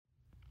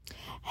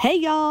Hey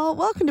y'all,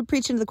 welcome to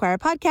Preaching to the Choir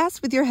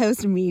podcast with your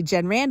host, me,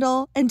 Jen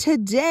Randall. And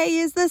today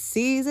is the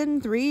season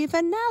 3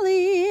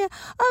 finale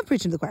of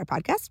Preaching to the Choir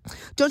podcast.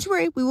 Don't you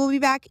worry, we will be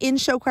back in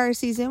show choir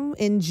season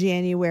in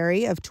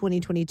January of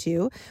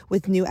 2022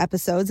 with new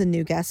episodes and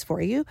new guests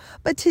for you.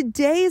 But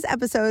today's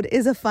episode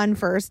is a fun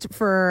first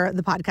for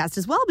the podcast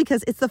as well,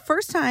 because it's the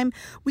first time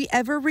we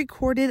ever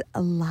recorded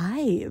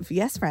live.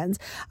 Yes, friends.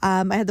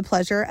 I had the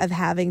pleasure of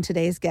having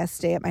today's guest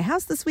stay at my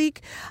house this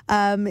week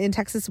in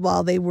Texas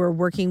while they were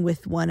working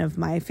with one of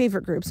my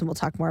favorite groups, and we'll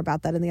talk more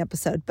about that in the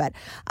episode. But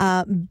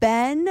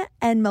Ben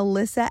and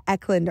Melissa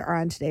Eklund are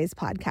on today's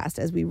podcast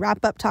as we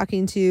wrap up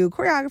talking to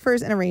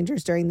choreographers and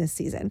arrangers during this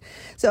season.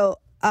 So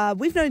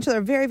we've known each other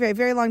a very, very,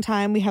 very long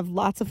time. We have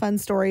lots of fun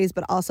stories,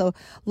 but also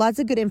lots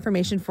of good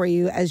information for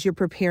you as you're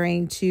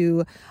preparing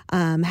to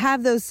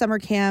have those summer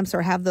camps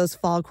or have those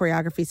fall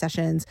choreography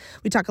sessions.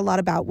 We talk a lot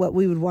about what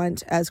we would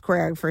want as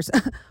choreographers.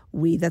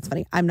 That's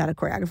funny. I'm not a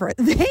choreographer.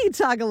 They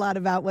talk a lot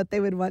about what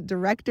they would want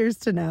directors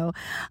to know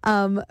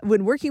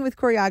when working with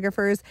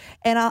choreographers.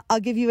 And I'll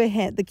give you a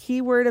hint. The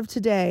key word of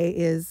today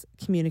is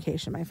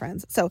communication, my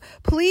friends. So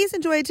please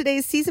enjoy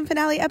today's season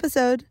finale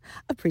episode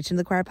of Preaching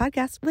to the Choir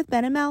podcast with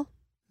Ben and Mel.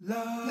 Preaching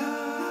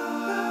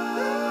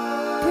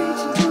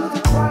to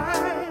the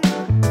choir.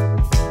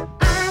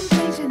 I'm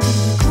preaching to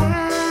the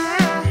choir.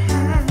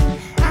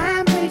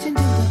 I'm preaching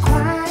to the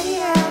choir.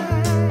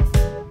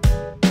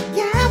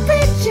 Yeah, I'm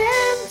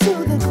preaching to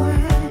the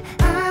choir.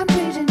 I'm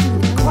preaching to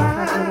the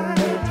choir.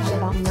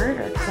 About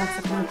murder, because that's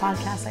the kind of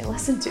podcast I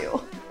listen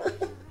to.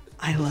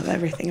 I love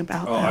everything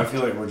about that. I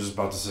feel like we're just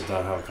about to sit down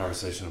and have a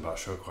conversation about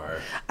show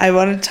choir. I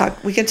want to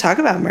talk. We could talk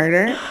about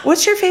murder.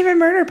 What's your favorite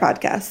murder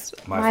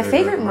podcast? My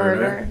favorite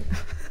murder.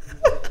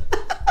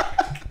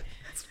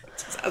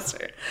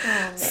 Disaster.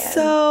 Oh,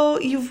 so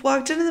you've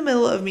walked into the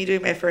middle of me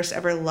doing my first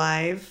ever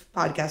live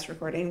podcast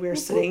recording. We are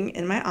sitting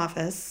in my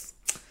office.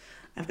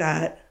 I've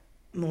got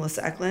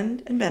Melissa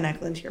Eklund and Ben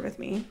Eklund here with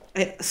me.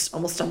 I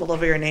almost stumbled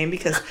over your name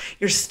because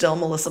you're still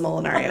Melissa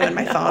Molinario in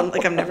my phone.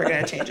 Like, I'm never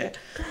going to change it.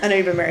 I know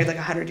you've been married like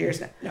 100 years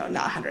now. No,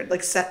 not 100.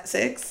 Like 6?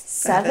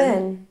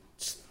 7.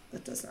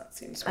 That does not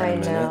seem so. I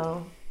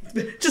know.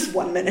 Just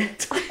 1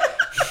 minute.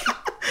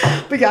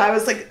 But yeah, I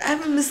was like,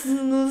 I'm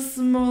Mrs. Melissa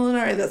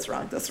Molinari. That's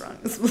wrong.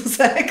 It's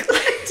Melissa Eklund.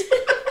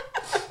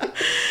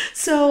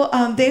 So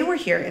they were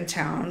here in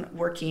town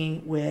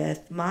working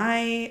with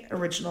my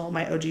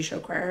OG show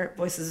choir,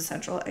 Voices of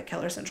Central at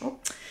Keller Central.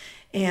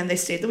 And they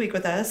stayed the week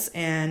with us,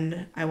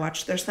 and I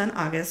watched their son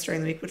August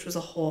during the week, which was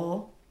a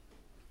whole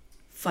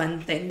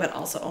fun thing, but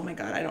also, oh my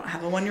God, I don't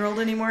have a 1-year-old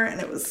anymore,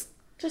 and it was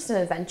just an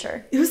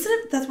adventure.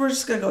 We're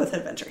just gonna go with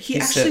adventure. He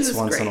actually sits was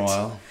once great. in a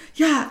while.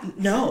 Yeah,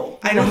 no,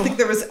 I don't think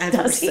there was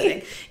ever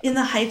sitting in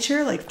the high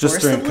chair, like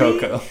just forcibly, during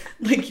Coco.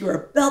 Like you were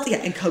a belt, yeah,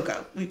 and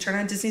Coco. We turn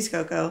on Disney's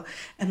Coco,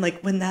 and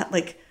like when that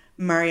like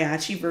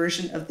mariachi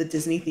version of the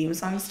Disney theme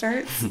song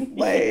starts,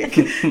 like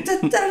da,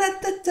 da, da,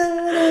 da,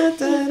 da,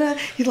 da, da,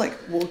 he like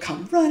will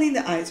come running.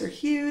 The eyes are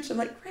huge. I'm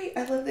like, great.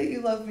 I love that you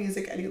love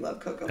music and you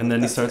love Coco. And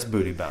then he starts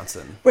booty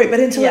bouncing. Right,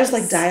 but until there's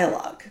like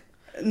dialogue.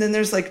 And then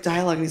there's like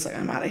dialogue, and he's like,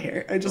 I'm out of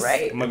here. I'm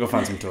gonna go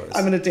find some toys.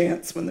 I'm gonna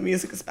dance when the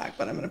music is back,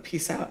 but I'm gonna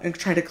peace out and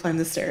try to climb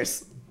the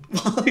stairs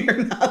while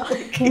you're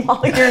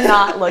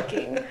not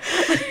looking.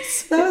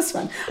 So that was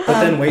fun.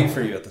 But then wait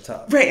for you at the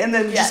top. Right, and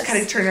then just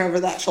kind of turn over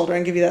that shoulder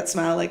and give you that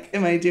smile, like,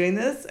 am I doing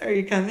this? Are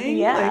you coming?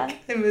 Yeah.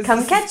 Like,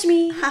 come catch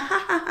me.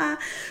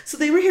 So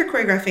they were here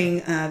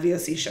choreographing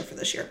VOC show for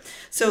this year.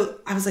 So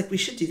I was like, we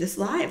should do this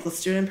live.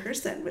 Let's do it in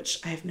person,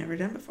 which I've never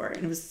done before.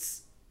 And it was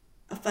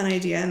a fun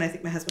idea, and I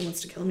think my husband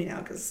wants to kill me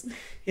now because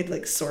he had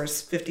like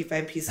sourced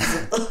 55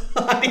 pieces of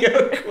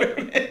audio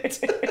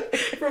equipment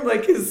from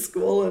like his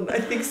school, and I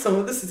think some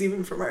of this is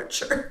even from our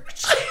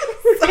church.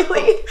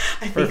 Really?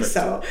 I think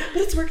so,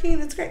 but it's working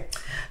and it's great.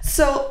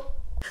 So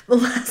the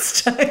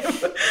last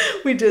time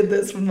we did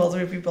this with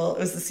multiple people, it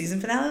was the season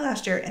finale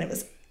last year, and it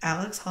was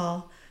Alex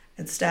Hall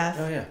and Steph.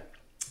 Oh yeah.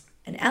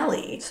 And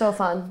Ellie. So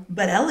fun.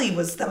 But that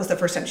was the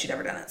first time she'd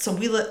ever done it. So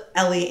we let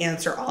Ellie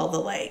answer all the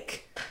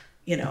like,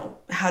 you know,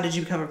 how did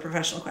you become a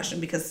professional question,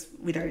 because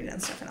we'd already done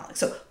Steph and Alex.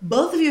 So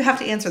both of you have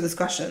to answer this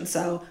question.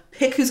 So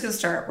pick who's going to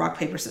start. Rock,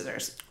 paper,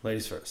 scissors.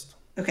 Ladies first.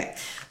 Okay.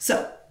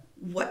 So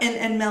what?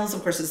 And Mel's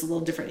of course is a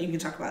little different. You can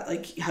talk about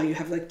like how you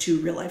have like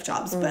 2 real life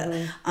jobs, but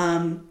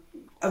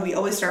we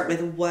always start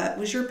with what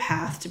was your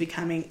path to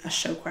becoming a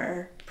show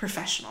choir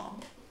professional.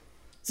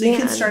 So you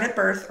can start at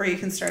birth, or you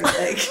can start at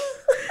like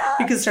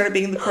you can start at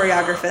being the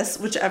choreographist,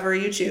 whichever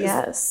you choose.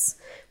 Yes.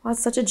 Well,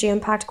 that's such a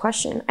jam-packed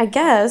question. I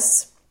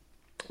guess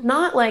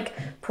not like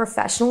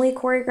professionally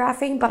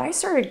choreographing, but I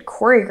started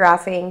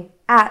choreographing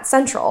at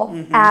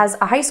Central as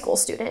a high school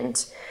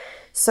student.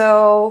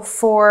 So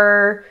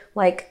for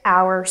like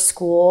our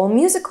school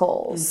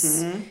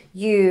musicals,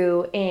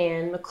 you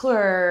and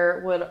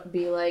McClure would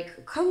be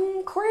like,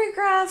 come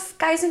choreograph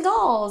Guys and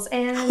Dolls.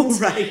 And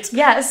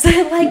yes,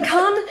 like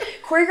come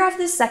choreograph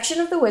this section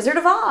of The Wizard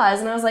of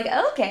Oz. And I was like,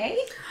 okay.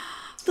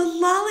 The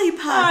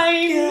lollipop.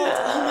 I know.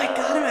 Oh my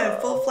God, I'm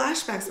having full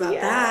flashbacks about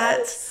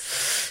that.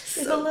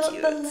 So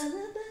cute.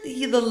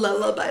 The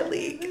Lullaby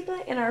League.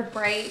 In our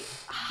bright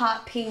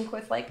hot pink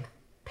with like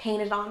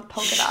painted on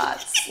polka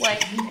dots,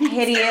 like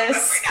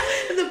hideous.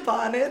 The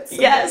bonnets.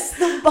 Yes,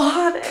 the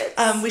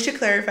bonnets. We should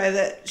clarify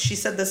that she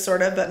said this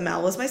sort of, but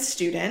Mel was my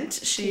student.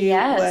 She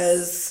Yes.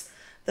 was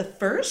the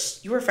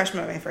first. You were a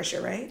freshman my first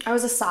year, right? I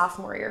was a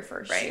sophomore your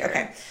first Right. year.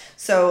 Okay.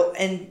 So,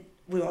 and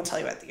we won't tell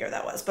you what the year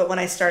that was, but when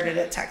I started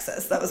at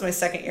Texas, that was my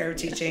second year of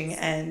teaching,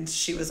 and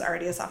she was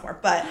already a sophomore.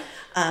 But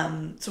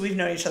so we've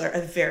known each other a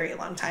very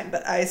long time.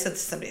 But I said to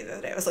somebody the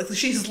other day, I was like,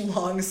 she's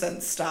long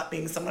since stopped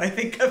being someone I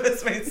think of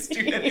as my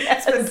student.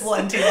 Yes. It's been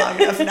plenty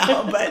long enough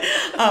now.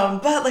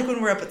 But like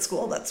when we're up at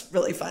school, that's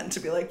really fun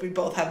to be like, we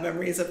both have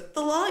memories of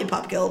the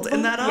Lollipop Guild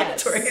in that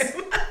Yes.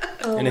 auditorium.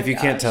 Oh And my if you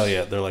can't gosh. tell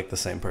yet, they're like the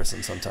same person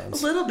A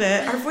sometimes. little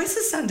bit. Our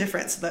voices sound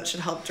different, so that should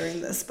help during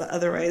this. But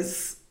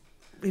otherwise,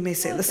 we may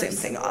say the same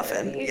thing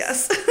often. similarities.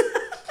 Yes.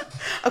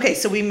 Okay,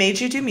 so we made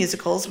you do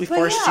musicals. We But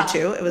forced yeah. you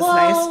to. It was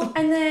well, nice.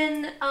 And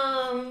then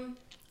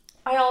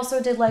I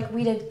also did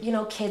we did,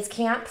 kids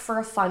camp for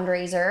a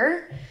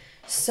fundraiser.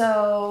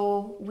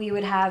 So we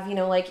would have,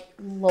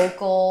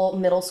 local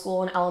middle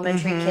school and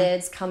elementary Mm-hmm.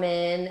 kids come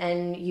in,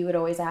 and you would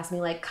always ask me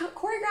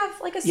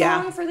choreograph a song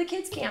Yeah. for the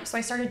kids camp. So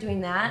I started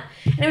doing that,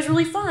 and it was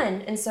really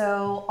fun. And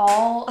so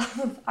all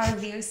of our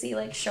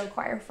VOC show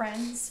choir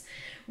friends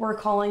were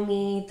calling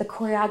me the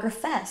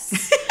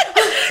choreographess.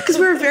 Because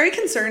we were very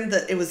concerned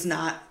that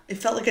it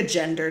felt like a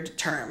gendered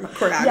term.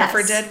 Choreographer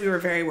Yes. did. We were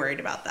very worried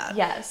about that.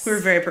 Yes. We were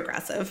very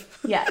progressive.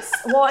 Yes.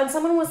 Well, and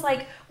someone was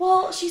like,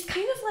 well, she's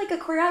kind of like a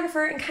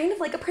choreographer and kind of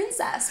like a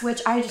princess,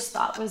 which I just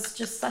thought was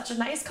just such a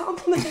nice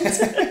compliment.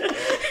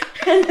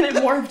 And then it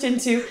morphed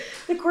into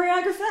the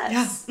choreographess.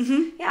 Yeah.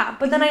 Mm-hmm. Yeah.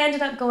 But then I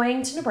ended up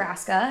going to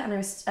Nebraska, and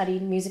I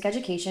studied music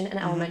education and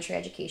elementary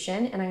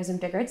education, and I was in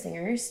Big Red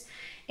Singers.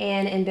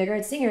 And in Big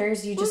Red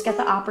Singers, you just get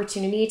the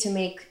opportunity to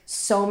make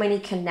so many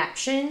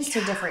connections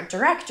to different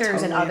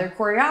directors and Totally. other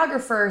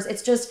choreographers.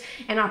 It's just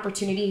an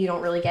opportunity you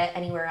don't really get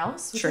anywhere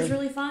else, which True. was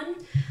really fun.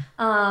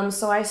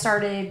 So I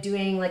started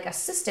doing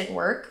assistant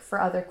work for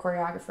other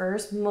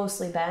choreographers,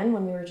 mostly Ben,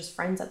 when we were just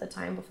friends at the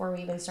time before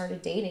we even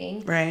started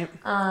dating. Right.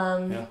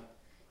 Yeah.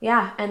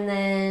 Yeah, and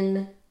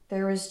then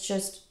it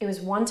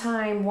was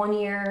one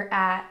year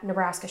at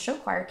Nebraska Show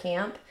Choir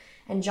Camp,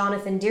 and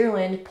Jonathan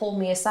Dearland pulled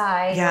me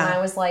aside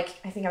Yeah. when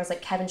I think I was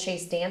Kevin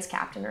Chase dance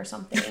captain or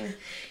something.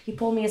 He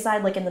pulled me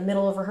aside in the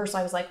middle of rehearsal.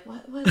 I was like,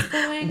 what's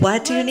going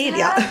What do you need?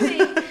 Yeah.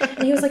 Yeah.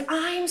 And he was like,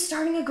 I'm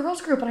starting a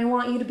girls group and I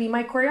want you to be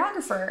my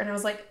choreographer. And I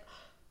was like,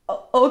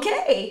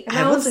 okay. And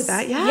I will do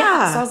that,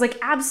 yeah. So I was like,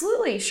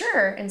 absolutely,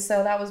 sure. And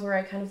so that was where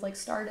I kind of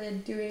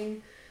started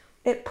doing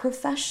it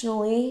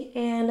professionally,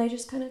 and I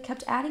just kind of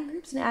kept adding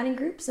groups,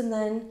 and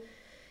then,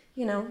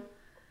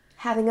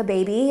 having a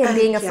baby and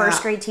being a Yeah.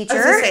 first grade teacher. I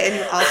was gonna say, and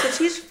you also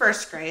teach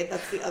first grade.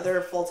 That's the other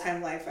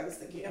full-time life I was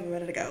thinking of a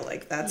minute ago.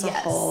 That's a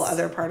Yes. whole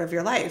other part of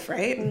your life,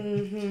 right?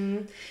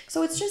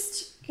 So it's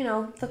just,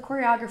 the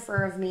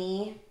choreographer of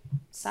me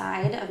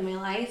side of my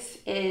life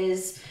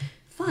is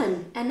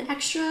fun and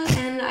extra,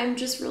 and I'm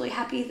just really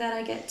happy that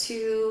I get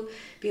to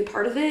be a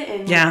part of it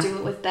and Yeah. do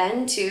it with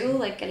Ben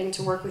too. Getting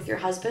to work with your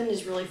husband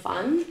is really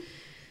fun.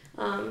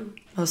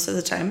 Most of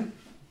the time.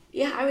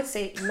 Yeah, I would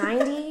say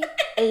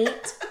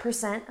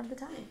 98% of the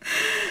time.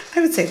 I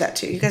would say that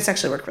too. You guys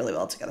actually work really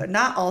well together.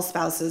 Not all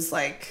spouses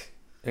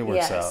It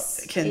works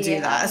Yes. can do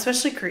Yeah. that,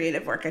 especially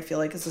creative work. I feel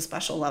is a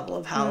special level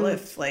of how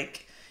if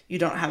you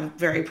don't have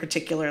very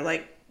particular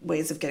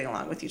ways of getting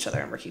along with each other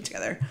and working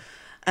together.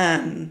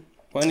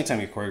 Well,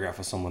 anytime you choreograph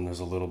with someone,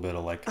 there's a little bit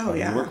of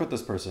yeah. you work with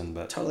this person,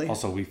 but Totally.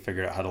 also we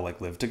figured out how to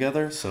live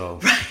together.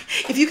 So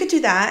If you could do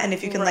that, and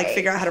if you can Right.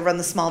 figure out how to run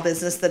the small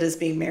business that is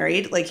being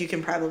married, you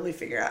can probably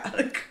figure out how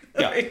to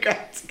Yeah.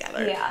 choreograph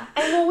together. Yeah.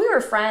 And we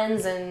were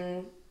friends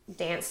and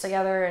danced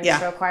together and Yeah.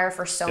 show choir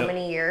for so Yep.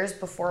 many years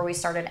before we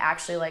started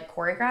actually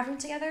choreographing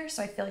together.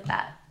 So I feel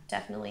that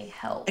definitely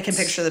helped. I can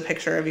picture the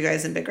picture of you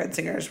guys in Big Red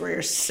Singers where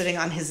you're sitting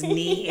on his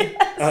knee.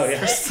 oh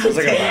yeah,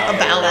 Something, a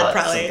ballad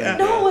probably. something.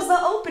 No, it was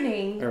the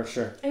opening. Or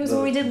sure. It was The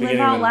when we did Live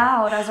beginning Out and-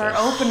 Loud as our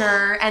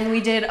opener, and we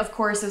did, of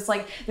course, it's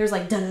there's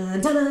dun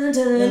dun dun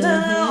dun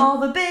dun, all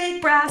the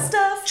big brass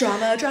stuff.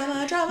 Drama,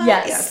 drama, drama.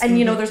 Yes, and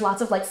there's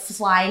lots of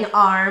flying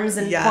arms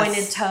and Yes.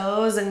 pointed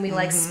toes, and we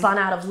spun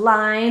out of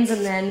lines,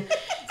 and then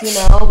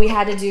we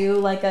had to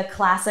do a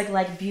classic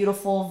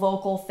beautiful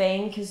vocal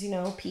thing because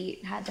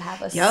Pete had to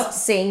have us Yep.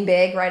 sing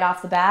big right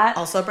off the bat.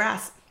 Also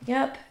brass.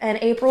 Yep, and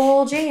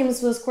April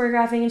James was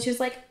choreographing, and she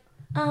was like,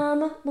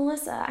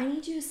 Melissa, I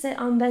need you to sit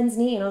on Ben's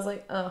knee, and I was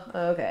like, oh,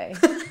 okay.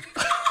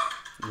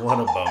 What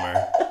a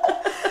bummer.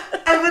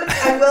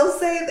 I will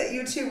say that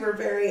you two were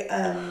very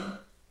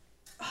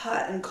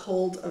hot and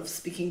cold of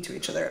speaking to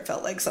each other. It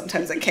felt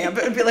sometimes at camp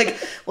it would be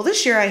well,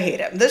 this year I hate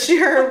him. This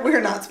year we're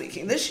not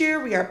speaking. This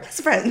year we are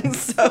best friends.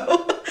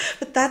 So,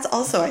 but that's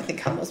also I think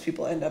how most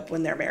people end up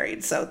when they're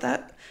married. So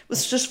that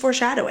was just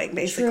foreshadowing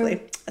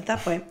basically at that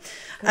point.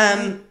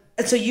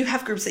 So you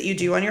have groups that you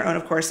do on your own,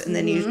 of course, and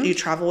then you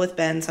travel with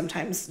Ben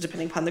sometimes,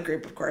 depending upon the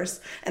group, of course,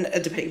 and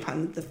depending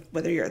upon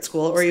whether you're at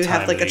school or you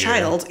have time like of a the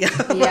child. Yeah,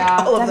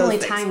 Yeah, all of those definitely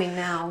things. timing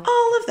now.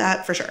 All of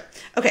that for sure.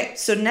 Okay,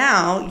 so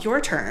now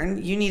your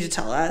turn. You need to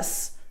tell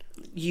us.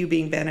 You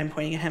being Ben, I'm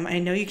pointing at him. I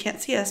know you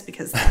can't see us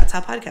because that's how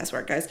podcasts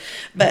work, guys.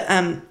 But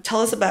tell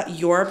us about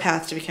your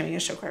path to becoming a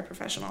show choir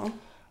professional.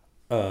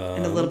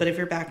 And a little bit of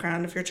your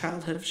background of your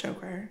childhood of show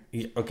choir.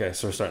 Yeah, okay,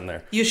 so we're starting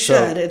there. You So,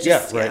 should. It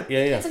just, yeah, right.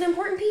 Yeah. It's an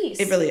important piece.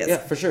 It really is. Yeah,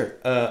 for sure.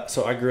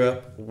 So I grew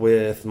up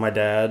with my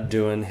dad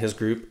doing his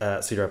group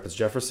at Cedar Rapids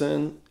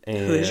Jefferson.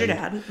 And Who is your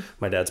dad?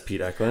 My dad's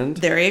Pete Eklund.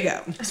 There you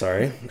go.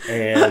 Sorry.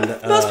 And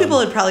Most people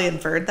had probably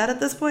inferred that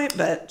at this point,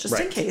 but just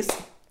in Right. case.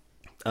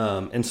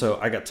 and so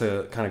I got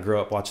to kind of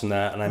grow up watching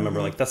that, and I remember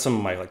Mm-hmm. like that's some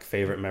of my like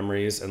favorite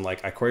memories, and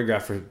like I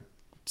choreograph for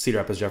Cedar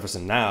Rapids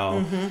Jefferson now,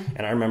 Mm-hmm.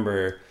 and I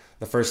remember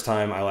the first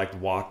time I like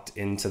walked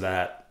into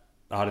that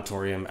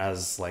auditorium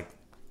as like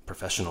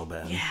professional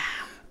Ben. Yeah.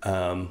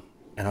 And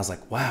I was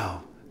like,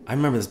 wow, I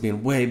remember this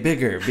being way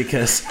bigger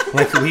because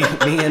like me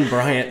and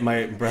Bryant,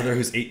 my brother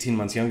who's 18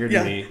 months younger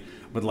than Yeah. me,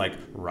 would like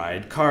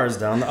ride cars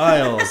down the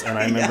aisles. And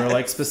I remember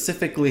like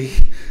specifically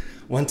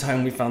one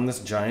time we found this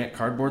giant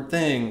cardboard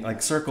thing,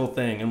 like circle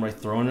thing, and we're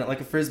throwing it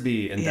like a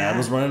frisbee. And Yeah. Dad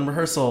was running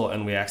rehearsal,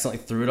 and we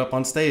accidentally threw it up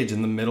on stage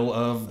in the middle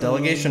of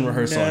delegation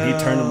rehearsal. And he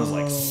turned and was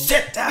like,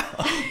 sit down.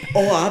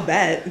 Oh, I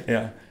bet.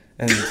 Yeah.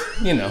 And,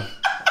 you know,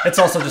 it's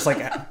also just like,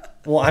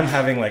 well, I'm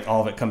having like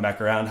all of it come back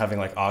around, having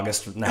like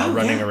August now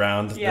running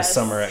around Yes. this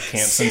summer at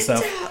camps and Sit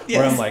stuff, down. where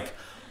Yes. I'm like,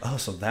 oh,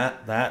 so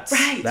that's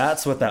Right.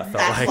 that's what that felt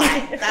That's like. why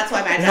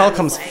my It dad all was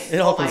comes like, it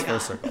all oh my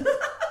comes full God. circle.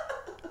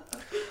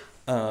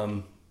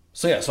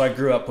 So yeah, so I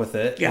grew up with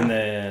it, Yeah. and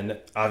then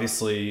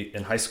obviously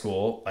in high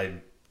school I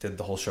did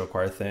the whole show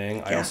choir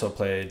thing. I Yeah. also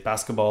played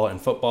basketball and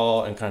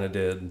football and kind of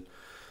did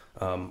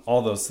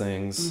all those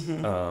things.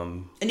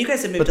 And you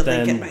guys had moved to But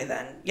Lincoln then- by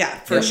then. Yeah,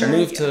 for Yeah, sure.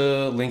 moved Yeah.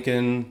 to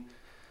Lincoln,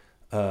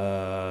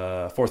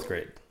 5th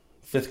grade.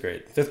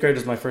 5th grade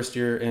was my first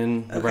year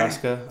in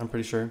Nebraska, I'm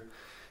pretty sure.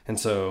 And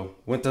so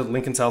went to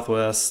Lincoln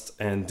Southwest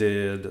and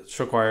did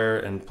show choir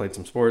and played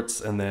some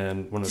sports. And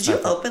then when it was Did you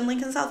time for- open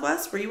Lincoln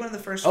Southwest? Were you one of the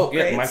first Oh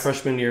yeah, grades? my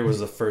freshman year was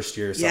the first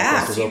year Yeah,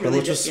 Southwest was so you open, really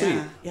which was did- sweet.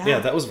 yeah, yeah. Yeah,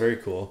 that was very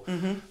cool.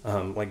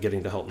 Like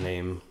getting to help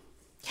name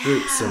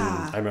groups, and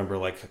I remember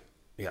like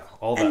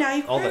all that. And now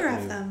you all that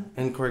choreograph them.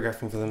 and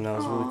choreographing for them now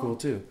is really cool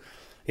too.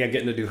 Yeah,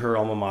 getting to do her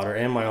alma mater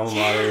and my alma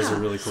mater is a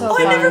really cool So Oh,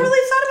 thing. I never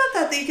really thought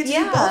about that you could do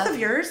Yeah. both of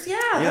yours. Yeah,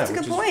 that's a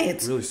good which point.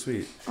 is really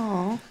sweet.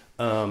 Oh,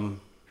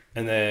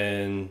 And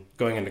then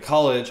going into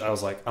college, I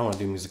was like, I want to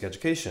do music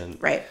education.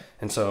 right.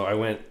 And so I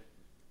went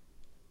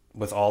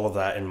with all of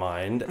that in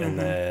mind, and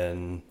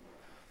then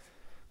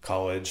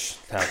college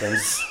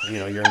happens.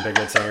 You're in Big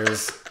Red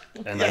Singers,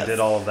 and I Yes. did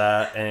all of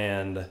that,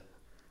 and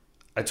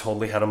I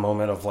totally had a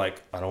moment of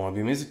like, I don't want to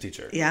be a music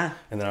teacher. Yeah.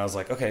 And then I was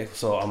like, okay,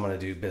 so I'm gonna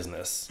do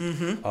business.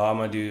 I'm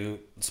gonna do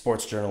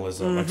sports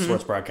journalism, like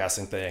sports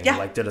broadcasting thing. Yeah.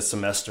 Like did a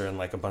semester and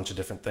like a bunch of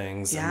different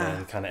things, Yeah. and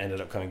then kind of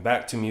ended up coming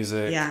back to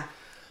music. Yeah.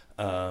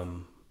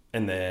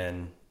 And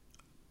then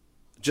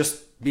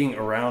just being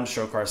around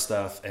show choir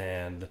stuff,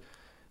 and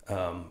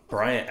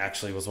Bryant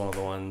actually was one of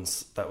the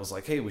ones that was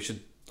like, hey, we should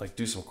like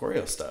do some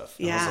choreo stuff.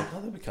 And I was Yeah. like, oh,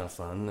 that'd be kind of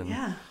fun. And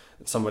Yeah.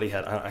 somebody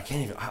had,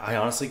 I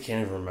honestly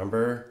can't even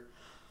remember,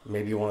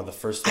 maybe one of the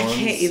first I ones.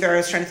 can't either. I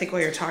was trying to think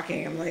while you're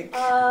talking. I'm like,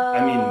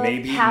 I mean,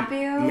 maybe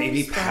Papio?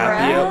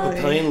 Papio,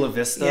 but playing La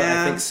Vista.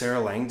 Yeah. I think Sarah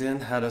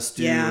Langdon had us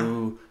do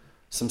Yeah.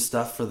 some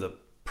stuff for the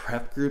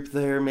prep group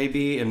there,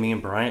 maybe, and me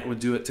and Bryant would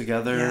do it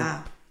together.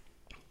 yeah,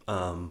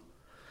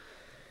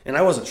 And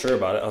I wasn't sure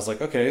about it. I was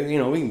like, okay,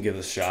 we can give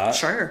this a shot.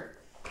 sure.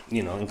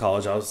 In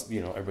college, I was,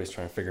 everybody's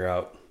trying to figure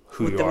out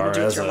who What you they wanna are do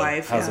with as your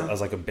life, as, yeah.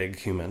 as like a big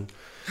human.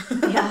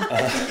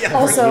 Yeah.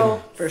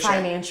 Also, for sure.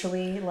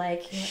 financially,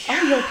 like,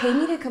 oh, you'll pay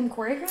me to come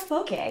choreograph?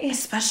 Okay.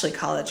 Especially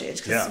college age,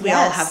 because Yeah. we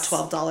all Yes. have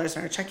 $12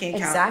 in our checking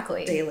account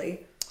Exactly. daily.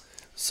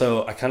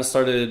 So I kind of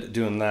started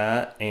doing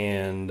that,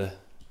 and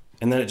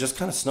then it just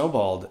kind of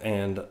snowballed,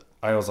 and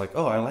I was like,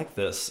 oh, I like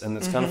this, and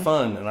it's kind of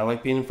fun, and I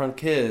like being in front of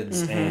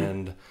kids,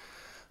 and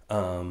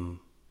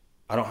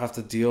I don't have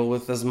to deal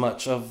with as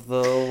much of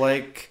the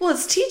like Well,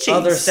 it's teaching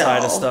other still,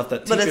 side of stuff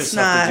that but teachers it's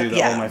have to not- do that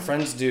yeah. all my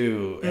friends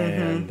do,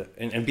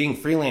 and being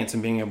freelance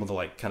and being able to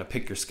like kind of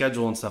pick your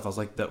schedule and stuff, I was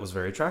like, that was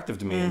very attractive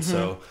to me, and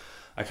so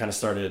I kind of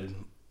started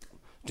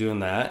doing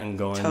that and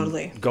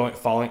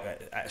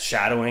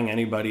shadowing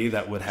anybody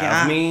that would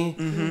have Yeah. me,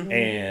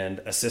 and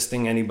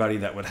assisting anybody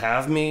that would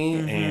have me,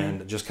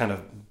 and just kind of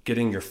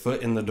getting your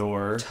foot in the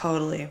door,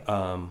 Totally.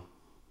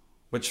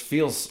 which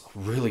feels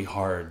really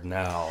hard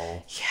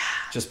now. Yeah.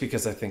 Just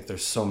because I think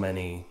there's so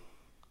many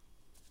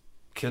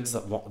kids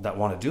that want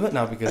to do it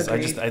now, because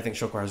Agreed. I think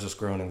show choir has just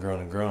grown and grown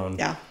and grown.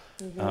 Yeah.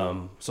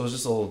 So it's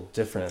just a little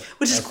different.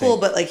 Which is I cool,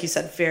 think. but like you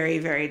said, very,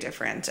 very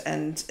different.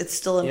 And it's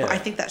still important. Yeah.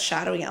 I think that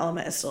shadowing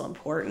element is still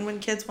important when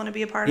kids want to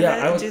be a part Yeah, of it.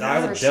 I and would do that. I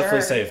would For definitely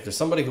sure. say if there's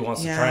somebody who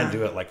wants to try and Yeah.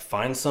 do it, like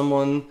find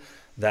someone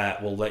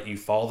that will let you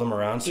follow them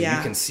around so Yeah.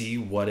 you can see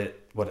what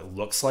it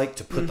looks like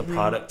to put the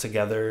product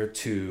together,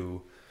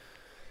 to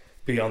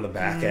be on the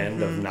back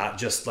end of not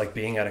just like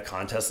being at a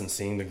contest and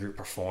seeing the group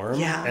perform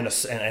Yeah.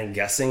 and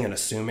guessing and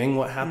assuming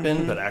what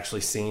happened, but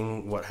actually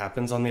seeing what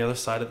happens on the other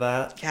side of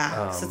that.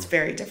 Yeah, so it's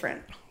very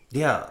different.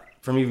 Yeah,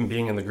 from even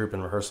being in the group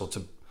in rehearsal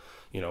to,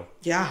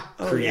 Yeah.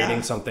 Oh, creating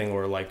yeah. something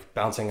or like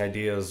bouncing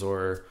ideas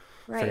or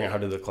figuring Right. out how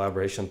to do the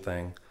collaboration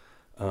thing.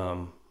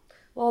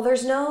 Well,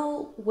 there's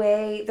no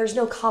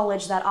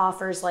college that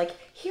offers like,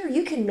 here,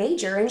 you can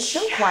major in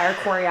show choir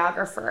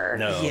choreographer.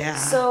 No. Yeah.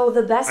 So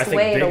the I best think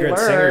way to Big Red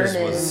learn Singers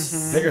is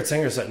was Big Red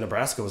Singers at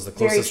Nebraska was the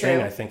Very closest thing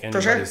true. I think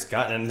For sure. anybody's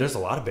gotten. And there's a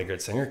lot of Big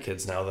Red Singer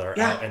kids now that are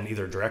Yeah. out and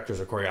either directors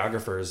or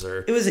choreographers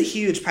or It was a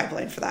huge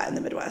pipeline for that in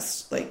the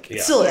Midwest. Like, it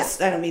Yeah. still is.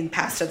 I don't mean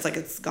past tense like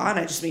it's gone.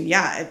 I just mean,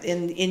 yeah,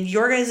 in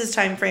your guys'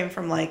 time frame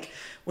from like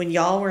when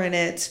y'all were in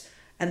it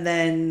and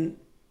then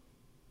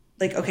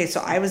like, okay, so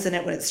I was in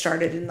it when it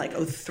started in like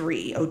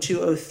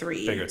 02,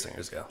 03. Big Red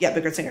Singers, yeah. Yeah,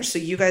 Big Red Singers. So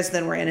you guys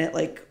then were in it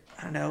like,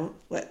 I don't know,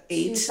 what,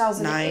 8, 9?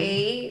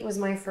 2008 was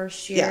my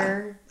first Yeah,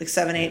 year. like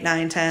 7, 8,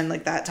 9, 10,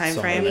 like that time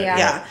Somewhere frame. in there,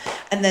 Yeah.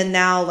 And then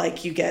now,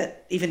 like, you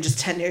get even just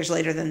 10 years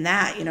later than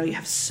that, you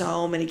have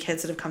so many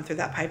kids that have come through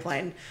that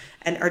pipeline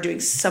and are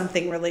doing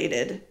something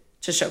related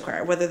to show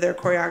choir, whether they're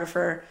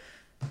choreographer.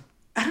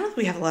 I don't know if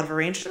we have a lot of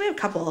arrangers. We have a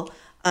couple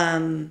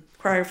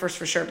choreographers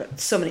for sure, but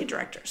so many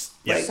directors.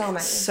 Yeah. Like, So many.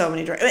 So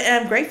many directors. And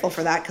I'm grateful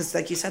for that because,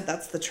 like you said,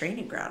 that's the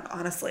training ground,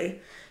 honestly.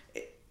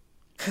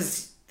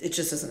 Because it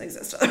just doesn't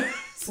exist otherwise.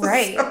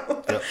 Right.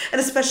 So- and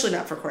especially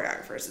not for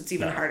choreographers. It's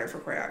even harder for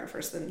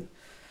choreographers than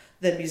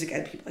music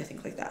ed people, I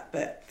think, like that.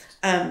 But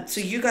so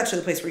you got to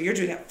the place where you're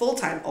doing it full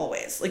time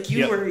always. Like you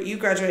Yep. you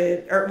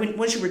graduated, or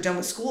once you were done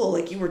with school,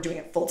 like you were doing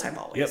it full time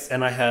always. Yep.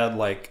 And I had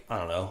like, I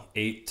don't know,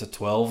 8 to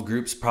 12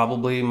 groups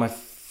probably my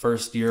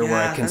first year where Yeah,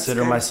 I that's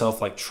consider good. myself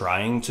like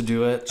trying to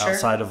do it Sure.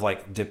 outside of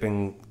like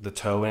dipping the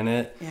toe in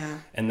it. Yeah.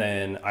 And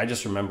then I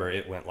just remember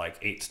it went like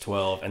 8 to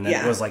 12 and then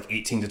Yeah. it was like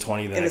 18 to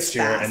 20 the It was next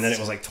year. And then fast.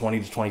 it was like 20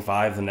 to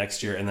 25 the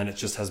next year. And then it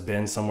just has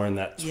been somewhere in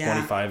that Yeah.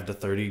 25 to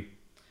 30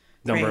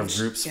 number Range, of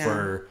groups yeah.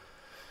 for,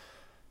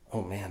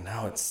 oh man,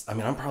 now it's, I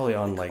mean, I'm probably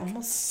on like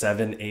almost-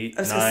 7, 8,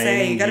 I was gonna 9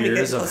 say, you gotta be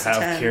years getting of close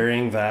to 10.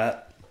 carrying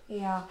that.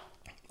 Yeah.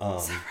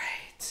 Is that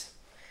right?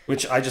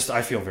 Which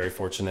I feel very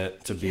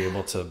fortunate to be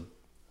able to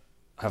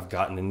have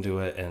gotten into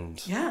it,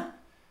 and Yeah.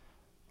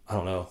 I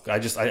don't know. I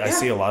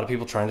see a lot of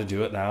people trying to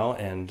do it now,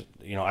 and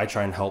I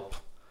try and help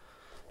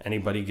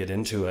anybody get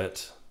into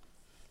it.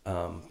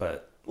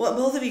 But Well,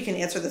 both of you can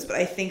answer this, but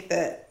I think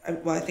that,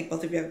 I think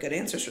both of you have good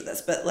answers for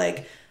this, but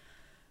like,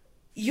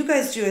 you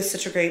guys do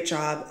such a great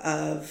job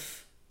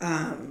of,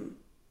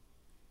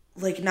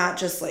 like, not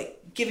just like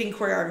giving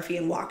choreography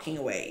and walking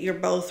away. You're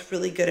both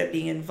really good at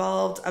being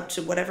involved up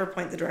to whatever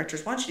point the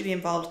directors want you to be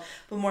involved.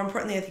 But more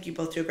importantly, I think you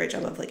both do a great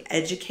job of like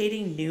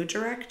educating new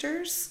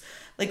directors.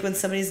 Like when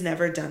somebody's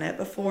never done it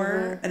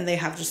before and they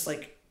have just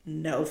like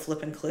no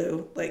flipping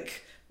clue,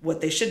 like what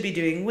they should be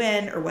doing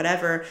when or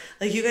whatever.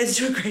 Like you guys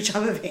do a great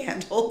job of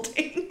hand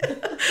holding,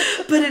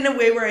 but in a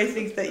way where I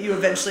think that you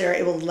eventually are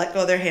able to let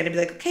go of their hand and be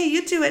like, okay,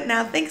 you do it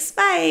now. Thanks.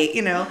 Bye.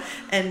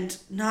 And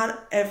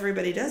not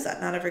everybody does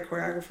that. Not every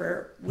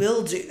choreographer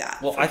will do that.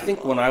 well, for I think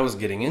people. when I was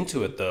getting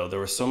into it though, there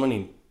were so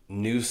many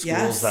new schools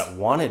Yes. that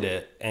wanted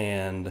it,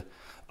 and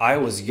I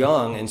was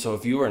young, and so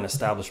if you were an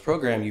established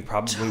program, you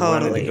probably wanted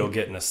Totally. to go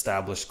get an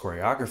established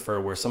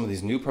choreographer, where some of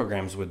these new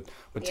programs would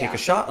take Yeah. a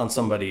shot on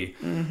somebody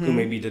Mm-hmm. who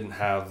maybe didn't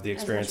have the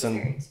experience and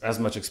experience. as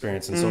much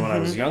experience. And so when I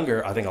was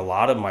younger, I think a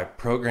lot of my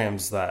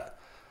programs that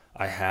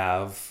I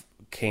have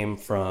came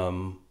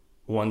from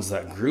ones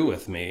that grew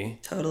with me,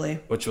 Totally.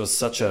 which was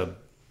such a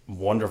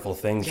wonderful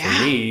thing Yeah.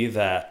 for me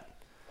that,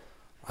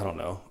 I don't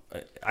know.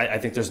 I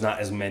think there's not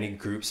as many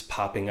groups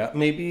popping up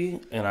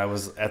maybe, and I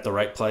was at the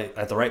right place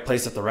at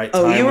the right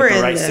Oh, time you were with the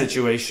in right the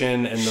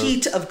situation and the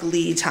Heat of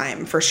Glee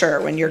time for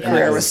sure when your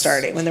career was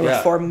starting, when there were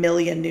Yeah. 4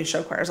 million new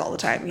show choirs all the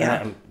time.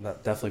 Yeah.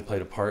 that definitely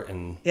played a part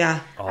in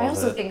Yeah. all I of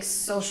also it. think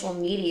social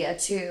media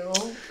too.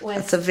 With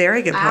That's a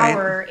very good point.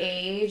 our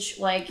age,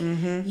 like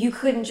you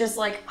couldn't just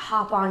like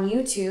hop on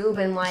YouTube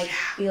and like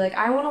be like,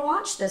 I want to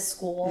watch this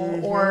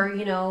school, or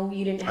you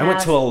didn't have. I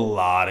went to a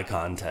lot of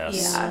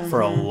contests Yeah.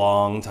 for a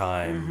long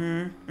time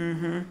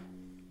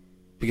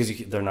because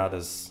they're not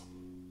as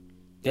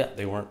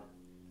they weren't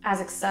as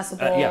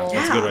accessible. yeah, that's a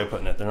Yeah. good way of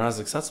putting it. They're not as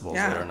accessible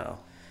Yeah. as they are now.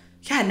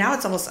 Yeah, now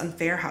it's almost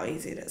unfair how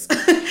easy it is.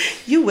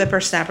 You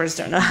whippersnappers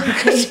don't know how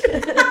much.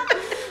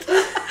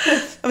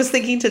 I was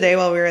thinking today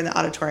while we were in the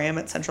auditorium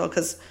at Central,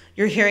 because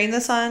you're hearing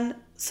this on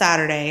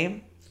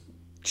Saturday,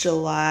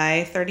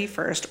 July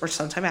 31st, or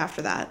sometime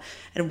after that,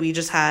 and we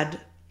just had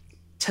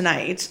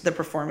tonight the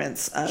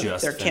performance of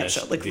Just their camp finished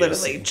show. Like VSC.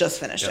 literally just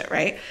finished it,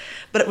 right?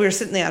 But we were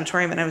sitting in the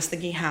auditorium and I was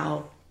thinking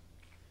how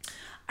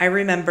I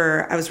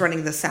remember I was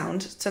running the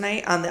sound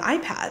tonight on the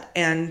iPad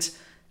and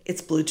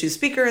it's Bluetooth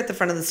speaker at the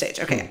front of the stage.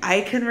 Okay,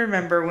 I can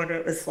remember when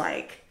it was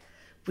like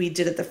we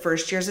did it the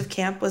first years of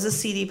camp was a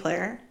CD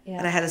player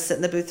and I had to sit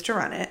in the booth to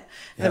run it.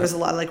 And there was a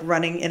lot of like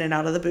running in and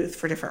out of the booth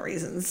for different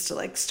reasons to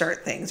like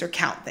start things or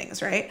count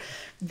things, right?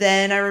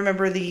 Then I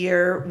remember the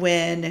year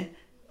when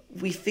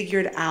we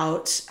figured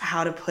out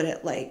how to put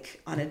it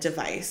like on a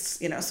device,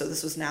 you know, so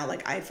this was now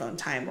like iPhone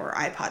time or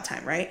iPod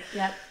time, right?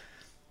 Yep.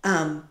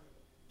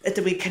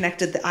 Then we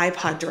connected the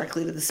iPod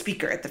directly to the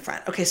speaker at the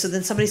front. Okay, so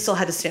then somebody still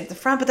had to stand at the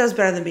front, but that was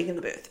better than being in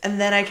the booth. And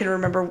then I can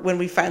remember when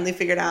we finally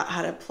figured out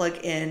how to plug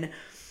in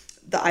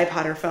the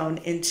iPod or phone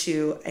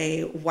into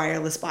a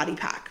wireless body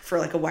pack for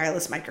like a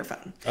wireless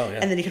microphone. Oh, yeah.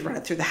 And then you could run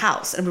it through the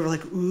house. And we were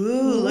like,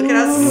 ooh, look at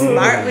how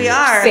smart we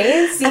are.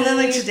 Fancy. And then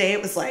like today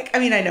it was like, I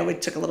mean, I know we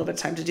took a little bit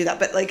of time to do that,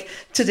 but like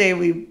today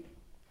we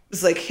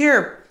was like,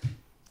 here,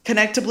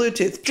 connect to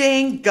Bluetooth,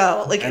 ding,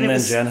 go. Like, And it then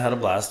was, Jen had a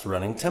blast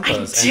running tempos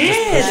and did.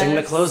 just pushing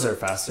the closer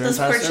faster those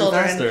and poor faster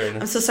children. and faster.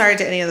 I'm so sorry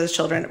to any of those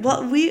children.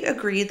 Well, we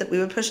agreed that we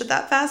would push it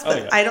that fast,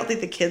 but yeah. I don't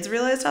think the kids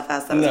realized how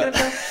fast that was No. going to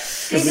go.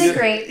 They did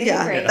great. They did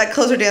Yeah, great. that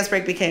closer dance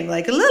break became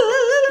like la, la,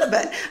 la, la.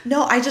 But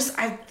no, I was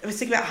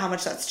thinking about how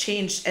much that's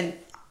changed, and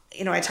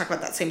you know, I talk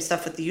about that same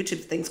stuff with the YouTube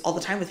things all the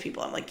time with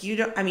people. I'm like,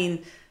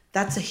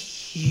 that's a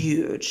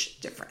huge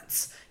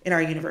difference in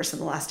our universe in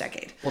the last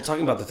decade. Well,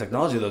 talking about the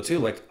technology though too,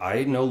 like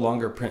I no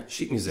longer print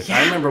sheet music. Yeah.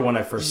 I remember when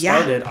I first Yeah.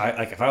 started, I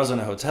like if I was in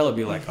a hotel, it'd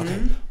be like, okay,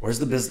 where's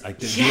the business? Like,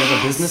 do you have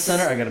a business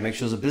center? I got to make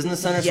sure there's a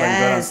business center so I can go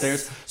Yes.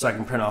 downstairs, so I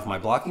can print off my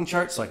blocking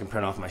chart, so I can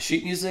print off my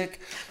sheet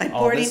music, My all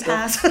boarding this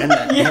stuff. pass. And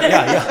then,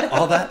 yeah,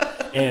 all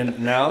that.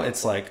 And now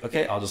it's like,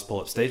 okay, I'll just pull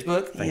up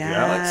Stagebook. Thank you,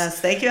 Alex.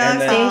 Yes, thank you, And Alex.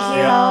 then- Thank you,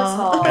 yeah. Alex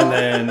Hall. And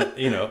then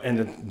and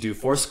then do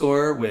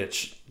Fourscore,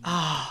 which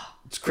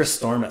Chris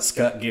Storm at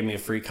Scut gave me a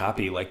free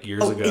copy like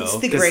years ago. it's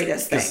the 'Cause-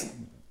 greatest 'cause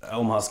thing.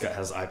 Omaha Scut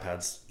has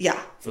iPads Yeah,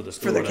 for the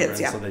school, for their whatever, kids,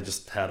 and yeah. so they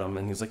just had them,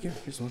 and he's like,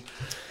 here's one.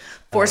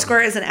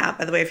 Fourscore is an app,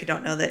 by the way, if you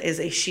don't know, that is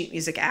a sheet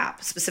music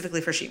app specifically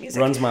for sheet music.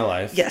 Runs my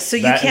life. Yes, so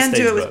you That can and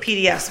do it with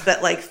Stagebook. PDFs,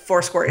 but like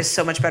Fourscore is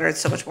so much better.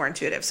 It's so much more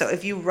intuitive. So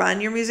if you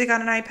run your music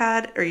on an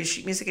iPad or you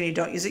sheet music and you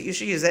don't use it, you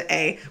should use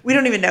it. We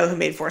don't even know who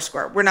made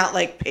Fourscore. We're not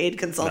like paid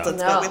consultants,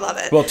 No. but we love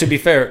it. Well, to be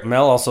fair,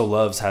 Mel also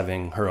loves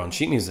having her own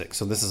sheet music,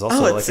 so this is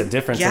also Oh, like a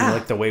difference yeah. in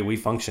like the way we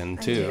function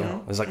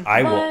too. It's like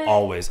I will But-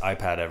 always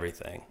iPad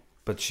everything,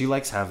 but she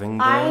likes having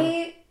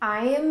the.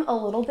 I am a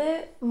little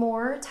bit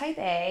more type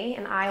A,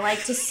 and I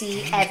like to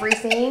see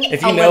everything.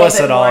 If a you know little us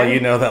bit at all, more. you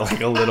know that like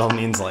a little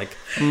means like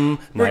We're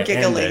night and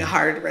giggling day.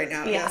 hard right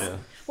now. Yeah. Yes.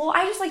 Well,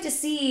 I just like to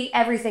see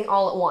everything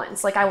all at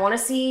once. Like I want to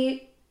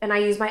see, and I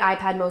use my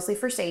iPad mostly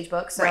for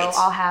Stagebook. So Right.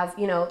 I'll have,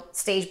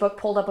 Stagebook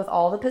pulled up with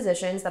all the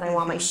positions. Then I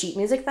want my sheet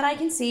music that I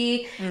can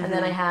see. And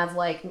then I have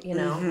like,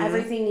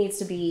 everything needs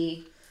to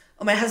be.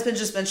 Well, my husband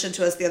just mentioned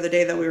to us the other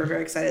day that we were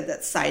very excited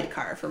that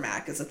Sidecar for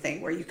Mac is a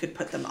thing where you could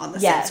put them on the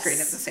Yes. same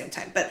screen at the same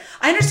time. But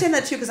I understand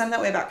that too because I'm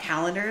that way about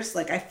calendars.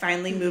 Like I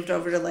finally moved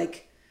over to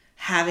like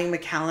having my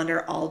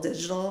calendar all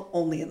digital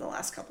only in the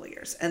last couple of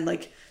years. And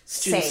like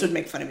students Same. would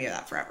make fun of me of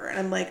that forever. And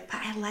I'm like, but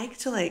I like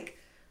to like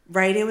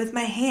write it with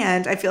my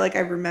hand. I feel like I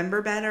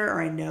remember better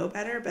or I know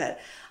better.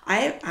 But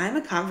I'm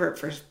a convert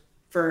for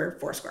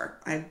Fourscore.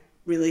 I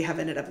really have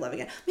ended up loving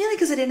it. Mainly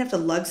because I didn't have to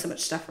lug so much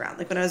stuff around.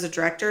 Like when I was a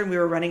director and we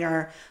were running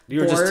our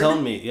You were just board,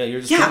 telling me, you were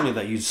just Yeah. telling me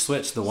that you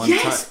switched the one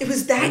Yes, time. it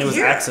was that and it was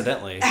year.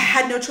 accidentally. I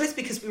had no choice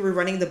because we were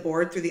running the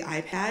board through the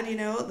iPad,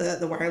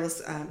 the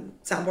wireless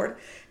soundboard.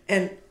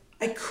 And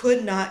I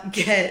could not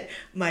get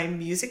my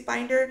music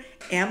binder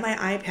and my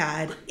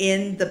iPad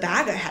in the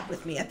bag I had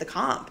with me at the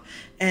comp.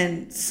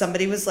 And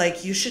somebody was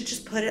like, you should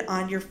just put it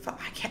on your phone.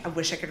 I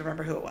wish I could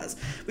remember who it was.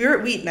 We were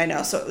at Wheaton, I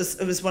know. So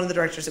it was one of the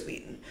directors at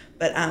Wheaton.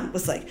 But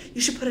was like,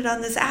 you should put it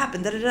on this app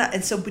and da-da-da.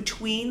 And so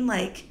between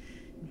like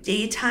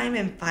daytime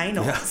and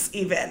finals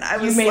even, I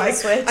was made the like,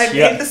 switch? I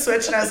Yeah. made the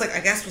switch and I was like, I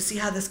guess we'll see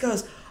how this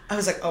goes. I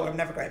was like, oh, I'm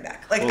never going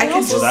back. Like I Well,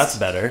 can so just, that's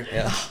better.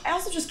 Yeah. I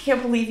also just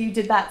can't believe you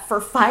did that for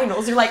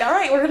finals. You're like, all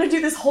right, we're going to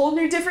do this whole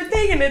new different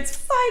thing, and it's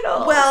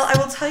finals. well, I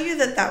will tell you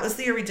that was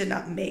the year we did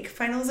not make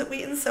finals at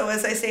Wheaton. So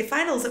as I say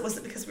finals, it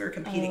wasn't because we were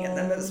competing in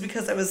them. It was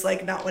because I was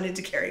like not wanting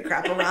to carry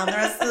crap around the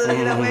rest of the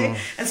day that way.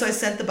 And so I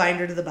sent the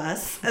binder to the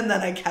bus and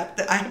then I kept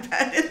the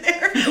iPad in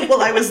there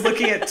while I was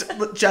looking at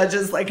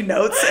judges like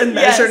notes and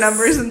measure Yes.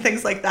 numbers and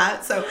things like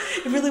that. So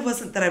it really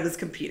wasn't that I was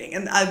competing,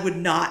 and I would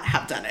not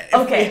have done it if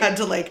Okay. we had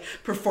to like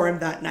perform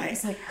that night.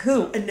 It's like,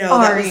 who No,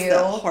 are that was you?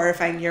 the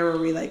horrifying year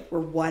where we like were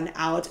one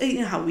out.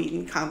 You know how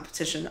Wheaton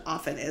competition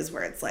often is,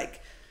 where it's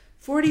like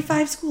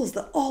 45 schools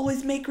that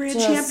always make grand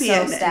Just so champion,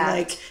 and stacked.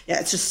 like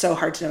it's just so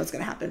hard to know what's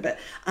going to happen. But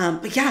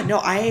yeah, no,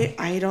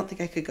 I don't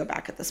think I could go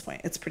back at this point.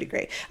 It's pretty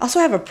great. I also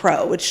have a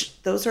Pro,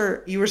 which those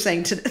are you were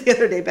saying to the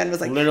other day. Ben was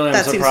like, Literally, I'm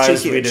that seems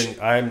surprised too we huge.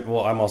 didn't.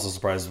 I'm also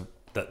surprised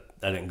that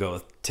I didn't go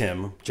with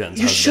Tim, Jen's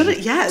You husband, should've-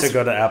 yes. to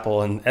go to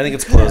Apple, and I think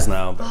it's closed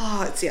now. But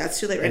Oh, it's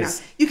too late right It's-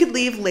 now. You could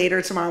leave later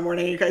tomorrow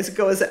morning. You guys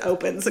go as it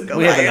opens and go.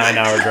 we have buy a it.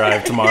 9-hour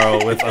drive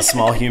tomorrow with a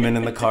small human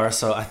in the car,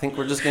 so I think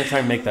we're just gonna try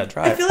and make that I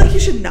drive. feel like you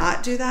should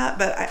not do that,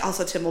 but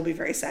Tim will be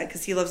very sad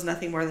because he loves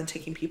nothing more than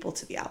taking people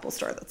to the Apple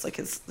store. That's like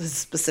his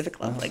specific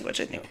love language,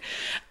 I think.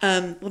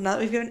 Well, now that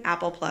we've given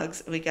Apple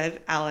plugs, we gave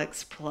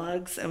Alex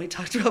plugs, and we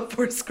talked about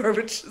Fourscore,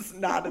 which is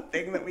not a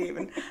thing that we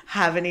even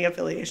have any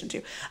affiliation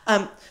to.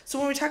 So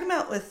when we're talking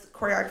about with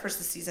choreographers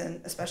this season,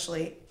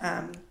 especially,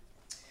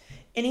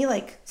 any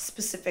like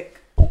specific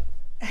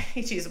I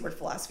hate to use the word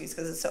philosophies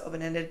because it's so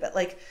open-ended, but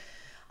like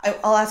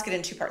I'll ask it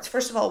in two parts.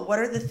 First of all, what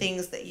are the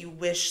things that you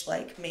wish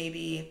like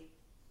maybe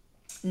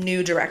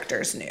new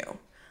directors knew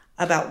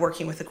about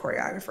working with a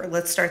choreographer?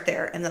 Let's start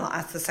there, and then I'll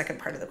ask the second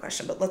part of the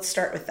question. But let's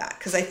start with that,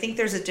 because I think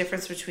there's a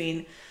difference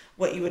between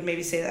what you would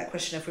maybe say to that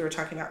question if we were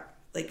talking about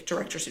like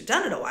directors who've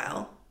done it a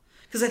while,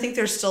 because I think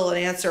there's still an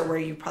answer where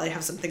you probably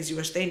have some things you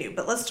wish they knew.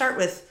 But let's start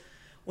with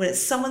when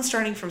it's someone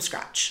starting from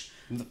scratch.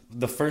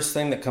 The first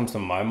thing that comes to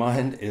my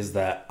mind is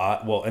that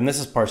and this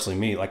is partially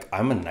me, like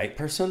I'm a night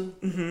person.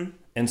 Mm-hmm.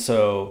 And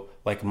so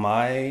like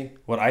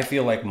what I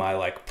feel like my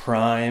like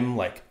prime,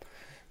 like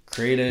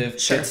creative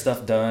get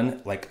stuff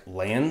done, like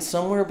lands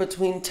somewhere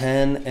between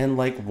 10 and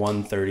like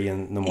 1:30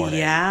 in the morning.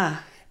 Yeah.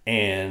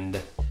 And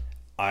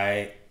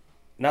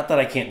not that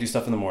I can't do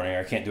stuff in the morning or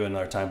I can't do it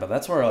another time, but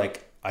that's where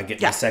like I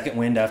get my second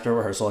wind after a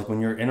rehearsal. Like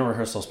when you're in a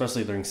rehearsal,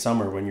 especially during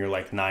summer, when you're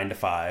like 9 to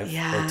 5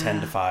 or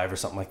 10 to 5 or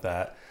something like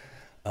that.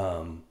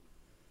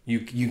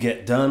 You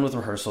get done with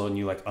rehearsal and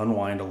you like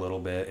unwind a little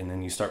bit, and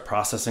then you start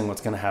processing what's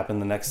going to happen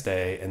the next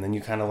day, and then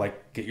you kind of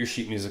like get your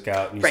sheet music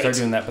out and you start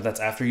doing that. But that's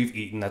after you've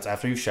eaten, that's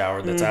after you've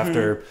showered, that's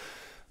after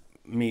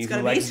me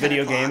who likes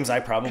video games.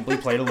 I probably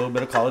played a little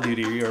bit of Call of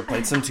Duty or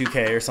played some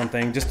 2K or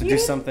something just to do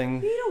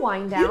something. You need a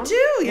wind down. You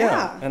do,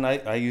 yeah. And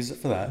I use it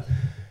for that,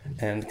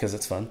 and because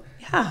it's fun.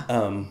 Yeah.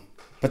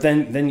 But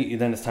then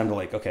it's time to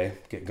like, okay,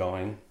 get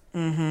going.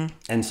 Mm-hmm.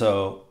 And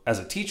so as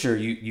a teacher,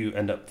 you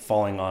end up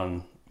falling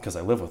on, because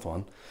I live with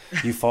one,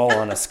 you fall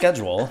on a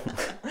schedule.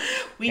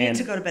 We need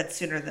to go to bed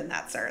sooner than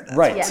that, sir. That's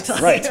Right. what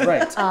we're Right. telling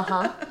Right.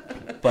 Uh-huh.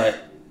 But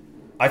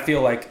I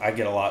feel like I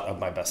get a lot of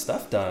my best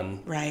stuff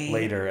done Right.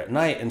 later at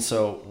night. And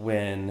so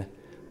when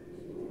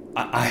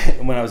I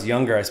was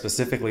younger, I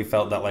specifically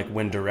felt that like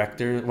when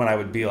I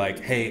would be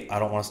like, hey, I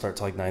don't want to start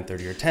till like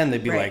 9:30 or 10,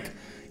 they'd be Right. like,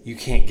 you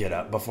can't get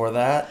up before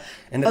that.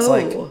 And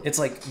it's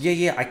like,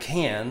 yeah, I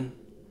can.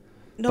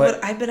 No,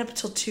 but I've been up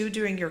till 2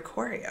 doing your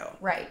choreo.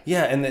 Right.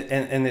 Yeah, and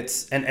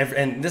this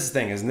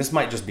thing is, and this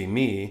might just be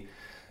me,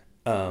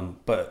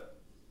 but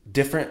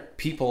different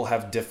people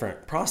have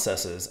different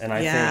processes, and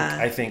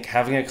I think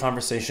having a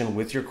conversation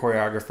with your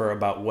choreographer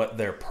about what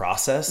their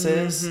process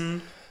is,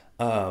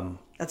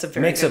 that's a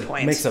very good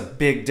point. Makes a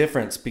big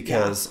difference,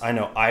 because I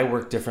know I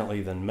work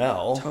differently than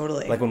Mel.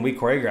 Totally. Like when we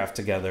choreograph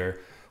together,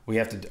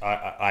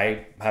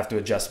 I have to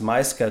adjust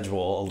my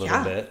schedule a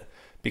little bit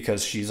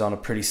because she's on a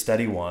pretty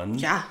steady one.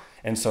 Yeah.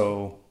 And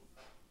so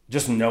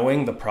just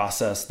knowing the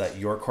process that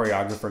your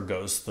choreographer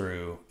goes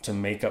through to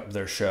make up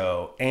their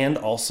show, and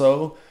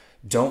also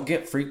don't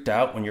get freaked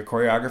out when your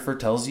choreographer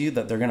tells you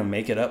that they're going to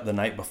make it up the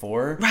night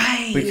before.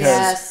 Right.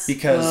 Because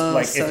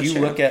like so if you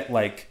true. look at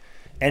like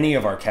any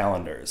of our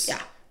calendars,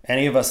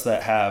 any of us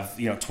that have,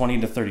 20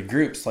 to 30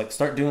 groups, like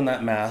start doing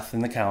that math in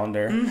the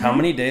calendar. Mm-hmm. How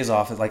many days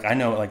off? Like I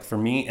know, like for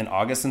me in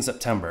August and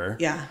September,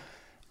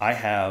 I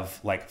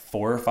have like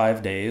 4 or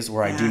 5 days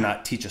where I do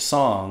not teach a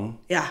song.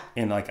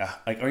 In like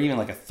or even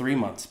like a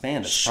 3-month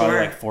span. It's probably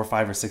like 4,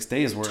 5, or 6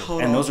 days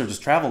and those are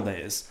just travel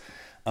days.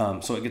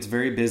 So it gets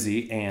very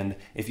busy, and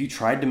if you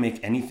tried to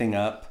make anything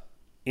up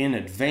in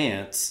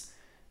advance,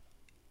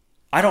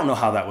 I don't know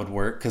how that would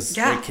work, because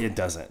it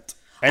doesn't.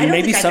 And I don't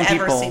maybe think some I've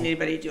people ever seen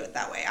anybody do it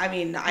that way. I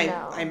mean,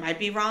 I might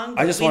be wrong.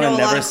 I just want to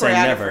never say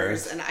never,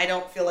 and I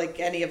don't feel like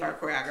any of our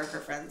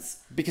choreographer friends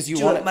because you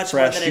do want it it much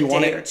fresh. more than you a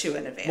want day it or 2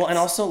 in advance. Well, and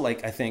also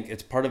like I think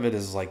it's part of it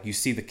is like you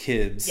see the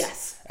kids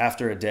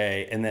after a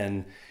day, and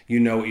then you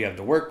know what you have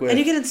to work with, and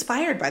you get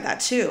inspired by that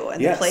too,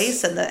 and the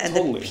place and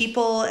totally. the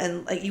people,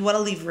 and like you want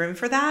to leave room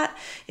for that.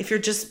 If you're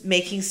just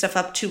making stuff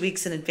up 2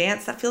 weeks in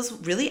advance, that feels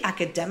really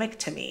academic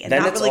to me, and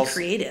not really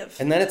creative.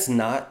 And then it's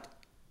not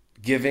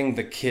giving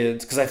the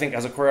kids, because I think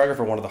as a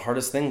choreographer, one of the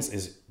hardest things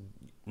is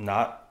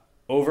not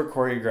over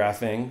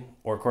choreographing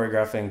or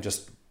choreographing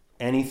just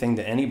anything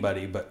to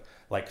anybody, but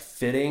like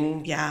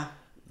fitting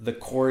the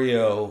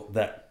choreo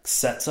that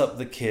sets up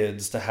the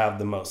kids to have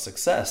the most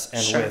success.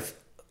 And with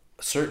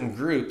certain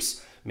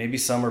groups, maybe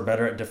some are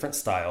better at different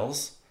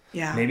styles.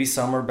 Yeah. Maybe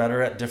some are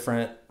better at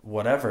different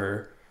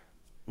whatever,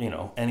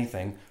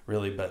 anything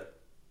really, but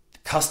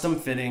custom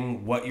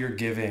fitting what you're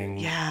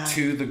giving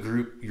to the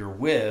group you're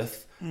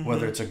with.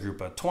 Whether it's a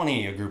group of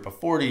 20, a group of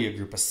 40, a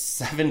group of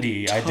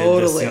 70. I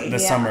did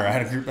this summer. I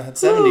had a group that had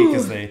 70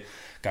 because they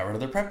got rid of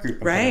their prep group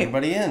and put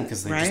everybody in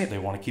because they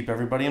want to keep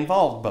everybody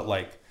involved. But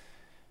like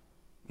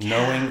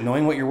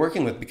knowing what you're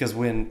working with, because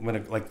when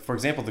like for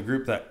example, the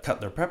group that cut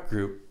their prep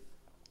group,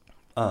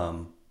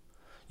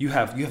 you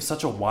have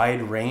such a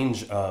wide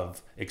range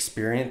of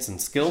experience and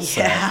skill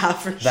set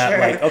that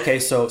like, okay,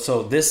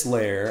 so this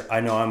layer,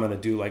 I know I'm going to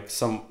do like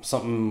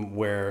something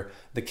where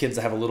the kids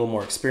that have a little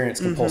more experience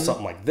can pull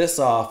something like this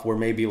off, where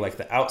maybe like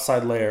the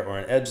outside layer or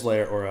an edge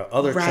layer or a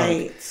other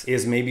chunk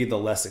is maybe the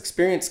less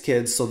experienced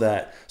kids, so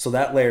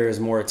that layer is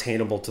more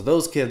attainable to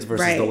those kids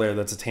versus the layer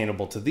that's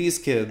attainable to these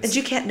kids. And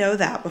you can't know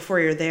that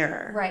before you're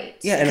there. Right.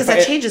 Yeah, because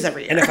that changes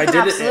every year. And if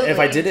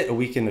I did it a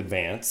week in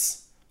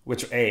advance,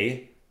 which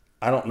I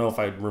don't know if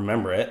I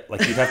remember it.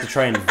 Like you'd have to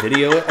try and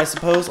video it, I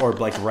suppose, or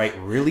like write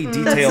really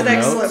detailed notes. That's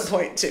an excellent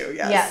point too.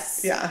 Yes.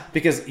 Yes. Yeah.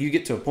 Because you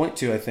get to a point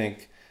too, I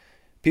think,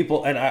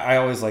 people, and I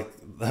always kind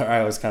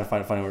of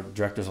find it funny where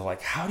directors are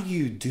like, how do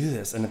you do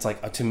this? And it's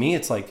like, to me,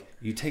 it's like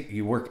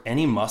you work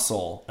any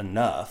muscle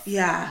enough.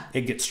 Yeah.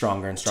 It gets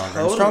stronger and stronger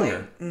Totally.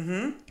 and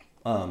stronger.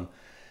 Mm-hmm.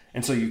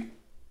 And so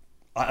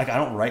I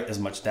don't write as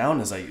much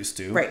down as I used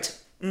to. Right.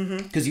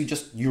 Because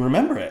you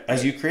remember it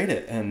as you create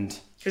it. And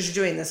Because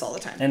you're doing this all the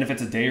time. if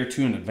it's a day or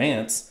two in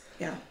advance,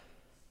 Yeah.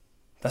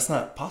 that's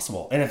not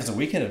possible. And if it's a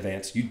week in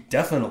advance, you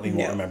definitely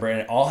won't No. remember. And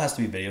it all has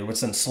to be videoed,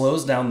 which then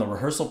slows down the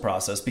rehearsal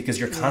process because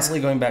you're constantly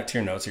going back to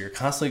your notes or you're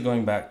constantly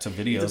going back to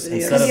videos videos. instead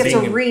Because of you have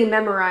being... to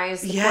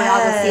re-memorize the Yes.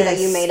 choreography that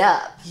you made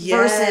up.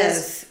 Yes.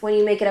 Versus when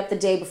you make it up the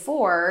day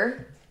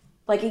before,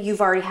 like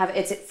you've already have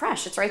it's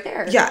fresh. It's right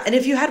there. Yeah, and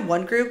if you had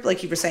one group,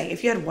 like you were saying,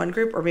 if you had one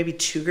group or maybe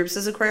two groups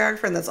as a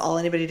choreographer and that's all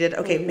anybody did,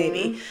 okay,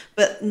 maybe.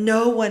 But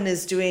no one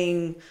is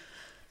doing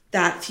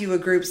that few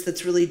of groups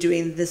that's really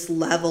doing this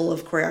level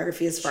of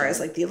choreography as far as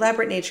like the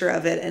elaborate nature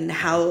of it and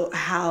how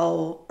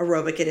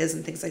aerobic it is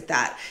and things like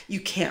that. You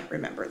can't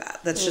remember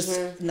that. That's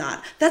just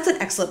not. That's an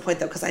excellent point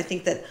though, because I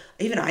think that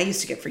even I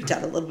used to get freaked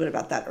out a little bit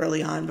about that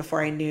early on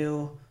before I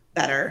knew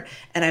better.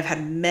 And I've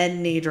had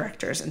many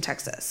directors in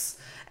Texas.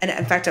 And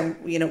in fact,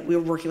 we're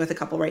working with a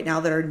couple right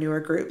now that are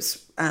newer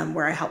groups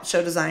where I help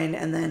show design,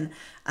 and then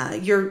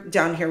you're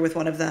down here with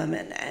one of them,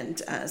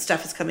 and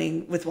Steph is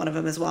coming with one of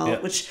them as well. Yeah.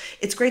 Which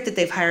it's great that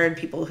they've hired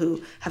people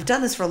who have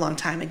done this for a long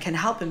time and can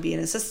help and be an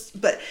assist.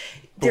 But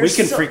we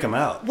can freak them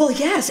out. Well,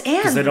 yes, and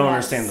Because they don't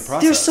understand the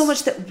process. there's so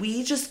much that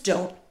we just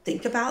don't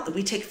think about, that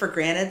we take for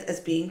granted as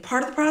being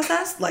part of the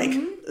process, like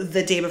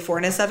the day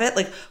beforeness of it.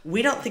 Like,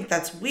 we don't think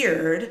that's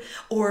weird.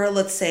 Or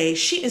let's say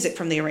sheet music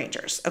from the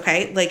arrangers,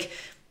 okay? Like,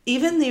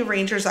 even the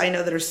arrangers I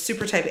know that are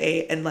super type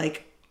A and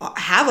like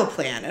have a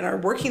plan and are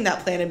working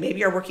that plan and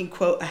maybe are working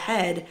quote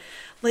ahead,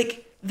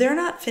 like they're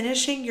not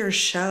finishing your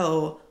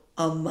show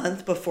a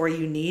month before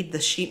you need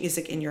the sheet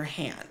music in your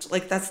hand.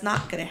 Like that's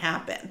not going to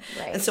happen.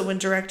 Right. And so when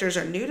directors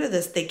are new to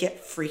this, they get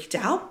freaked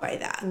out by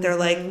that. They're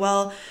like,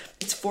 well,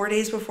 it's 4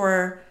 days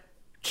before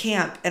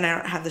camp and I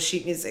don't have the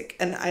sheet music.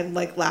 And I'm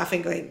like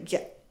laughing going,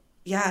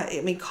 yeah,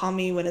 I mean, call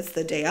me when it's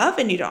the day of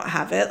and you don't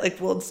have it.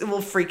 Like we'll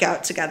freak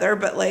out together,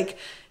 but like,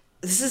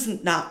 this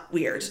is not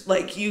weird.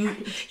 Like your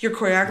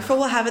choreographer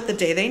will have it the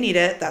day they need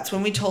it. That's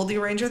when we told the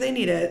arranger they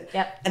need it.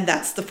 Yep. And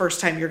that's the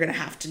first time you're going to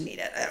have to need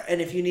it. And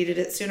if you needed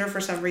it sooner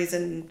for some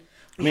reason,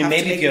 I mean,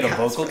 maybe if you had a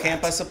vocal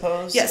camp, I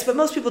suppose. Yes, but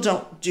most people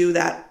don't do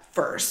that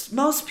first.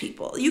 Most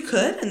people. You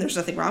could, and there's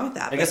nothing wrong with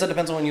that. I guess it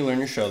depends on when you learn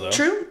your show, though.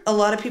 True. A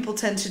lot of people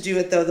tend to do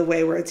it though the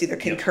way where it's either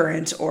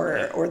concurrent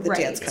or the Right.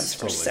 dance comes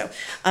first. Totally.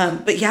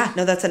 So, but yeah,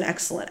 no, that's an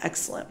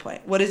excellent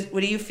point. What do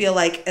you feel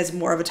like as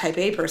more of a type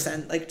A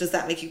person? Like, does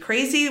that make you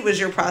crazy? Was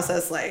your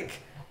process like?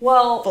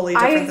 Well, Fully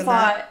different I than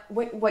thought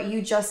what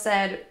you just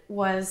said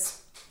was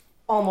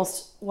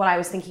almost what I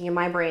was thinking in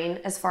my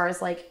brain as far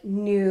as like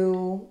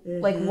new,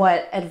 like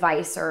what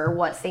advice or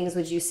what things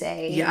would you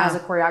say Yeah. as a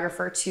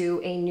choreographer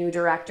to a new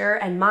director?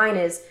 And mine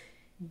is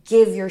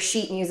give your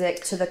sheet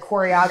music to the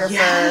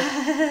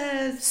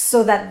choreographer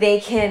so that they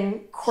can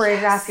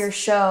choreograph your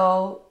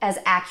show as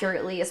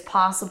accurately as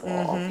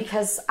possible.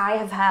 Because I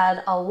have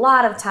had a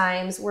lot of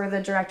times where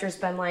the director's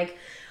been like,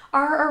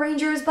 our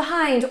arranger is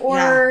behind,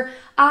 or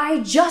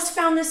I just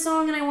found this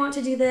song and I want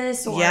to do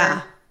this,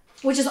 or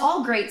which is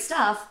all great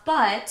stuff,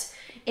 but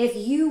if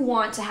you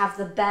want to have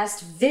the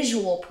best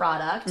visual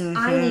product,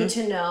 I need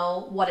to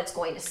know what it's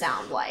going to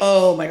sound like.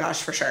 Oh my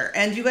gosh, for sure.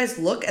 And you guys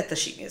look at the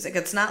sheet music.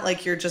 It's not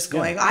like you're just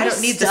going, I don't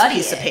need this study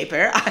piece of it.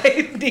 paper.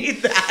 I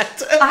need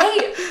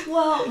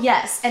that.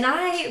 Yes. And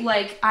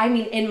I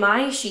mean, in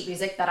my sheet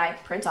music that I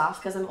print off,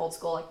 because I'm old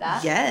school like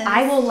that, Yes.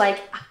 I will like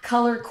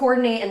color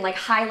coordinate and like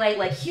highlight,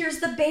 like, here's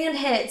the band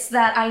hits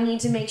that I need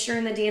to make sure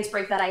in the dance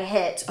break that I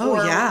hit.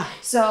 Oh, yeah.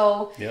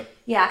 So, Yep.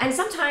 yeah. And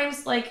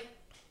sometimes, like,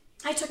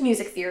 I took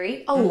music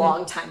theory a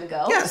long time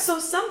ago. Yes. So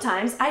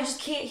sometimes I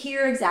just can't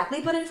hear exactly,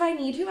 but if I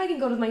need to, I can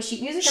go to my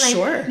sheet music and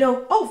Sure. I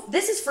know, oh,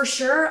 this is for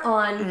sure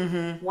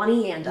on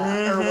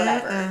Juanianda or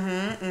whatever.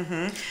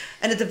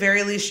 And at the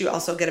very least, you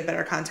also get a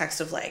better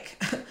context of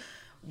like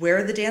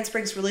where the dance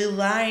breaks really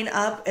line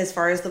up as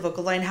far as the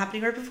vocal line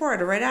happening right before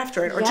it or right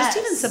after it, or just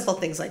even Yes. simple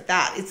things like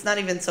that. It's not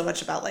even so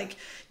much about like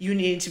you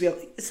needing to be able,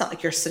 it's not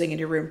like you're sitting in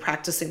your room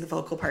practicing the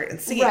vocal part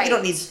and singing. You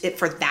don't need it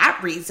for that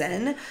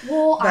reason.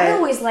 Well, I But-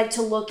 always like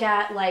to look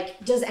at,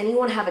 like, does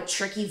anyone have a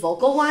tricky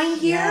vocal line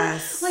here?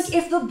 Yes. Like,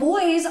 if the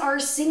boys are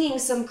singing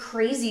some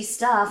crazy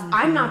stuff,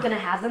 I'm not going to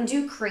have them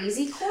do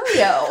crazy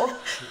choreo.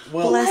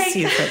 Well, Bless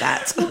you for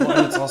that. well,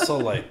 and it's also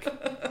like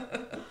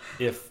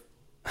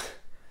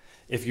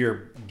if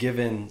you're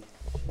given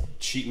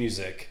sheet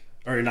music,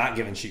 or not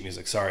given sheet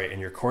music, sorry,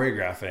 and you're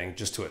choreographing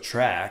just to a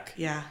track,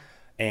 Yeah.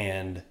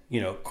 and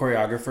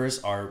choreographers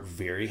are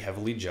very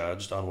heavily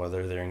judged on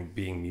whether they're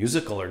being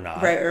musical or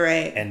not.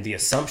 Right. And the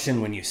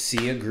assumption when you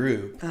see a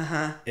group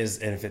is,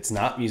 and if it's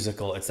not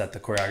musical, it's that the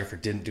choreographer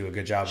didn't do a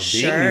good job of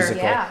being Sure.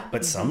 musical. Yeah.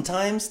 But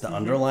sometimes the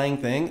underlying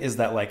thing is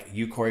that like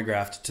you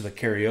choreographed to the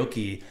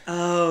karaoke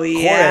Oh,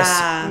 chorus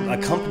yeah.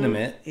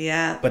 accompaniment.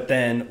 Yeah. But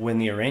then when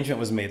the arrangement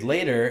was made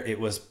later, it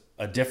was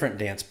a different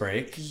dance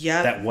break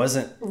Yep. that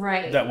wasn't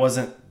Right.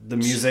 the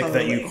music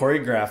that you Totally.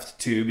 choreographed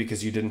to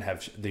because you didn't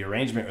have the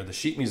arrangement or the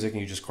sheet music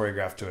and you just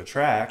choreographed to a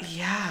track.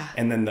 Yeah.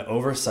 And then the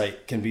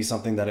oversight can be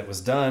something that it was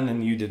done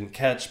and you didn't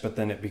catch, but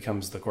then it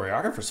becomes the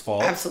choreographer's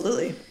fault.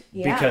 Absolutely.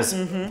 Yeah.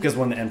 Because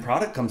when the end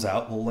product comes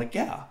out, well, like,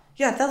 yeah.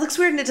 Yeah, that looks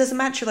weird and it doesn't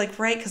match. You're like,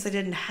 right, because I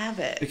didn't have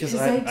it. Because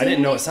 'Cause I they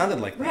didn't know didn't- it sounded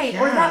like that. Right.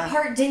 Or Yeah. that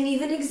part didn't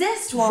even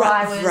exist while Ri-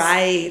 I was.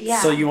 right.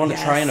 Yeah. So you want to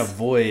Yes. try and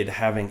avoid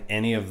having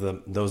any of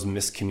those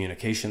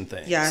miscommunication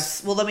things.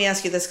 Yes. Well, let me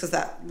ask you this because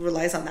that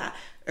relies on that.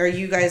 Are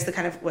you guys the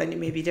kind of, well, it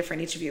may be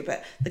different each of you,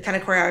 but the kind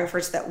of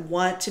choreographers that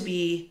want to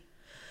be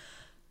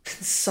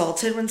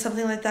consulted when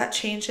something like that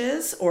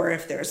changes? Or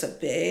if there's a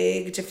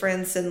big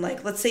difference in,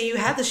 like, let's say you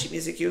had the sheet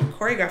music, you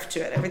choreographed to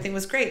it, everything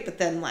was great, but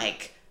then,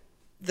 like,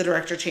 the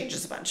director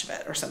changes a bunch of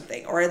it or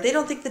something, or they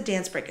don't think the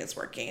dance break is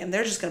working and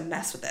they're just going to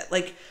mess with it.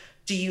 Like,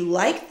 do you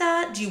like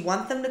that? Do you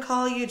want them to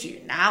call you? Do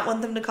you not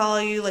want them to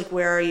call you? Like,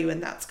 where are you in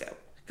that scope?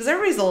 Because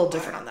everybody's a little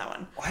different on that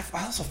one.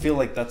 I also feel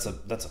like that's a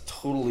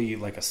totally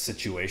like a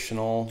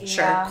situational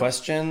Sure.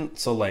 question.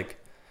 So like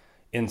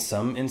in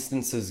some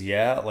instances,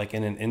 yeah, like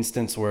in an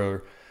instance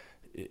where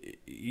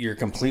you're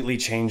completely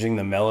changing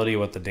the melody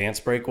what the dance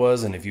break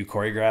was, and if you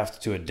choreographed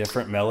to a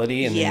different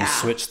melody and then Yeah. you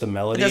switch the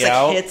melody There's like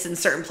out, hits in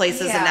certain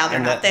places Yeah. and now they're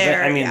and not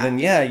there. I mean, yeah. then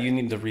yeah, you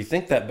need to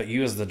rethink that. But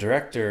you as the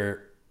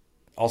director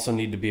also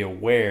need to be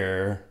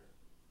aware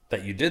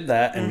that you did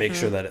that and make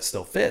sure that it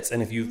still fits.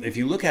 And if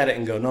you look at it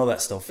and go, no,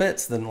 that still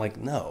fits, then like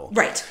no,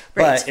 Right.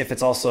 But if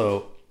it's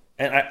also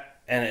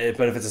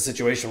but if it's a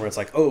situation where it's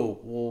like, oh,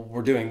 well,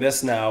 we're doing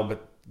this now,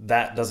 but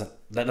that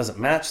doesn't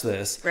match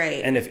this,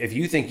 Right. And if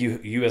you think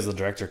you as the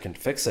director can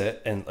fix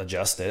it and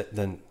adjust it,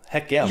 then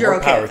heck yeah, You're more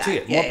okay power with to that.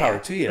 you. Yeah, More yeah. power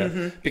to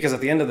you. Because at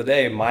the end of the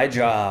day, my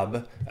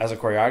job as a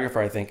choreographer,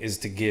 I think, is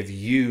to give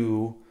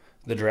you,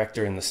 the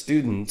director and the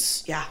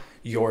students, Yeah.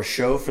 your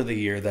show for the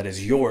year that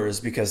is yours.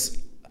 Because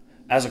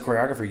as a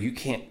choreographer, you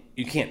can't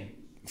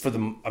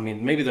I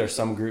mean, maybe there are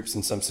some groups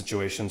in some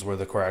situations where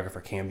the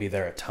choreographer can be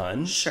there a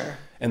ton. Sure.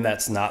 And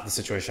that's not the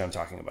situation I'm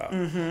talking about.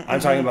 I'm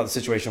talking about the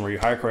situation where you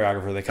hire a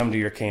choreographer, they come to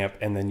your camp,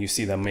 and then you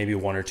see them maybe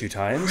 1 or 2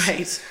 times.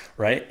 Right.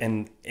 Right?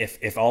 And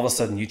if all of a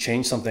sudden you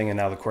change something and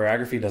now the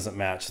choreography doesn't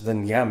match,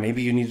 then yeah,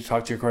 maybe you need to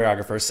talk to your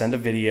choreographer, send a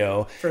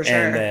video. For sure.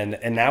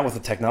 And now with the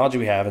technology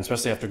we have, and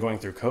especially after going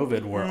through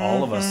COVID, where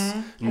all of us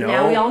And know.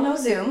 now we all know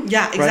Zoom.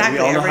 Yeah, Right, exactly. we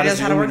all know Everybody knows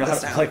how to Zoom, we work know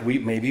this how to- now.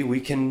 Like maybe we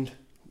can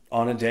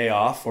on a day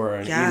off or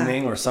an Yeah.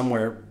 evening or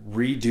somewhere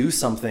redo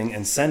something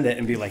and send it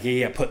and be like,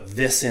 yeah, put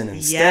this in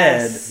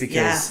instead, Yes. because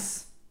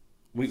Yes.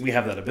 we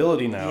have that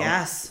ability now.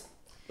 Yes.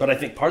 But I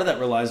think part of that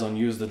relies on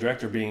you as the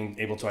director being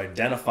able to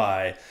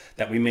identify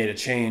that we made a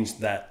change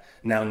that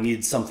now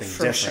needs something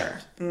For different.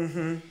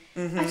 sure.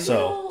 I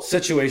So feel-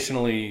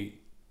 situationally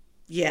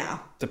Yeah.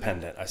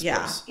 dependent, I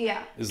suppose. Yeah. Yeah.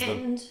 Is the-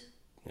 And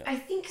I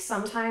think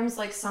sometimes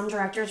like some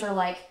directors are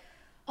like,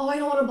 oh, I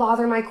don't want to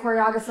bother my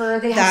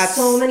choreographer. They have That's-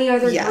 so many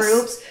other yes.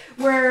 groups,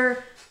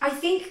 where I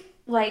think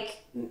like,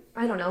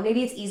 I don't know,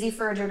 maybe it's easy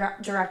for a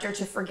director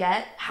to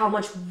forget how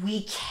much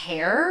we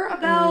care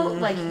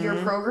about like your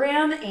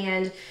program,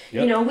 and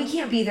you Yep. know, we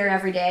can't be there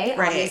every day,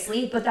 Right.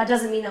 obviously, but that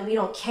doesn't mean that we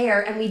don't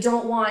care, and we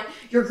don't want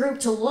your group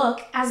to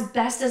look as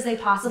best as they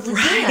possibly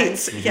can.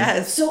 Right.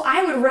 Yes. So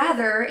I would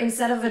rather,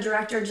 instead of a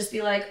director just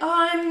be like,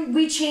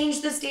 we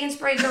changed this dance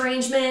break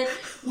arrangement.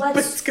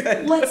 It's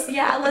good.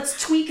 Let's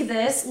tweak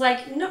this.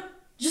 Like, no,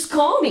 just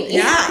call me.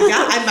 Yeah.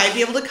 I might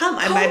be able to come.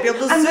 I might be able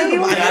to I might be Zoom.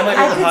 able to- Yeah, I might be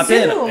I able to could pop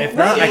in. Zoom, If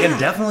not, I right. can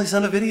definitely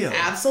send a video.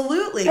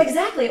 Absolutely.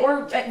 Exactly.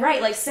 Or,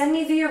 right, like send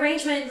me the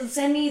arrangement,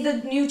 send me the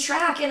new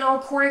track, and I'll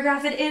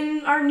choreograph it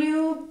in our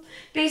new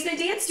basement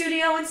dance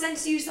studio and send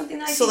to you something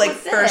that I So think like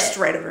would fit. first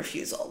right of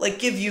refusal. Like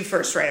give you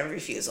first right of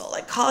refusal.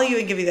 Like call you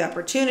and give you the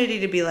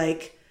opportunity to be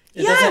like,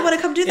 It yeah, I doesn't- want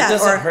to come do it that.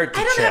 doesn't Or hurt to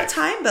I don't check. have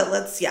time, but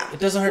let's It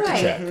doesn't hurt Right.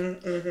 to check.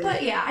 Mm-hmm.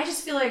 But yeah, I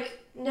just feel like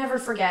never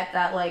forget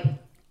that, like,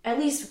 at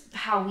least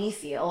how we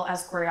feel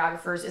as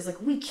choreographers is like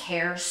we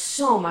care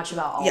so much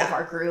about all Yeah. of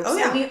our groups. Oh,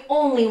 yeah. And we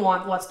only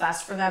want what's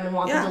best for them and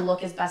want Yeah. them to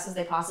look as best as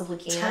they possibly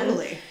can.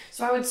 Totally.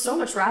 So I would so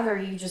much rather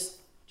you just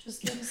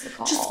give us a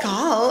call. just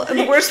call. And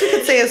the worst we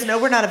could say is no,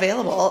 we're not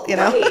available, you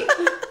know? Right.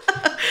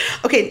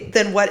 Okay,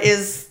 then what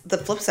is the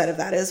flip side of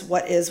that is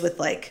what is with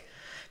like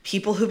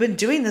people who've been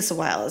doing this a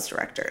while as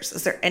directors?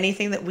 Is there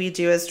anything that we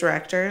do as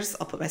directors?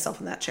 I'll put myself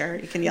in that chair.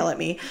 You can yell at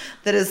me.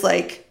 That is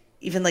like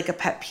even like a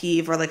pet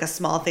peeve or like a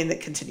small thing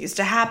that continues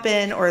to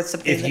happen or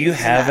something. If that you needs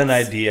to have an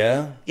mess.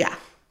 idea Yeah.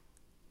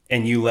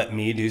 and you let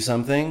me do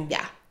something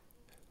Yeah.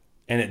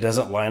 and it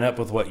doesn't line up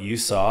with what you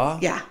saw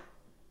Yeah.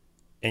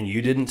 and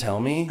you didn't tell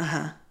me,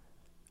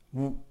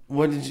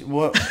 what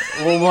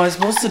am I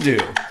supposed to do?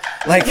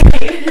 Like,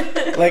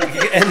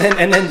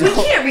 and then We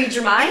can't read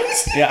your mind.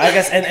 yeah, I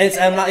guess, and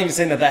I'm not even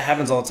saying that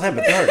happens all the time,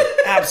 but there are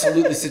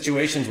absolutely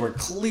situations where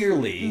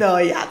clearly No,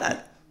 yeah,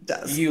 that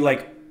does. you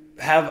like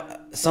have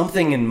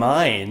something in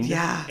mind,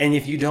 Yeah. and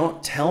if you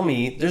don't tell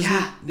me,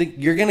 Yeah.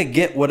 you're gonna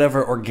get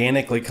whatever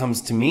organically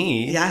comes to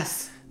me,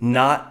 Yes.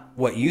 not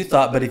what you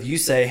thought, but if you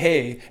say,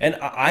 hey, and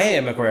I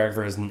am a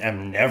choreographer,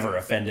 I'm never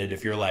offended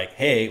if you're like,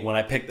 hey, when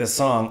I picked this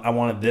song, I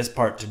wanted this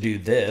part to do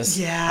this.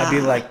 Yeah. I'd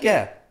be like,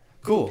 yeah,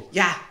 cool.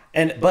 Yeah.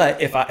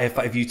 But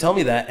if you tell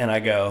me that and I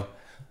go,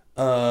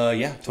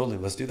 yeah, totally,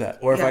 let's do that.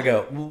 Or if I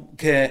go, well,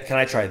 can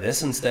I try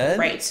this instead?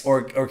 Right.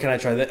 Or can I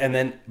try that? And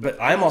then, but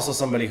I'm also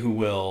somebody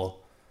who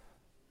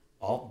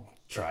I'll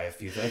try a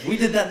few things. We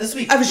did that this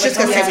week. I was just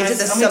Like, gonna how say, many we did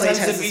this times- so how many times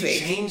times did this we week.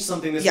 change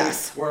something this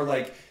Yes. week? Or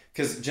like,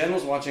 because Jen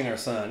was watching our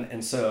son,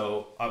 and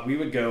so we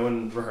would go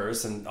and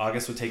rehearse, and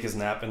August would take his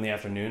nap in the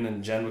afternoon,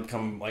 and Jen would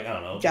come, like, I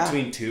don't know, Yeah.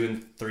 between 2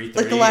 and 3:30.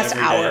 Like the last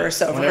every hour day. or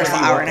so, Whenever first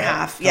he hour woke and a up,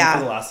 half, come yeah.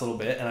 for the last little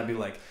bit, and I'd be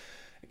like,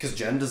 because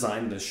Jen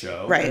designed the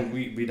show, Right. and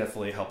we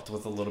definitely helped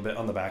with a little bit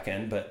on the back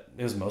end, but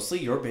it was mostly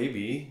your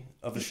baby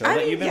of a show I that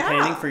mean, you've been yeah.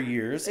 planning for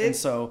years, and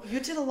so You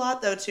did a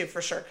lot though too,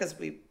 for sure, because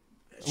we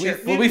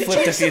we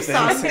flipped a few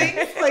some song things.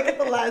 like at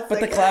the last. But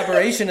the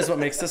collaboration is what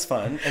makes this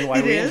fun, and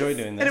why we enjoy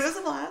doing this. And it was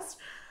a blast.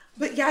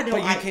 But yeah, no.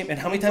 But you came, and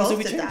how many times did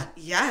we both change? that.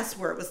 Yes,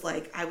 where it was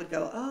like I would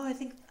go, oh, I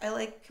think I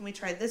like. Can we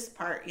try this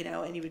part? You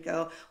know, and you would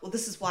go, well,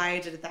 this is why I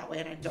did it that way,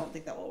 and I don't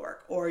think that will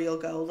work. Or you'll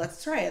go,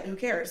 let's try it. Who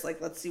cares? Like,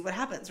 let's see what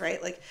happens,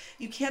 right? Like,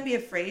 you can't be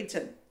afraid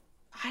to.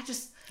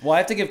 Well, I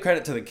have to give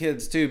credit to the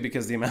kids too,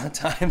 because the amount of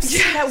times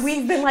That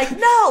we've been like,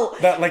 no.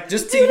 that, like,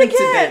 just Do it even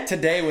again.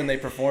 today when they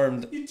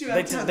performed, You do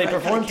have to have they the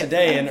right performed kind of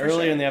today kids, and for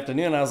earlier sure. in the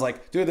afternoon. I was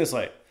like, do it this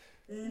way,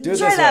 do it Try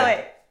this that way.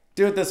 way.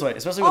 Do it this way,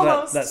 especially with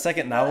Almost. that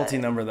second novelty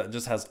number that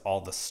just has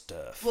all the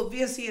stuff. Well,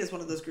 VSC is one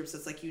of those groups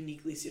that's like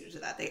uniquely suited to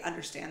that. They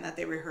understand that.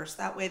 They rehearse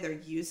that way. They're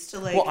used to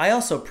like. Well, I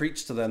also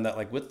preach to them that,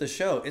 like, with the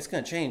show, it's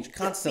going to change Being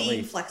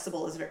constantly.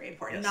 flexible is very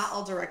important. Yes. Not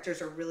all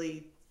directors are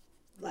really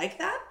like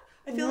that,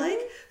 I feel Mm-hmm.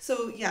 like.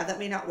 So yeah, that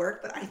may not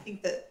work, but I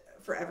think that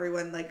for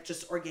everyone, like,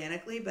 just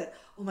organically, but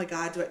oh my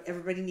God,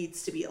 everybody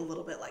needs to be a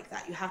little bit like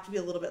that. You have to be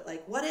a little bit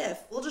like, what if?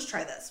 We'll just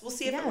try this. We'll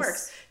see if it Yes.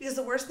 works. Because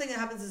the worst thing that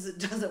happens is it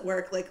doesn't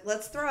work. Like,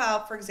 let's throw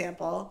out, for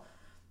example,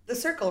 the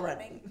circle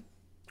running.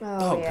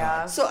 Oh,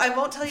 yeah. So I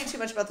won't tell you too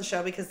much about the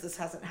show because this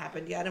hasn't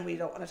happened yet, and we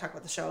don't want to talk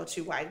about the show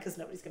too wide because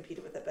nobody's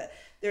competed with it. But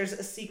there's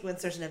a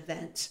sequence, there's an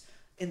event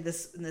in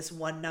this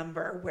one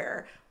number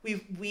where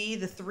we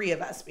the three of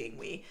us being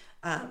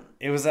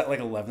It was at like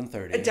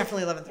 11:30,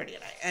 definitely 11:30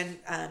 at night,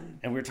 and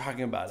we were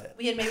talking about it.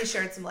 we had maybe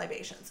shared some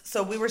libations.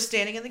 So we were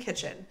standing in the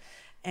kitchen,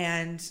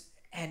 and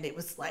it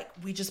was like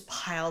we just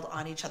piled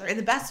on each other in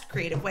the best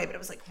creative way. But it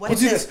was like, what We'll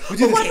if do this? this. We'll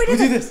do But what this. if we We'll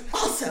did do this?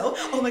 Also,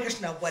 oh my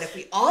gosh, no, what if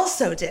we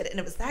also did? And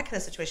it was that kind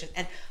of situation.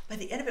 And by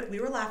the end of it,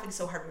 we were laughing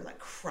so hard, we were like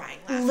crying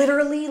laughing.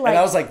 Literally, like. And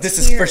I was like, this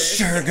is for tears.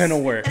 sure going to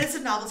work. And it's a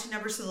novelty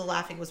number, so the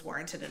laughing was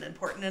warranted and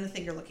important and a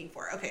thing you're looking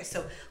for. Okay,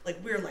 so like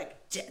we're like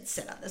dead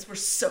set on this. We're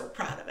so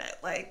proud of it.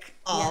 Like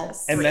all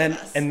Yes. three of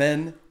us. And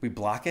then we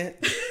block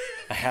it.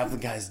 I have the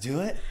guys do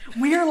it.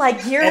 We're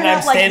like gearing And up.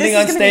 I'm like, standing this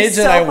on is gonna be stage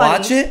so and I funny.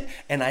 watch it,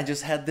 and I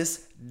just had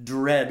this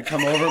dread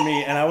come over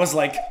me, and I was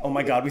like, oh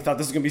my God, we thought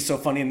this was gonna be so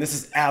funny, and this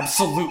is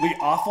absolutely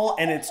awful,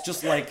 and it's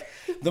just like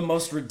the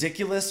most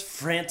ridiculous,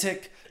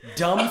 frantic,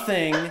 dumb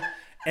thing,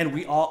 and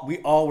we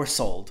all were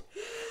sold.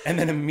 And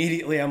then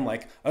immediately I'm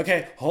like,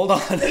 okay, hold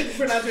on.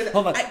 We're not doing that.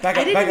 Hold on, I back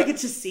up, didn't back even up. get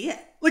to see it.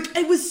 Like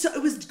it was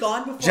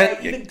gone before I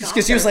even got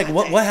Because she was there like,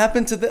 that day. what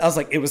happened to this? I was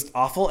like, it was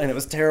awful, and it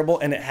was terrible,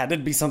 and it had to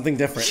be something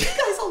different. You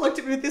guys all looked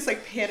at me with this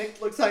like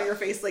panicked looks on your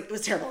face, like it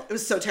was terrible. It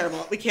was so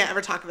terrible. We can't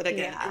ever talk of it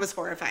again. Yeah. It was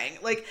horrifying.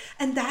 Like,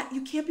 and that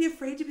you can't be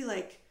afraid to be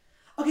like,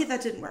 okay,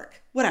 that didn't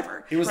work.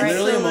 Whatever. It was Right?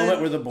 literally So a moment then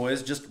where the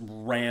boys just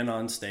ran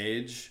on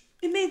stage.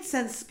 it made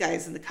sense,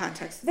 guys, in the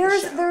context of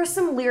There's the show. there's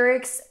some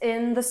lyrics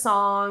in the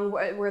song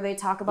where they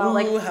talk about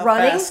like Ooh, how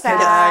running fast can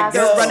I fast.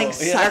 go? They're running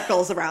Yeah.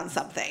 circles around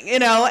something, you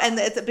know, and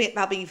it's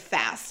about being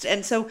fast.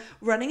 And so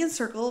running in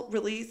circle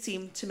really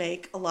seemed to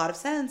make a lot of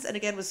sense. And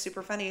again, was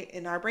super funny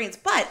in our brains.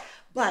 But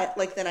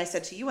like then I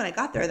said to you when I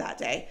got there that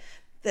day,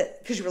 that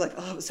because you were like,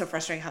 oh, it was so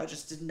frustrating how it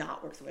just did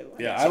not work the way we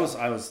wanted Yeah, it to.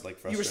 I was like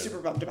frustrated. You were super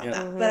bummed about Yeah.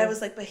 that. But I was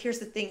like, but here's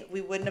the thing,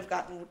 we wouldn't have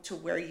gotten to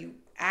where you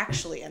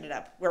actually ended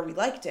up, where we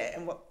liked it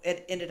and what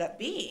it ended up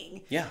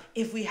being Yeah.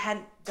 if we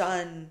hadn't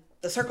done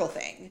the circle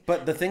thing.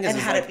 But the thing is, and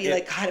is had like, it be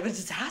like kind of a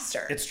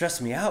disaster. it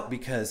stressed me out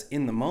because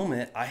in the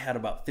moment I had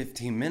about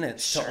 15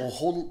 minutes to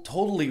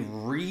totally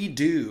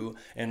redo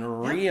and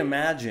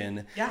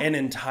reimagine Yeah. an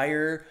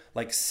entire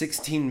like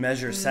 16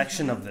 measure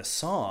section of this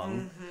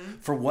song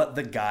for what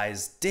the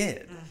guys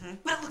did.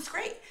 But it looks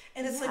great.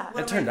 And it's like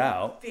one It of turned my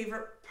out.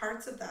 favorite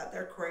parts of that,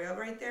 their choreo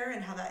right there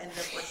and how that ended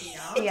up working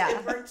out. Yeah.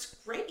 It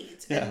worked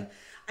great. Yeah. And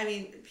I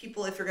mean,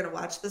 people, if you're going to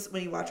watch this,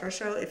 when you watch our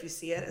show, if you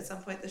see it at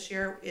some point this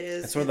year, it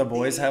is. That's where in the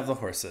boys have the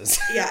horses.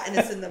 Yeah, and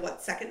it's in the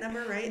second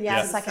number, right?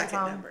 Yeah, It's the second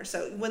song. number.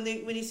 So when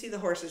you see the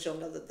horses, you'll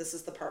know that this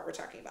is the part we're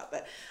talking about.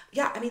 But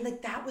yeah, I mean,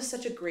 like that was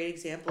such a great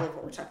example of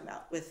what we're talking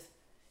about. With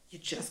you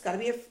just got to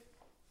be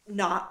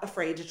not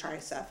afraid to try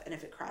stuff. And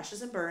if it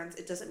crashes and burns,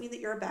 it doesn't mean that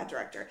you're a bad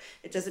director.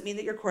 It doesn't mean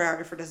that your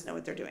choreographer doesn't know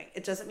what they're doing.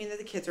 It doesn't mean that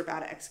the kids are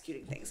bad at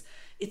executing things.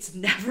 It's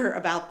never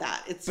about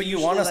that. It's But you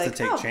usually want us to like,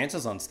 take oh,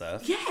 chances on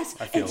stuff. Yes.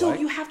 I feel And so like.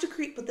 you have to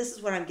create, but this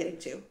is what I'm getting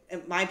to.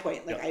 And my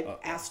point, like Yeah,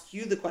 I asked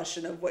you the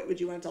question of what would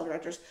you want to tell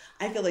directors?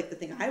 I feel like the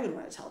thing I would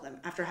want to tell them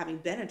after having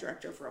been a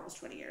director for almost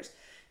 20 years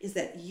is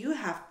that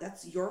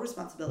that's your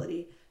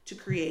responsibility to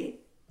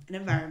create an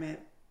environment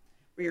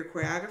where your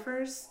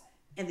choreographers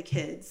and the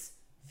kids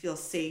feel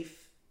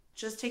safe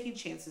just taking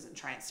chances and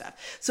trying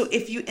stuff. So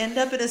if you end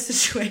up in a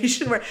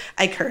situation where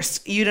I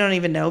cursed, you don't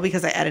even know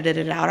because I edited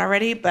it out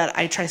already, but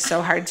I try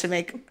so hard to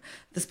make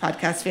this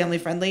podcast family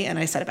friendly and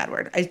I said a bad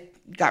word. I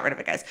got rid of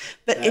it, guys.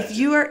 But if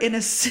you are in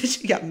a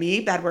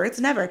situation, bad words,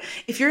 never.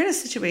 If you're in a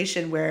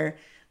situation where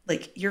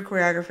like your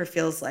choreographer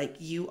feels like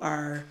you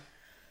are,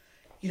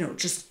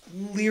 just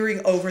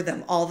leering over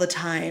them all the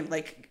time,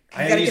 like,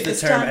 I use the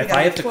term, if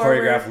I have to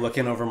choreograph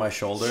looking over my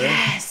shoulder,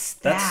 yes,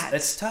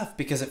 it's tough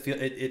because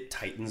it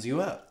tightens you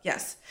up.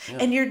 Yes.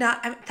 And you're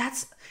not, and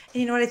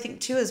you know what I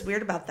think too is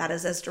weird about that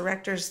is as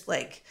directors,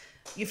 like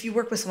if you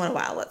work with someone a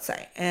while, let's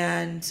say,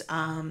 and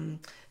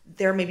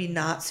they're maybe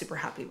not super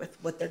happy with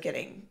what they're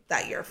getting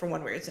that year from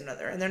one way or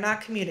another, and they're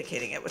not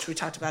communicating it, which we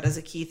talked about as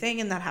a key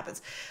thing, and that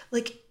happens.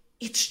 Like,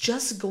 it's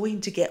just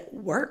going to get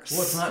worse.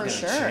 Well, it's not going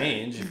to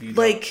change if you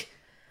like,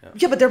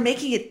 yeah, but they're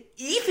making it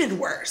even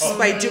worse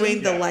by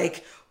doing the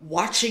like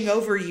watching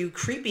over you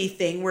creepy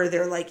thing where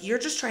they're like, you're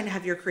just trying to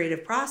have your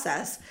creative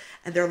process.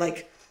 And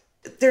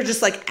they're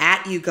just like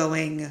at you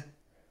going,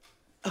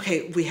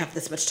 okay, we have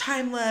this much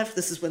time left.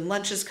 This is when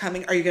lunch is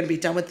coming. Are you going to be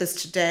done with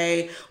this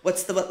today?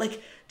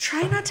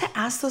 Try not to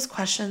ask those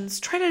questions.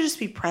 Try to just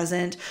be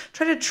present.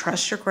 Try to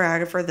trust your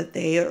choreographer that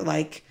they are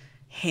like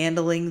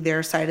handling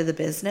their side of the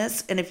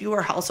business. And if you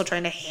are also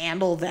trying to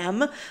handle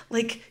them,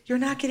 like you're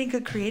not getting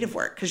good creative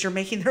work because you're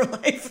making their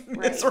life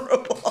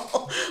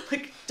miserable.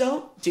 Like,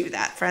 don't do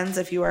that, friends.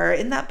 If you are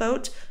in that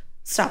boat,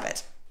 stop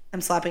it. I'm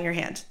slapping your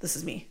hand. This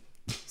is me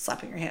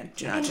slapping your hand.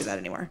 Do not do that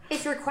anymore.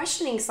 If you're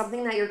questioning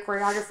something that your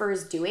choreographer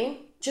is doing,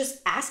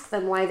 just ask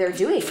them why they're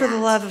doing it. For the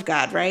love of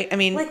God, right? I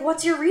mean, like,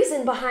 what's your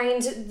reason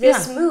behind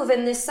this move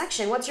in this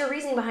section? What's your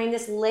reason behind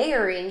this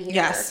layering here?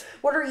 Yes.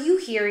 What are you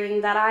hearing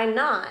that I'm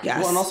not? Yes.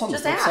 Well, and also on the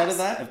Just flip side ask. of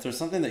that, if there's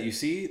something that you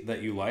see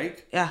that you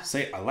like,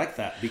 say I like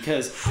that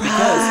because for me,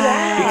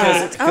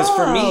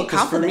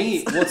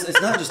 compliments. well,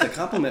 it's not just a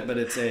compliment, but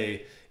it's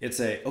a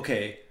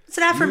okay. It's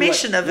an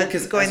affirmation of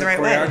it going the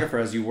right way. As a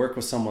choreographer, as you work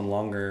with someone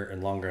longer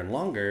and longer and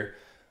longer,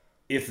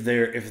 if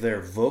they're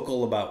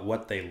vocal about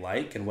what they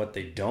like and what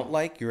they don't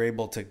like, you're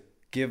able to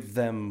give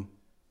them.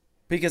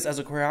 Because as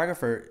a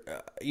choreographer,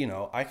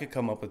 I could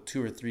come up with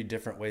 2 or 3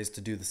 different ways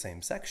to do the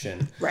same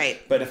section. Right.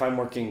 But if I'm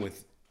working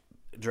with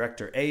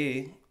director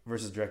A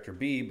versus director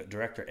B, but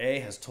director A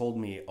has told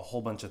me a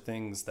whole bunch of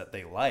things that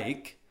they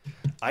like,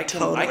 I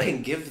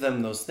can give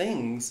them those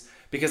things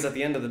because at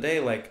the end of the day,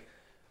 like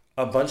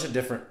a bunch of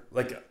different,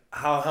 like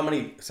how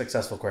many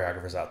successful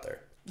choreographers out there?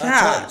 So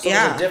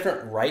there's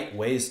different right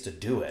ways to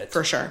do it.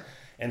 For sure.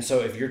 And so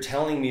if you're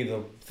telling me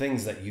the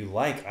things that you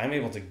like, I'm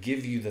able to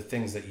give you the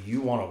things that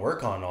you want to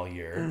work on all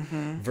year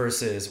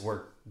versus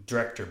where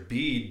director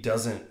B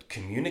doesn't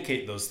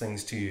communicate those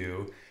things to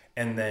you.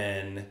 And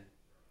then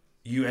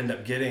you end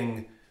up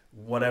getting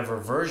whatever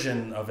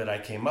version of it I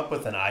came up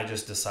with and I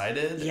just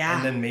decided. Yeah.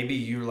 And then maybe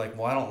you're like,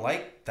 well, I don't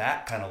like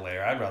that kind of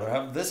layer. I'd rather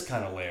have this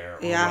kind of layer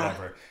or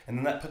whatever. And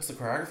then that puts the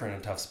choreographer in a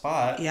tough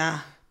spot.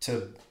 Yeah.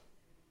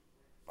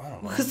 I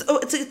don't know. Because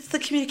it's the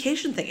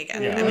communication thing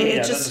again. Yeah. I mean,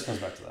 that just comes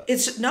back to that.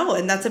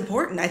 And that's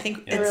important. I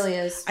think it really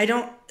is.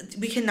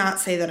 We cannot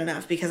say that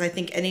enough because I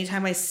think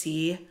anytime I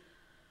see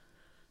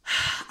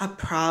a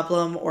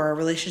problem or a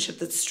relationship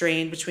that's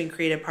strained between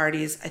creative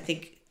parties, I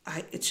think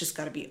it's just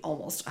got to be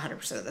almost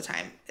 100% of the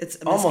time. It's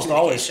a almost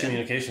always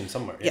communication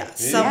somewhere.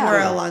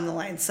 Somewhere along the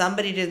line,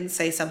 somebody didn't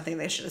say something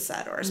they should have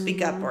said, or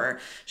speak up, or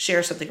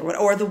share something,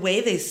 or the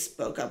way they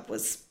spoke up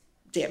was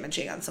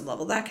damaging on some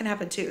level. That can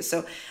happen too.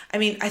 So, I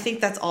mean, I think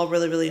that's all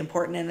really, really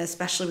important, and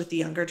especially with the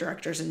younger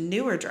directors and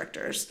newer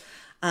directors,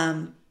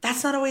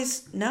 that's not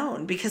always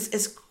known because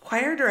as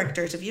choir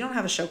directors, if you don't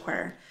have a show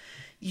choir,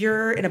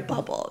 you're in a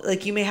bubble.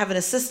 Like you may have an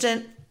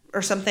assistant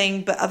or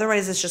something, but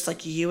otherwise it's just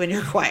like you and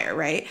your choir,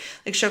 right?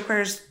 Like show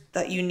choir's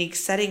that unique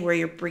setting where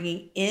you're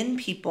bringing in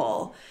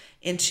people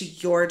into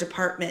your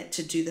department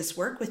to do this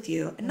work with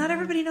you. And not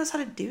everybody knows how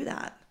to do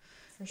that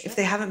if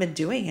they haven't been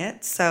doing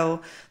it.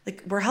 So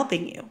like we're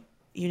helping you.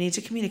 You need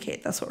to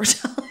communicate. That's what we're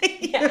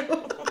telling you.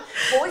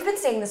 What we've been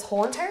saying this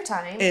whole entire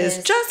time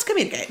is just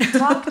communicate.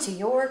 Talk to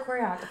your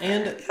choreographer.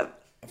 And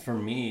for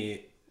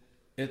me,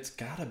 it's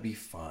gotta be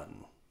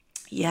fun.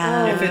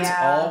 Yeah. If it's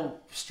all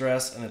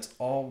stress and it's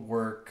all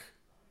work,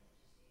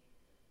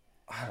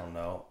 I don't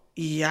know.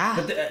 Yeah.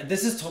 But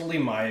this is totally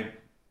my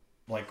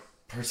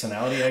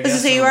personality, I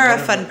guess. So you are a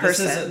fun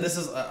person. This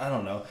is I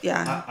don't know.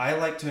 Yeah. I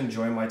like to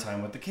enjoy my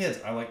time with the kids.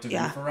 I like to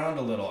goof around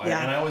a little. And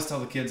I always tell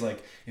the kids,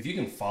 like, if you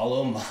can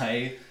follow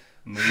my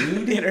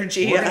mood,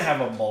 energy, we're going to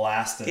have a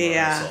blast in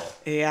rehearsal.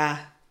 Yeah.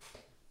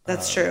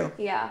 That's true.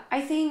 Yeah.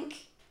 I think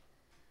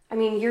I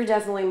mean, you're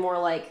definitely more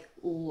like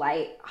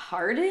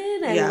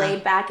lighthearted and Yeah.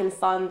 laid back and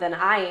fun than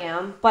I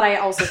am, but I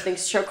also think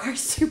show choir is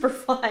super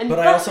fun. But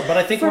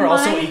I think for we're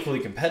also my- equally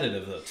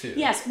competitive though too.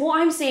 Yes, well,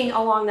 I'm saying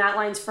along that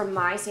lines from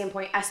my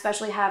standpoint,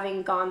 especially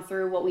having gone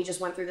through what we just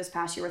went through this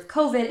past year with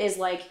COVID, is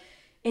like,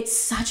 it's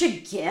such a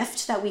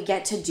gift that we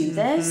get to do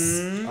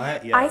this.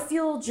 I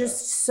feel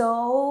just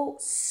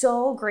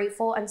so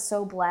grateful and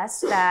so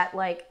blessed that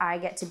like I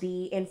get to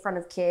be in front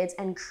of kids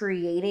and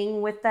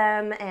creating with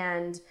them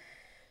and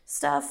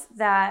stuff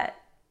that,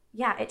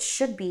 yeah, it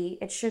should be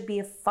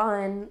a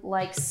fun,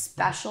 like,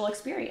 special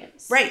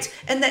experience. Right.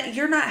 And that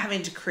you're not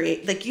having to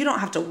create, like, you don't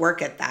have to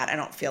work at that. I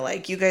don't feel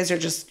like you guys are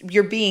just,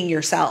 you're being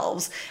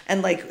yourselves.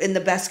 And like in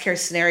the best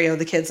case scenario,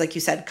 the kids, like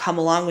you said, come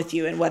along with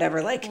you and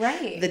whatever, like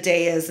Right. the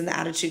day is and the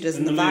attitude is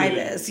and the the vibe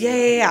mood. is.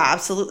 Yeah,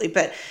 absolutely.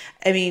 But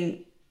I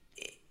mean,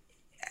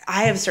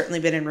 I have certainly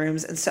been in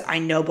rooms, and so I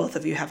know both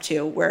of you have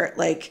too, where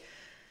like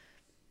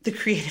the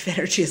creative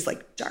energy is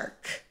like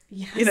dark.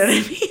 Yes. You know what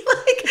I mean?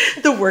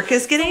 Like the work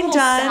is getting little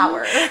done.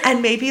 sour.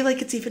 And maybe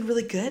like it's even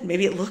really good.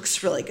 Maybe it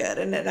looks really good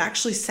and it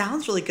actually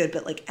sounds really good,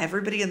 but like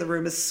everybody in the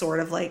room is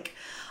sort of like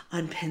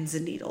on pins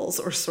and needles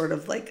or sort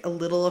of like a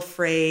little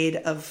afraid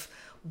of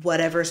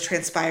whatever's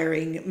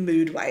transpiring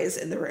mood wise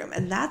in the room.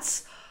 And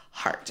that's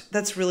hard.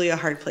 That's really a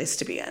hard place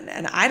to be in.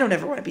 And I don't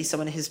ever want to be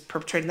someone who's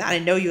perpetrating that. I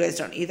know you guys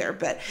don't either,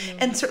 but,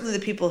 and certainly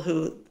the people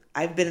who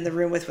I've been in the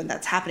room with when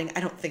that's happening, I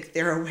don't think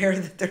they're aware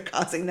that they're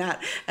causing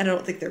that. And I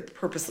don't think they're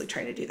purposely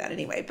trying to do that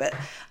anyway. But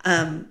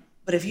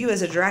if you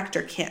as a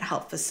director can't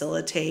help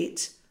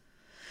facilitate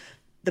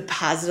the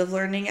positive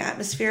learning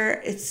atmosphere,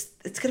 it's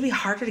going to be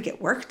harder to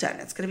get work done.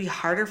 It's going to be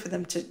harder for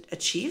them to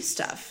achieve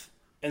stuff.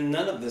 And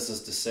none of this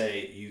is to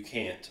say you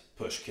can't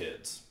push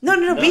kids. No.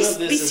 None Be of this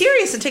is-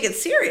 serious and take it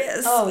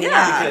serious. Oh,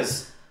 yeah.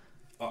 Because,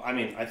 I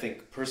mean, I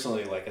think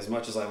personally, like, as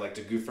much as I like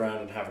to goof around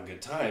and have a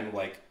good time,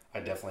 like, I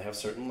definitely have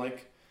certain,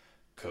 like,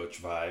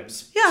 coach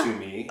vibes Yeah. to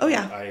me. Oh,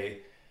 yeah.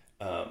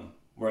 And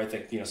where I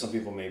think, you know, some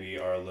people maybe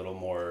are a little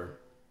more,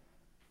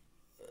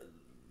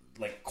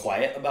 like,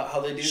 quiet about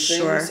how they do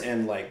Sure. things.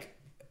 And, like,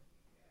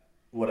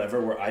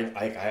 whatever, where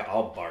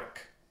I'll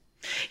bark.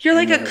 You're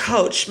like a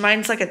coach.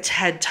 Mine's like a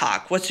TED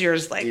Talk. What's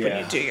yours like when you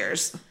Yeah. do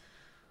yours?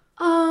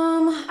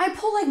 I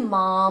pull like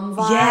mom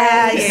vibes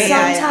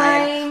Yeah.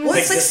 sometimes. Well,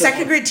 it's like Like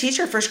second grade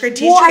teacher, first grade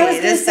teacher. Well, I was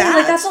It gonna is say that.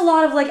 like that's a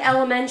lot of like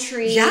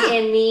elementary Yeah.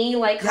 in me,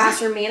 like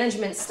classroom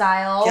management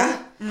style.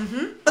 Yeah.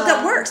 But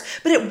that works.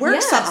 But it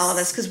works on yes. all of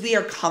us because we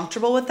are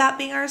comfortable with that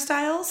being our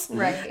styles.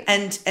 Right.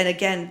 And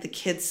again, the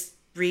kids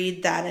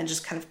read that and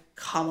just kind of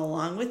come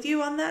along with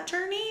you on that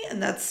journey,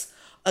 and that's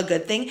a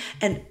good thing.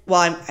 And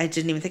well, I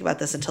didn't even think about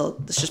this until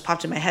this just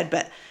popped in my head,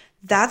 but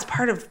that's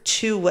part of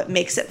too what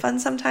makes it fun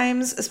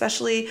sometimes,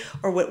 especially,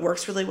 or what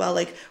works really well.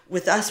 Like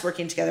with us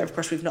working together, of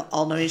course, we've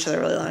all known each other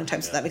a really long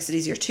time, so that makes it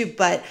easier too.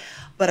 But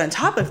on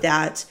top of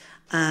that,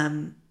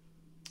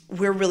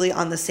 we're really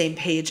on the same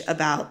page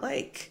about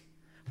like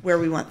where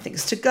we want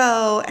things to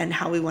go and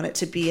how we want it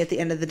to be at the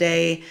end of the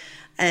day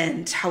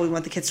and how we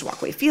want the kids to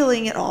walk away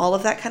feeling and all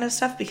of that kind of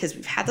stuff, because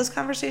we've had those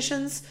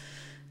conversations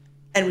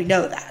and we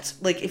know that.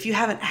 Like if you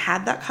haven't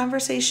had that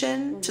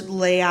conversation to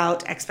lay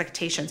out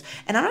expectations,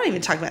 and I'm not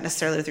even talking about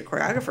necessarily with your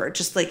choreographer,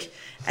 just like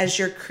as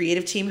your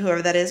creative team,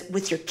 whoever that is,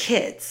 with your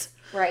kids.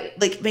 Right.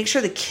 Like make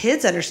sure the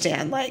kids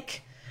understand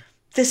like,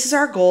 this is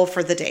our goal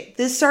for the day.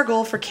 This is our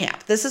goal for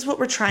camp. This is what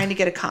we're trying to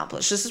get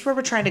accomplished. This is where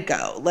we're trying to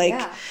go. Like,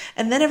 Yeah.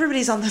 and then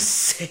everybody's on the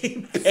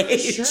same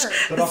page. Sure.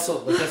 But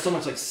also, like, that's so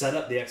much like set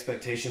up the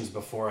expectations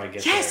before I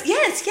get Yes, there.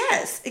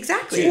 yes,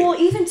 exactly. Well,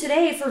 even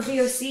today for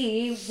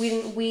VOC,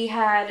 we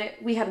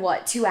had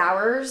what, 2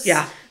 hours?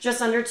 Yeah.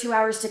 Just under 2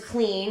 hours to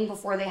clean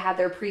before they had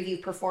their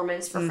preview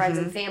performance for friends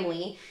and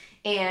family.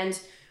 And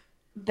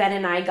Ben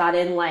and I got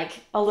in like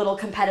a little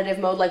competitive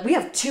mode. Like we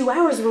have 2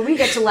 hours where we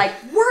get to like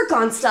work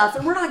on stuff,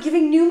 and we're not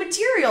giving new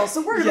material,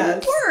 so we're gonna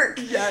work.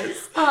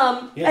 Yes. Yeah,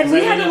 And 'cause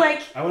we I had to went like.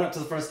 up- I went up to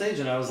the front stage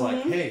and I was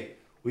like, hey,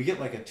 we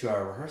get like a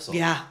 2-hour rehearsal.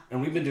 Yeah. And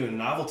we've been doing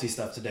novelty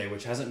stuff today,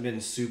 which hasn't been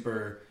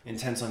super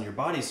intense on your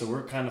body, so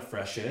we're kind of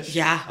freshish.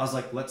 Yeah. I was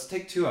like, let's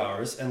take 2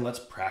 hours and let's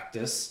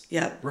practice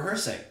Yep.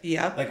 rehearsing.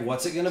 Yep. Like,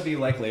 what's it going to be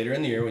like later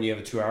in the year when you have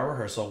a 2-hour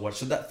rehearsal? What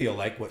should that feel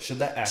like? What should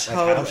that act like?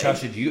 Totally. How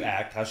should you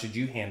act? How should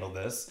you handle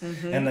this?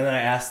 And then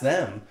I asked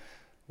them,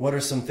 what are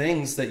some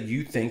things that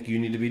you think you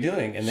need to be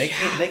doing? And they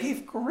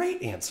gave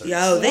great answers.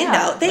 Yo, they Yeah.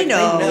 know. They Like,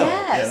 know.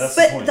 Yes. Yeah, that's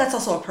the But point. that's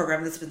also a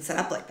program that's been set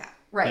up like that.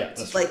 Right. Yeah,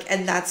 that's Like,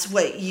 and that's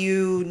what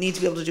you need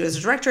to be able to do as a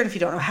director. And if you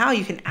don't know how,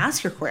 you can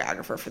ask your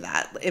choreographer for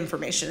that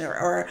information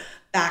or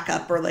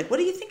backup, or like, what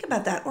do you think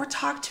about that? Or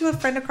talk to a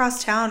friend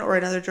across town or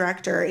another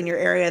director in your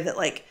area that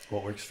like,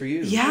 what works for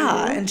you.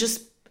 yeah, and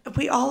just,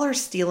 we all are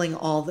stealing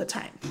all the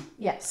time.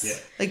 Yes. Yeah.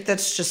 Like,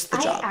 that's just the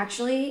I job.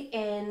 actually,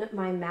 in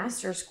my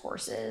master's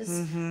courses,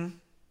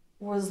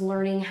 was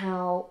learning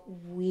how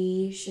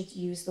we should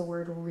use the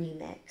word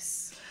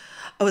remix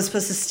I was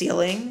supposed to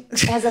stealing.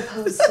 as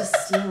opposed to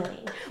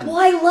stealing. Well,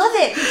 I love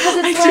it because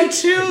it's I do like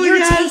too, you're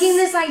yes. taking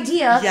this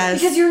idea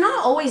Yes. because you're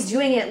not always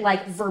doing it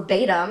like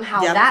verbatim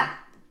how Yep. that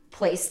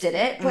place did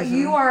it, but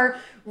you are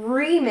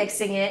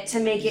remixing it to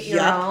make it your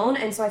Yep. own.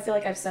 And so I feel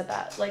like I've said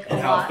that like a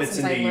And how it lot fits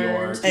since I into your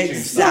learned. teaching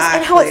Exactly. style.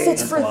 And how it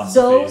fits And for philosophy.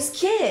 those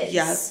kids.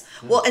 Yes.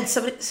 Well, and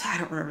somebody, I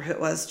don't remember who it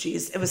was.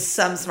 Geez, it was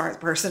some smart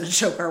person in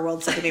Show Choir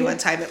World said to me one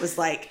time, it was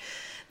like,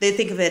 they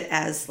think of it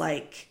as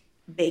like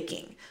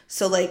baking.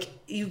 So like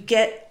you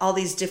get all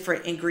these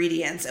different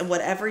ingredients and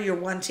whatever you're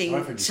wanting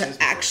I've heard you say to this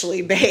before.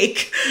 actually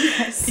bake,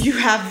 you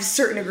have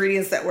certain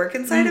ingredients that work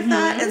inside of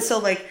that. And so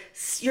like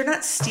you're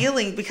not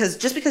stealing because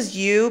just because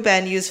you,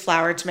 Ben, use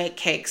flour to make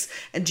cakes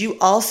and you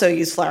also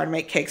use flour to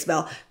make cakes,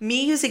 Mel,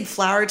 me using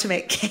flour to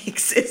make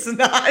cakes is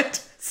not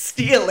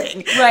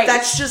stealing. Right.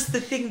 That's just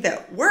the thing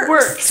that works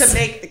Works. to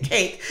make the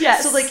cake.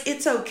 Yes. So like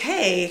it's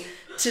okay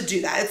to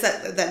do that. It's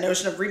that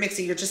notion of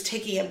remixing. You're just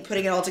taking it and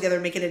putting it all together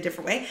and making it a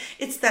different way.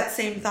 It's that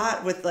same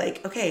thought with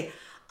like, okay,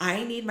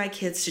 I need my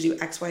kids to do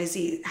X, Y,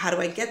 Z. How do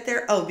I get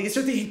there? Oh, these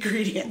are the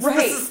ingredients.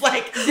 Right.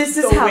 This is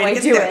is how way to I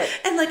get do there. it.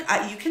 And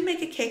like you can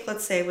make a cake,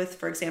 let's say with,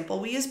 for example,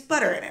 we use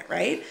butter in it,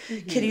 right?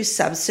 Can you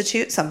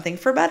substitute something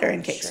for butter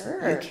in cakes?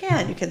 Sure. You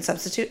can. You can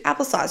substitute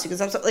applesauce. You can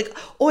substitute like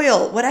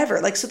oil, whatever.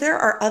 Like, so there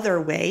are other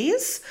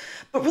ways,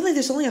 but really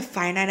there's only a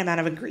finite amount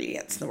of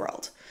ingredients in the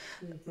world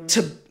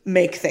to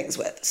make things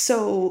with.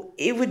 So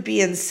it would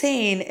be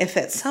insane if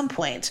at some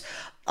point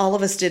all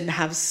of us didn't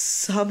have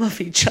some of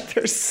each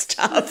other's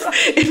stuff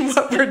in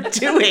what we're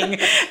doing.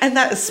 And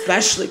that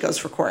especially goes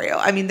for choreo.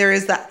 I mean, there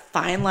is that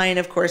fine line,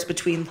 of course,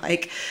 between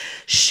like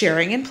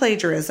sharing and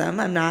plagiarism.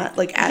 I'm not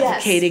like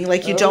advocating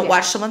like you don't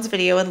watch someone's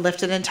video and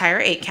lift an entire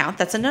 8 count.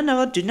 That's a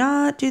no, do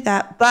not do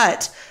that.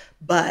 But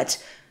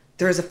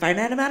there is a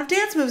finite amount of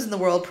dance moves in the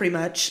world pretty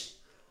much.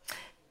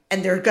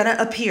 And they're going to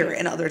appear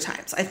in other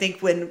times. I think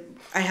when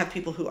I have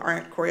people who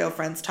aren't choreo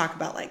friends talk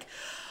about like,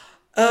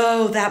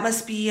 oh, that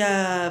must be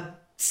a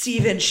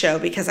Steven show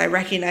because I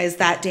recognize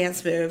that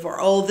dance move. Or,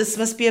 oh, this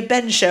must be a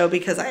Ben show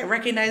because I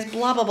recognize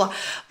blah, blah, blah.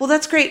 Well,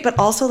 that's great. But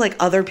also like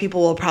other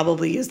people will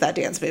probably use that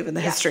dance move in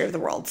the history of the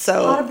world. A lot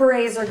So of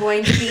berets are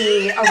going to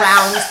be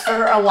around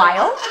for a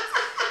while.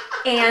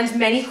 And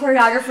many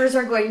choreographers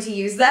are going to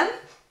use them.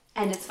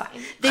 And it's fine.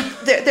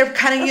 they're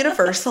kind of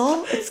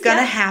universal. It's going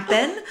to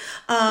happen.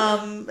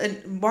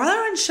 And more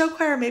in show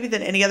choir maybe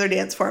than any other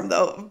dance form,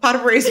 though. Pas de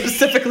bourrée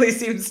specifically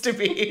seems to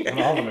be. And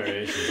all the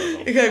variations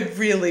of them.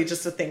 Really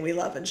just a thing we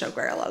love in show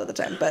choir a lot of the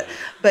time.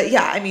 But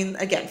yeah, I mean,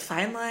 again,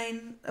 fine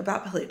line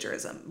about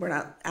plagiarism. We're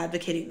not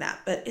advocating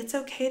that. But it's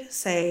okay to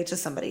say to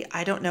somebody,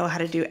 I don't know how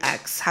to do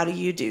X. How do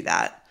you do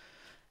that?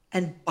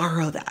 And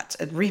borrow that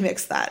and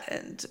remix that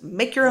and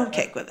make your own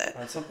cake with it.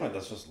 At some point,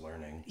 that's just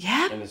learning.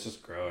 Yeah. And it's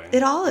just growing.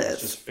 It all It's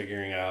is. just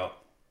figuring out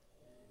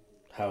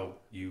how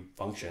you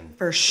function.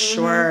 For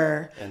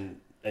sure.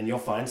 And you'll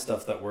find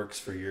stuff that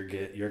works for your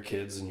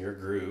kids and your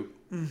group.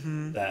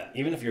 Mm-hmm. That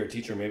even if you're a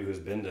teacher maybe who's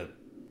been to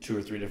 2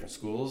 or 3 different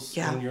schools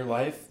Yeah. in your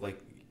life, like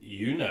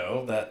you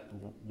know that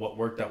what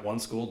worked at one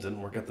school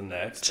didn't work at the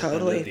next. but then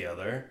Totally. did the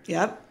other.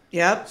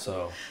 Yep.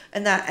 So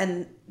And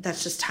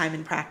that's just time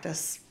and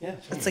practice. yeah,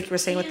 It's like you were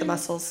saying with the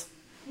muscles.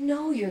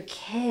 Know your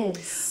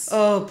kids.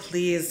 Oh,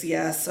 please.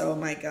 Yes. Oh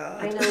my I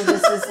God. know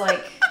this is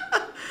like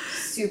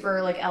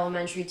super like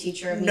elementary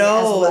teacher of me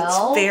No, as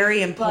well. it's very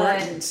but-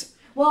 important.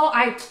 Well,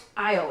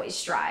 I always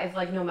strive,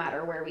 like no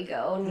matter where we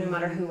go, no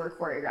matter who we're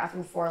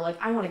choreographing for,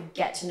 like I want to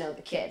get to know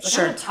the kids. Like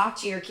Sure. I'm gonna talk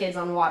to your kids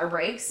on water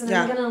breaks and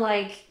Yeah. I'm gonna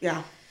like,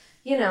 Yeah.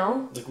 you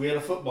know, like we had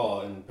a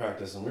football in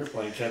practice and we were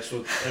playing catch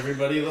with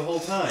everybody the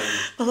whole time.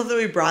 I love that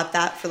we brought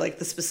that for like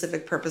the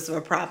specific purpose of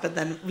a prop and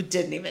then we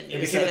didn't even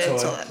use became it a toy.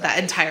 until that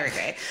entire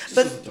day.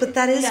 But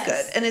that is Yes.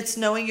 good. And it's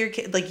knowing your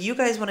kid, like you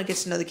guys want to get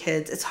to know the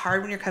kids. It's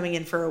hard when you're coming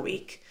in for a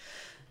week.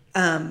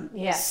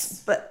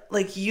 yes. But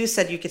like you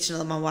said, you get to know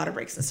them on water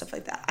breaks and stuff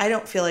like that. I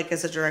don't feel like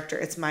as a director,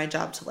 it's my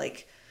job to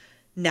like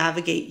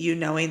navigate you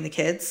knowing the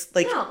kids.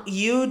 Like No.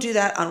 you do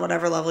that on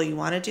whatever level you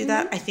want to do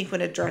that. I think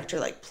when a director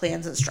like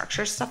plans and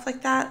structures stuff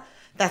like that,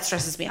 that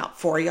stresses me out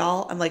for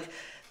y'all. I'm like,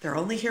 they're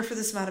only here for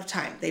this amount of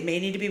time. They may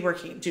need to be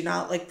working. Do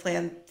not like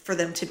plan for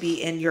them to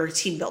be in your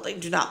team building.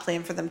 Do not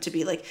plan for them to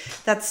be like,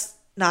 that's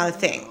not a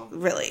thing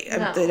really.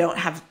 No. They don't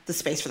have the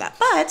space for that.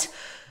 But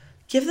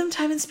give them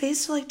time and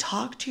space to like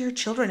talk to your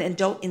children and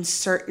don't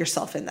insert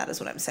yourself in that is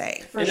what I'm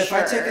saying. For And sure. if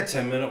I take a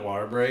 10-minute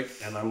water break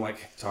and I'm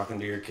like talking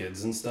to your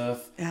kids and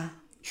stuff, Yeah.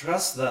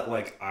 trust that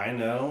like I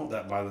know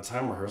that by the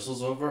time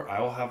rehearsal's over, I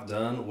will have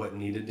done what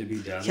needed to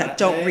be done. Yeah, that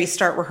don't day.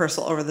 restart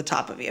rehearsal over the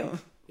top of you.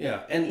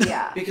 Yeah, and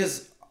Yeah.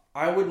 because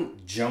I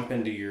wouldn't jump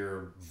into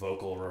your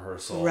vocal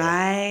rehearsal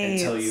Right. and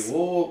tell you,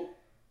 well,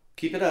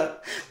 keep it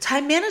up.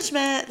 Time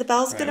management, the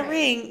bell's gonna Right.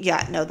 ring.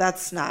 Yeah, no, that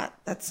should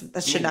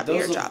not be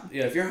your Those job.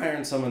 Yeah, if you're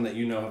hiring someone that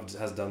you know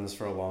has done this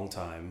for a long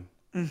time,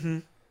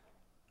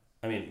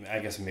 I mean, I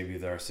guess maybe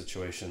there are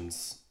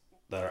situations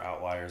that are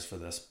outliers for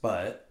this,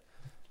 but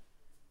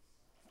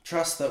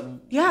trust that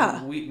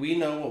Yeah. we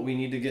know what we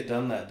need to get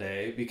done that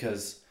day,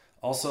 because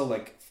also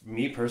like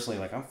me personally,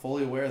 like I'm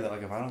fully aware that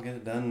like if I don't get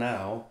it done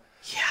now,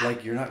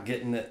 like you're not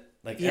getting it.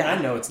 Like, Yeah. and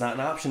I know it's not an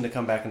option to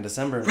come back in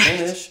December and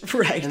finish.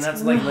 right. And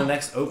that's like the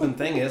next open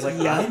thing is like,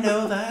 Yeah. I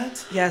know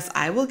that. Yes,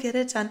 I will get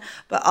it done,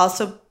 but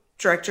also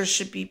directors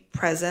should be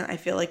present, I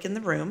feel like, in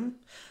the room.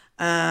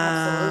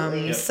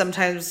 Absolutely. Yep.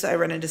 Sometimes I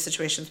run into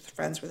situations with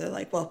friends where they're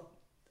like, well,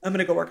 I'm going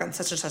to go work on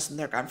such and such, and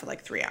they're gone for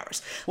like 3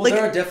 hours. Well, Like,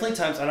 there are definitely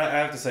times, and I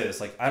have to say this,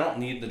 like, I don't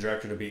need the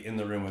director to be in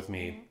the room with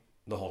me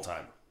the whole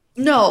time.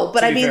 no,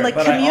 but To I be mean, fair, like,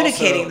 but I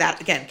communicating also- that,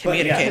 again, But,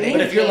 yeah, communicating.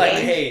 but if you're like,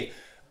 hey,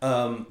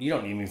 you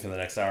don't need me for the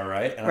next hour,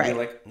 right? And I'll be Right.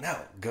 like, no,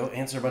 go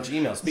answer a bunch of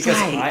emails. Because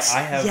Right.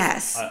 I have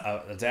Yes.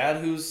 a dad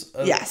who's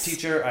a Yes.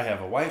 teacher. I have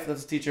a wife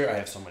that's a teacher. I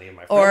have so many of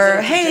my friends. Or, that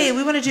are hey, teachers.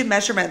 we want to do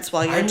measurements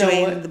while I you're know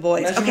doing what the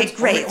boys. Okay, measurements-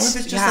 great. Or if it's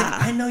just yeah.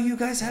 like, I know you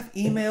guys have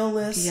email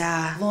lists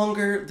Yeah.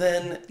 longer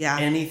than Yeah.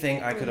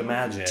 anything I could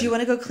imagine. Do you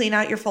want to go clean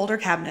out your folder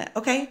cabinet?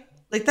 Okay.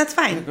 Like, that's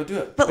fine. Go do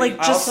it. But, like,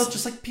 I just, also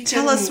just like peek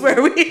tell in us and-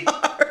 where we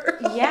are.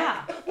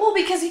 Yeah. Well,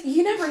 because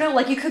you never know.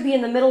 Like, you could be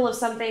in the middle of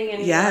something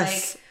and Yes. you're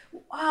like,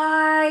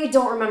 I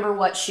don't remember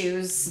what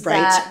shoes Right,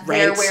 that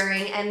they're right.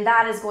 wearing, and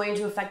that is going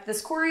to affect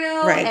this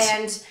choreo. Right.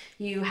 And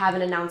you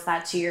haven't announced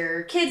that to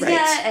your kids Right.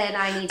 yet, and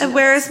I need to And know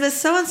where this. is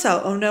Miss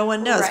So-and-so? Oh, no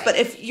one knows. Right. But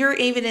if you're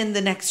even in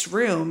the next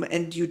room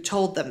and you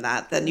told them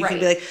that, then you can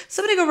be Right. like,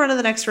 somebody go run to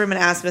the next room and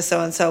ask Miss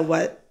So-and-so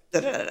what,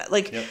 da-da-da-da.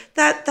 Like,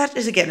 that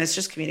is, again, it's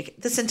just communicate.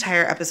 This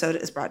entire episode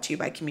is brought to you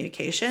by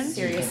communication.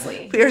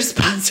 Seriously. We are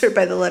sponsored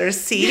by the letter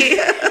C.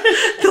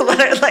 The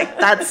letter, like,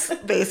 that's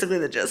basically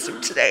the gist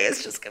of today,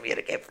 is just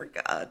communicate, for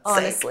God's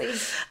sake.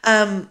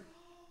 Honestly.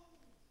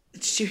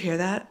 Did you hear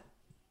that?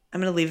 I'm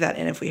going to leave that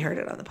in if we heard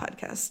it on the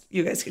podcast.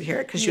 You guys could hear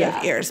it because you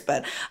have Yeah. ears.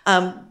 But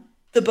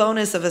the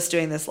bonus of us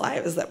doing this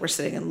live is that we're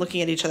sitting and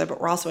looking at each other, but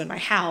we're also in my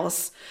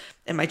house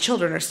and my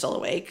children are still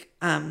awake.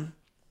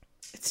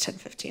 It's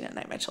 10:15 at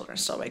night. My children are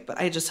still awake, but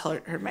I just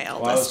heard my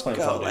eldest Well, I was playing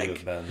go Call of Duty like,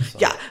 with Ben. So.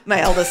 yeah, my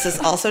eldest is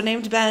also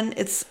named Ben.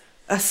 It's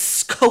a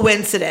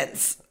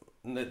coincidence.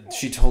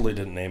 She totally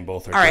didn't name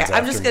both her All right, kids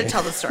I'm just after going me. to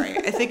tell the story.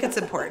 I think it's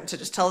important to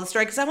just tell the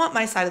story because I want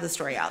my side of the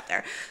story out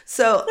there.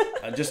 So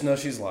I just know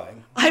she's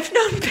lying. I've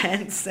known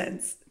Ben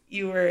since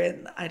you were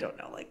in, I don't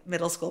know, like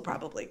middle school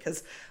probably,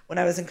 because when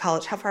I was in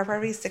college, how far apart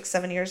are we?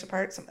 6-7 years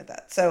apart, something like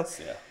that. So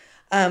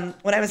Yeah.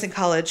 when I was in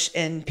college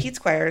in Pete's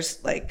choirs,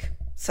 like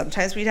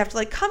sometimes we'd have to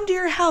like come to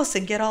your house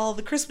and get all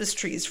the Christmas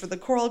trees for the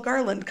Coral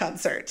Garland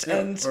concert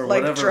and or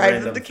like whatever drive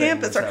them random to thing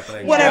campus was or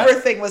happening. whatever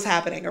thing was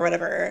happening or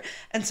whatever.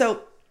 And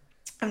so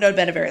I've known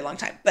Ben a very long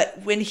time. But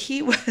when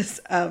he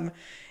was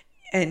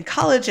in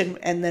college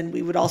and then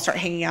we would all start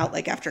hanging out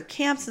like after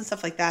camps and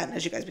stuff like that. And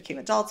as you guys became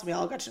adults and we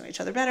all got to know each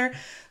other better.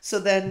 So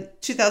then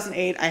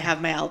 2008, I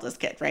have my eldest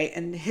kid, right?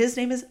 And his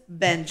name is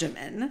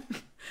Benjamin.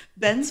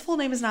 Ben's full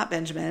name is not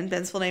Benjamin.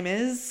 Ben's full name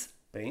is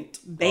Baint.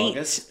 Baint.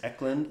 August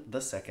Eklund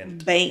II.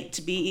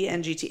 Baint,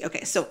 B-E-N-G-T.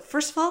 Okay, so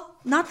first of all,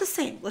 not the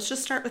same. Let's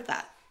just start with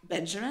that.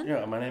 Benjamin.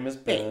 Yeah, my name is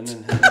Ben, Baint.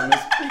 and his name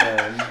is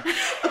Ben.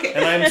 Okay.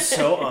 And I'm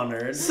so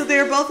honored. So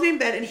they were both named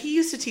Ben, and he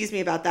used to tease me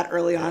about that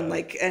early on,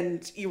 like,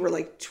 and you were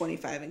like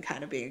 25 and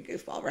kind of being a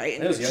goofball, right?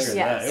 And It was you were younger just-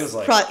 than that. It was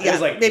like, Probably, it was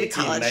like maybe 18,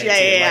 college. 19.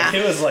 Yeah. Like,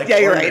 it was like yeah,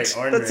 you're ornery, right.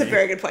 ornery. That's a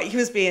very good point. He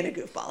was being a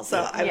goofball.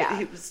 So Yeah.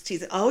 he was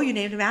teasing, oh, you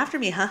named him after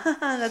me.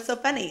 That's so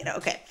funny. You know,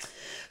 okay.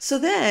 So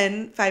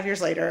then 5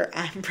 years later,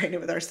 I'm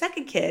pregnant with our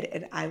second kid,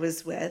 and I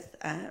was with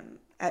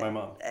My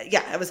mom.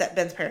 yeah, I was at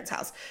Ben's parents'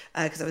 house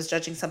because I was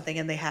judging something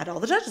and they had all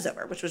the judges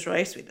over, which was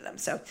really sweet of them.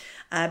 So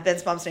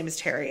Ben's mom's name is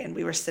Terry, and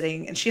we were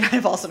sitting, and she and I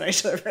have also known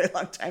each other for a very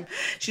long time.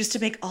 She used to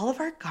make all of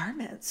our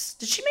garments.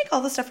 Did she make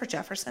all the stuff for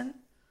Jefferson?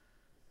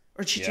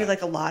 Or did she do Yeah.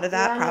 like a lot of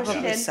that? Yeah, I know she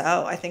Probably did.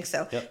 so. I think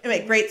so. Yep.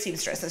 Anyway, great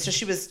seamstress. And so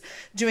she was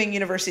doing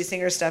university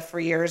singer stuff for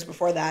years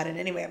before that. And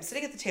anyway, I'm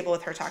sitting at the table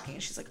with her talking,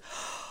 and she's like,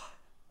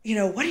 you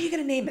know, what are you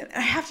going to name him? And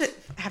I have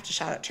to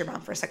shout out to your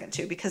mom for a second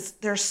too, because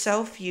there's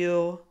so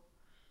few,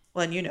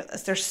 well, and you know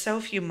this, there's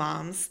so few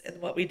moms in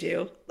what we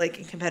do, like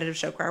in competitive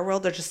show choir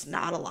world. There's just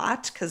not a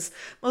lot, because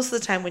most of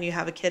the time when you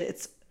have a kid,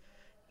 it's,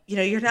 you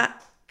know, you're not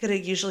going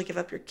to usually give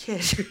up your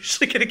kid. You're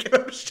usually going to give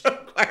up show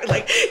choir.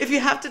 Like if you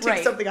have to take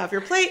Right. something off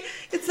your plate,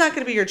 it's not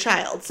going to be your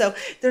child. So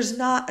there's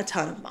not a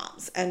ton of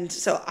moms. And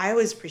so I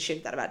always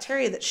appreciated that about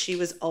Terry, that she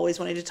was always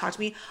wanting to talk to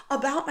me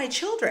about my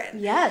children.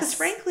 Yes. Because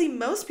frankly,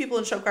 most people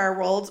in show choir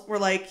world were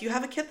like, you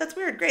have a kid? That's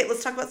weird. Great.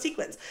 Let's talk about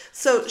sequins.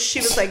 So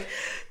she was like,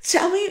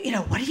 tell me, you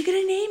know, what are you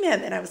going to name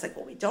him? And I was like,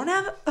 well, we don't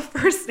have a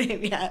first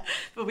name yet,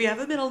 but we have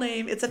a middle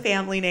name. It's a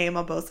family name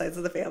on both sides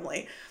of the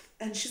family.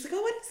 And she's like,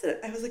 oh, what is it?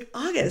 I was like,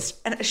 August.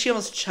 And she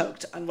almost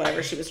choked on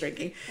whatever she was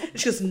drinking. And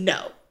she goes,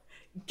 no,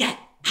 get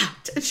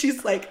out. And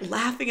she's like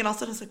laughing. And all of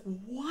a sudden I was like,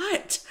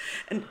 what?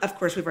 And of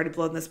course, we've already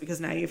blown this because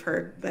now you've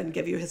heard Ben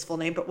give you his full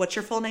name. But what's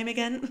your full name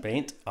again?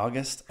 Baint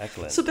August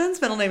Eklund. So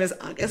Ben's middle name is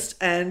August,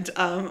 and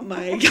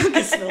my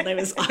youngest middle name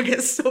is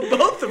August. So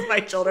both of my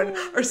children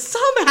are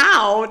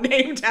somehow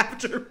named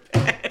after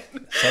Ben.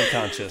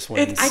 Subconscious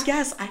wins. I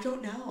guess, I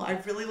don't know. I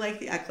really like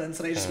the Eklunds,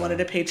 and I just wanted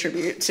to pay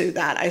tribute to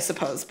that, I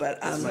suppose.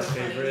 But my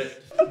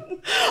favorite.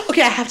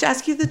 okay, I have to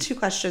ask you the 3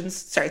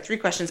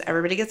 questions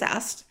everybody gets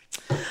asked.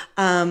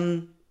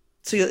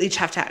 So you'll each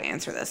have to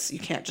answer this. You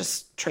can't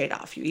just trade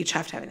off. You each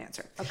have to have an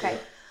answer. Okay.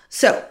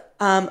 So,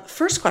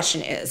 first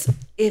question is,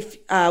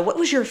 what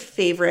was your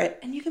favorite,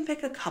 and you can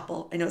pick a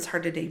couple. I know it's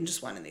hard to name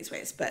just one in these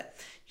ways, but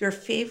your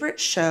favorite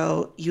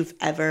show you've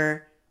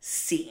ever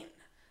scene.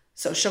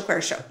 So show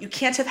choir show. You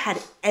can't have had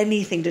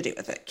anything to do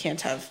with it. Can't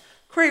have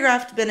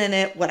choreographed, been in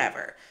it,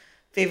 whatever.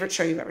 Favorite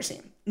show you've ever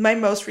seen. My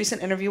most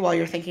recent interview, while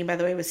you're thinking, by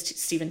the way, was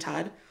Stephen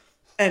Todd.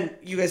 And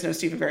you guys know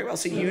Stephen very well.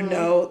 So you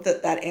know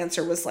that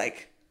answer was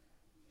like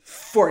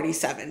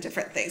 47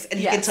 different things. And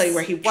he can tell you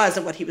where he was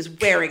and what he was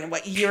wearing and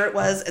what year it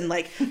was and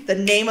like the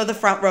name of the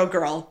front row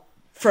girl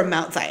from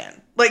Mount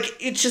Zion. Like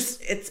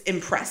it's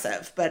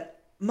impressive. But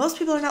most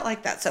people are not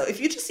like that. So if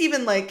you just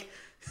even like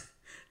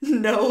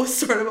know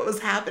sort of what was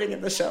happening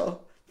in the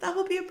show, that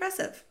will be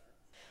impressive.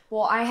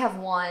 Well, I have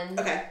one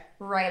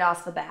right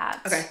off the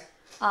bat. Okay.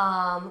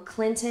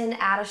 Clinton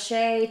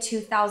Attaché,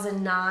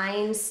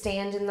 2009,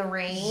 Stand in the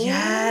Rain.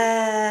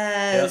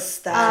 Yes.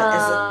 That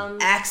is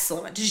an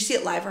excellent one. Did you see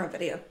it live or on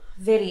video?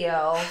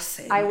 Video.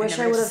 Same. I wish I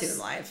never would got have to see them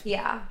live.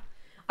 Yeah.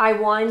 I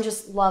one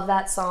just love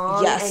that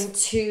song. Yes. And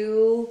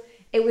two,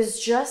 it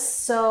was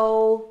just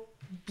so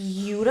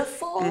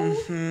beautiful.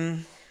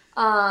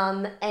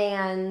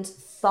 And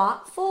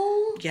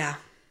thoughtful. Yeah.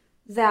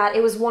 That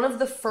it was one of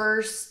the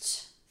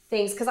first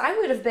things, because I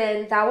would have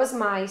been, that was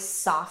my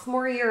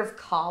sophomore year of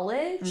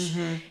college.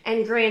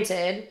 And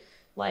granted,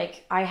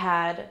 like I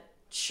had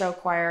show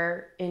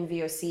choir in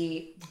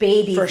VOC,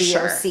 baby For VOC,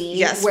 sure.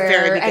 Yes,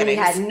 very and we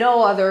beginnings. had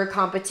no other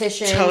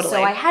competition. Totally.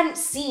 So I hadn't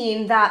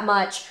seen that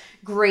much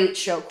great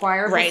show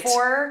choir Right.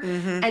 before.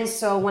 And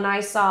so when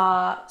I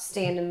saw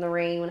Stand in the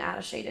Rain, when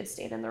Attaché did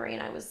Stand in the Rain,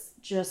 I was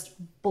just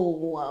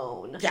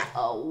blown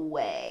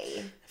away.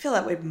 I feel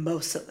that way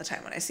most of the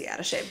time when I see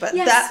Attaché, but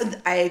Yes.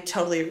 that I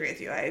totally agree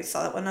with you. I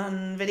saw that one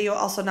on video,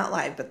 also not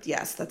live, but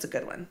yes, that's a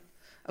good one.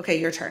 Okay,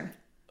 your turn.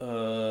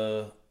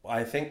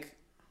 I think,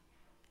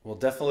 well,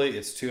 definitely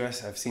it's two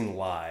I've seen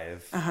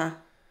live.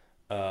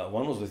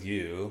 One was with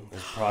you. It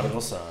was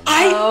Prodigal Son.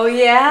 Oh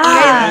yeah.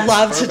 I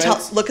love to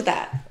Burbank's- tell. Look at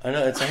that. I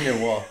know, it's on your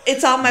wall.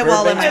 It's on my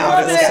wall in my Burbank's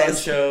office, Prodigal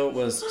guys. Son show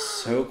was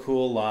so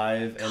cool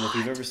live, and if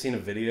you've ever seen a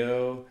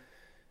video,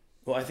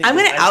 well, I think I'm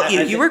gonna out you.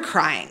 I You think- were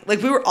crying.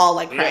 Like we were all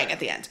like crying Yeah. at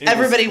the end. It was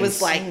Everybody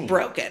was insane. like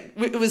broken.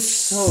 It was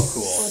so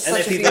cool. It's And such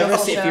if a you've ever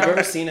beautiful seen, if show. you've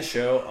ever seen a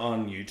show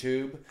on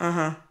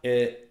YouTube,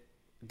 it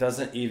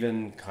doesn't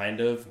even kind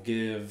of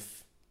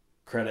give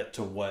credit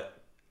to what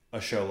a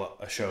show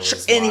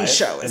is. Any live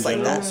show is in like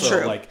general. that. So,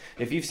 True. like,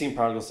 if you've seen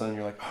Prodigal Son,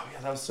 you're like, oh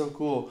yeah, that was so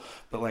cool.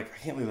 But like, I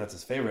can't believe that's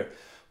his favorite.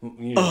 You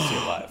need to see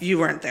it live. You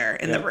weren't there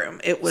in the room.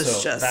 It was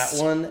So just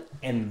that one,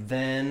 and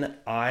then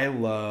I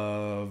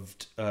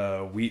loved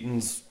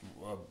Wheaton's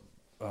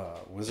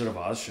Wizard of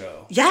Oz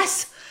show.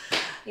 Yes.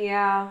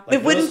 Yeah. Like,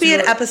 It wouldn't those be two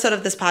an are- episode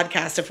of this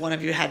podcast if one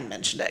of you hadn't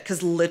mentioned it,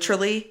 because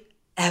literally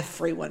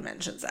everyone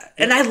mentions that,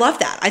 and I love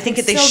that. I think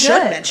that they so should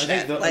good. I mention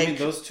think it. I mean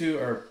those two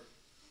are,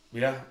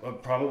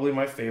 probably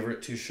my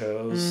favorite two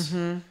shows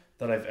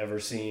that I've ever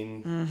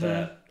seen.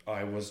 That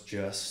I was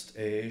just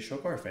a show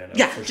choir fan of.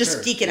 Yeah, for just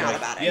sure. geeking out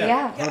about it.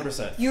 Yeah, Yeah.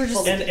 100%. You were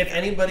just- and if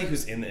anybody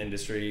who's in the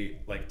industry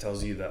like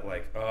tells you that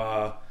like,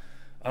 I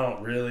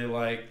don't really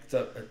like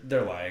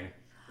they're lying.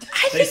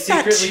 I They think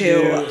that secretly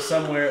too. do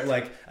somewhere.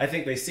 Like I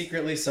think they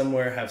secretly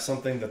somewhere have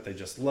something that they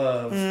just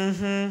love,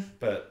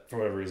 but for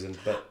whatever reason.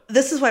 But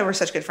This is why we're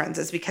such good friends,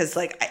 is because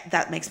like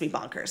that makes me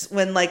bonkers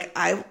when like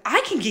I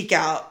can geek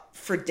out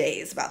for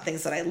days about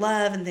things that I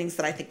love and things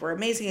that I think were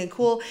amazing and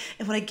cool,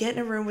 and when I get in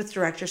a room with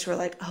directors who are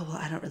like, oh well,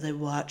 I don't really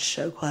watch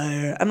show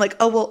choir, I'm like,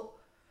 oh well,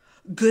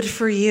 good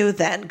for you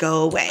then,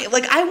 go away.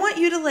 Like I want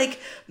you to like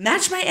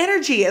match my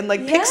energy and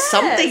like pick Yes.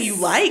 something you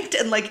liked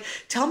and like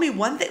tell me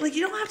one thing. Like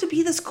you don't have to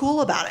be this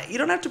cool about it. You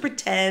don't have to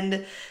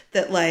pretend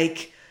that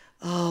like,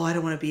 oh, I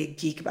don't want to be a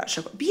geek about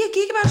show choir. Be a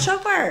geek about show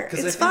choir.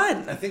 It's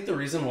fun. I think the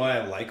reason why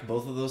I like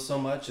both of those so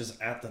much is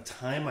at the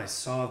time I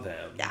saw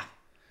them. Yeah.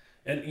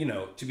 And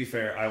to be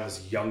fair, I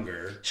was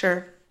younger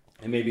Sure.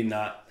 and maybe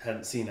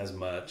hadn't seen as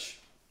much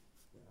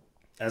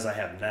as I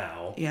have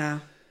now. Yeah.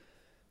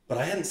 But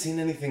I hadn't seen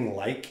anything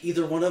like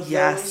either one of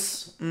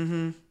Yes.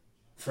 those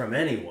from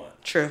anyone.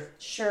 True.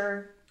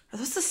 Sure. Are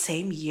those the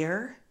same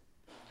year?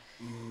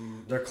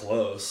 They're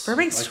close.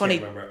 Burbank's I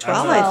can't remember.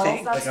 2012, I'm not- I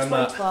think. That's Like, I'm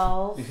not-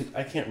 2012.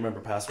 I can't remember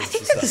passwords I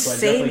think and they're stuff, the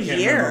so I definitely same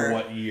can't remember year.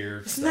 what year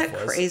Isn't stuff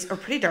that was. crazy? Or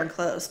pretty darn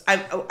close. I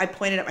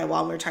pointed at my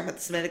wall when we were talking about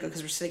this a minute ago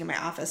because we're sitting in my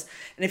office.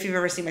 And if you've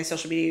ever seen my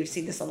social media, you've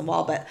seen this on the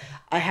wall. But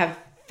I have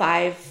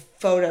 5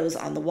 photos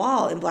on the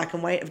wall in black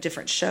and white of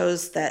different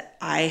shows that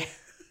I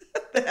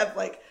that have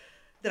like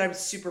that I'm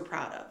super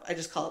proud of. I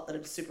just call it that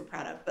I'm super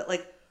proud of. But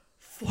like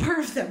 4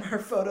 of them are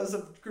photos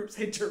of groups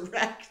I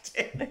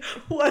directed.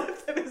 One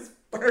of them is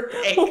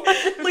Burbank.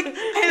 Like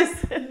it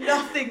has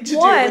nothing to do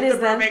One with is the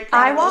them Burbank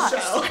I Prodigal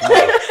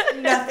watched. show.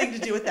 Nothing to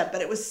do with that,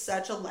 but it was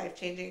such a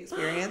life-changing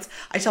experience.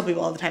 I tell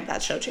people all the time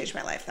that show changed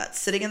my life. That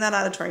sitting in that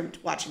auditorium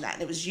watching that,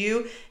 and it was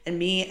you and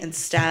me and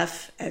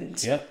Steph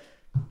and Yep.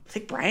 I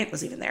think Bryant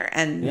was even there,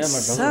 and Yeah, my brother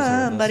was there with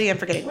us. somebody I'm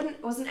forgetting.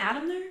 Wasn't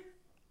Adam there?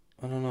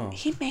 I don't know.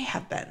 He may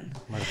have been.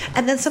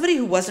 And then somebody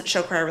who wasn't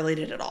show choir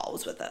related at all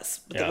was with us.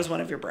 But Yeah. that was one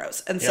of your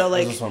bros. And Yeah, so that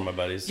like was just one of my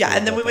buddies. yeah, It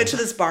and then was we went to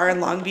nothing. this bar in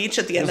Long Beach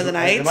at the end of the It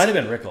night. might have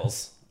been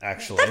Rickles.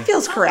 actually. That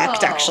feels correct,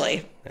 Oh.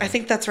 actually. I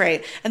think that's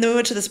right. And then we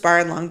went to this bar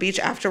in Long Beach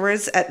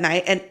afterwards at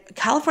night. And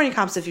California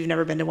comps, if you've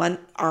never been to one,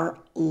 are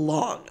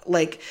long.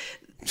 Like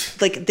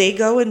they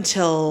go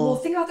until Well,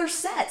 think about their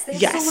sets. They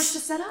have Yes. so much to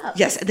set up.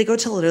 yes, and they go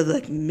till literally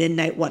like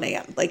midnight, 1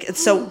 a.m. Like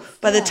it's so.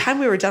 By the time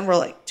we were done, we're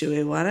like, do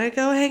we want to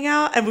go hang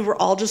out? And we were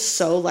all just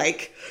so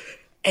like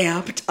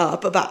amped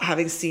up about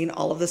having seen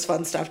all of this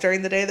fun stuff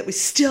during the day that we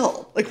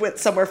still like went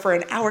somewhere for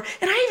an hour.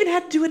 And I even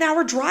had to do an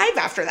hour drive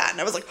after that. And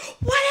I was like,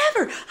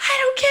 whatever, I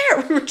don't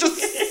care. We were just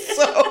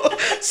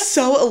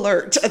so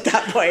alert at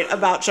that point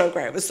about show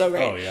choir. It was so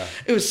great. Oh, yeah.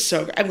 It was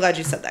so great. I'm glad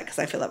you said that because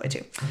I feel that way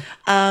too.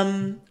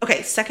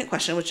 Okay, second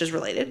question, which is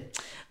related.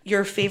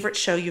 Your favorite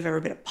show you've ever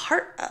been a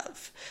part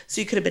of.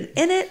 So you could have been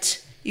in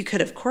it. You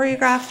could have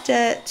choreographed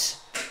it.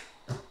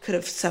 Could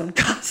have sewn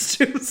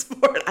costumes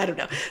for it. I don't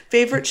know.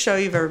 Favorite show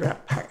you've ever been a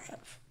part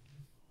of?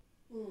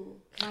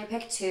 Can I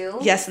pick two?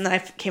 Yes, and then I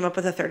came up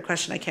with a third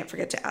question I can't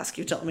forget to ask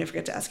you. Don't let me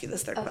forget to ask you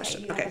this third Okay,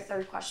 question. you have a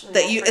third question.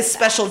 That I'll you forget is to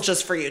special ask.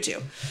 just for you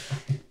two.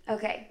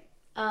 Okay.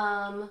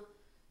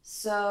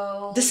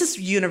 So This is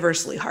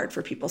universally hard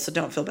for people, so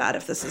don't feel bad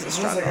if this is a I'm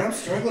struggle.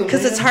 struggling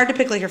Because it's hard to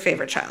pick like your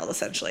favorite child,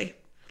 essentially.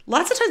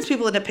 Lots of times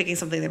people end up picking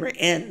something they were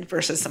in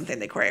versus something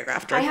they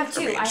choreographed or I have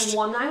two. I arranged. have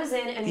one that I was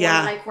in and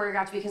Yeah. one that I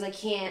choreographed because I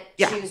can't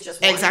Yeah, choose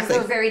just one. exactly.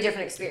 They're very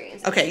different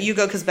experiences. Okay, you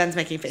go because Ben's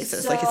making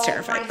faces like he's So,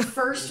 terrified. My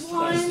first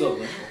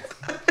one.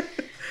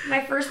 My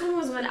first one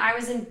was when I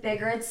was in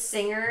Big Red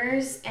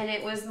Singers, and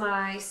it was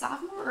my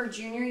sophomore or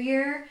junior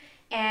year,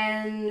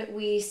 and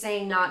we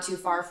sang "Not Too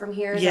Far From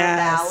Here" as Yes. a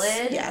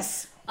ballad.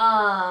 Yes.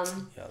 Yeah,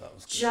 that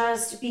was good.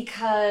 Just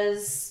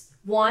because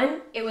one,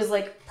 it was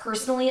like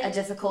personally a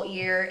difficult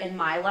year in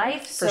my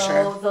life. For so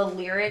sure. the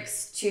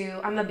lyrics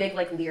to I'm a big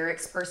like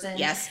lyrics person.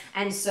 Yes.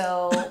 And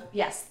so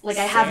yes, like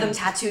I have them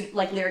tattooed,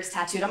 like lyrics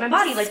tattooed on my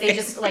body. Like they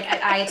just like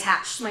I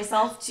attached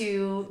myself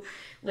to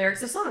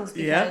lyrics of songs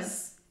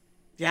because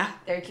Yeah.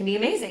 they can be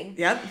amazing.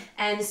 Yep.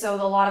 And so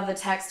a lot of the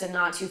text and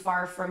Not Too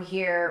Far From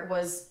Here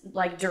was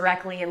like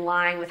directly in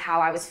line with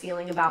how I was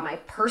feeling about my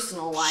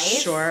personal life.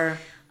 Sure.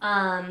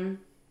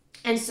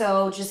 And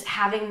so just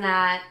having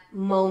that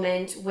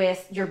moment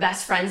with your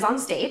best friends on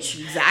stage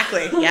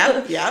Exactly.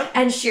 Yep. Yep.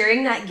 and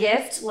sharing that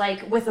gift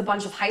like with a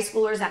bunch of high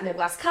schoolers at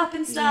Midwest Cup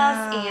and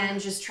stuff Yeah. and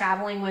just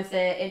traveling with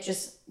it, it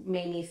just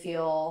made me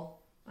feel,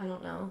 I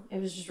don't know, it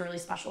was just a really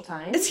special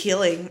time. It's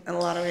healing in a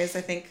lot of ways,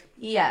 I think.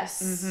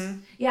 Yes. Mm-hmm.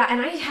 Yeah,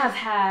 and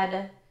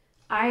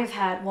I've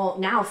had well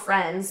now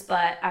friends,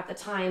 but at the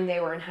time they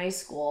were in high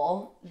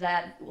school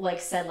that like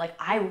said like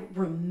I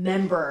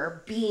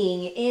remember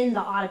being in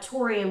the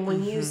auditorium when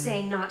Mm-hmm. you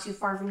sang "Not Too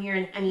Far From Here,"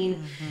 and I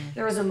mean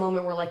there was a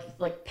moment where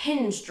like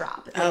pins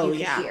drop that Oh, you could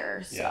yeah.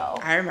 hear. So Yeah.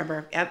 I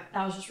remember. Yep.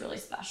 that was just really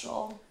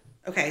special.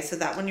 Okay, so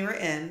that one you were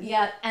in.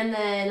 Yeah, and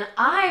then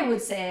I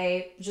would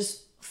say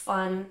just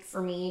fun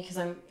for me because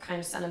I'm kind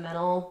of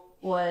sentimental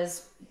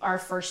was our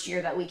first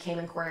year that we came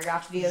and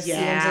choreographed VOC Yeah.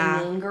 and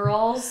did Mean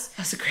Girls.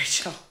 That's a great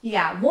show.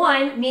 Yeah,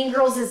 one, Mean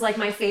Girls is like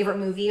my favorite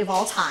movie of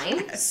all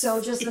time. So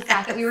just the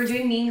fact that we were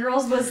doing Mean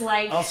Girls was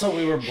like, Also,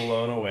 we were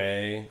blown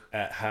away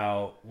at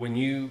how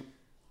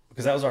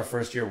because that was our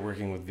first year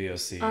working with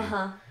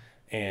VOC.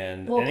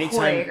 And Well,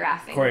 anytime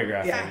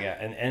choreographing. Yeah.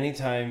 and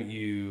anytime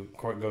you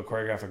go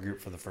choreograph a group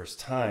for the first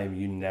time,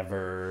 you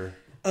never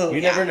Oh,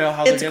 you yeah. never know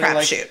how It's they're a gonna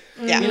like crapshoot.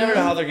 Yeah. you never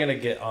know how they're gonna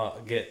get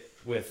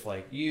with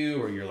like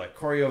you or your like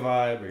choreo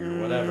vibe or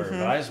your whatever.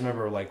 But I just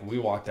remember like we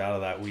walked out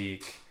of that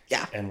week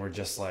Yeah. and we're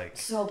just like,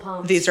 so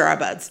pumped. These are our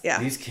buds. Yeah.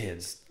 these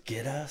kids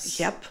get us.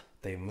 Yep.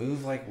 They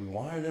move like we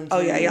wanted them to. Oh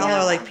yeah, y'all Yeah.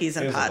 are like peas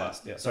It in was a pod.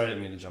 blast. Yeah, sorry I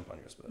didn't mean to jump on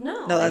yours, but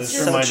no, No, that's It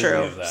just so reminded me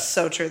true. of that.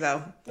 So true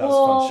though. that was a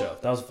Well- fun show.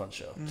 That was a fun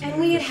show. And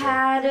we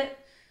had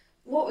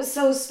what was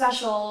so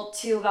special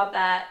too about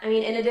that, I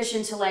mean, in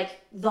addition to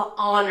like the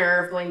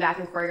honor of going back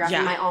and choreographing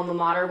Yeah. my alma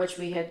mater, which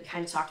we had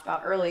kind of talked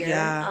about earlier.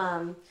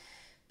 Yeah.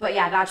 But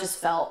yeah, that just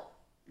felt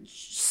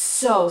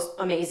so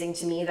amazing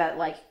to me that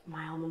like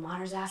my alma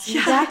mater's asking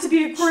me back to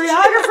be a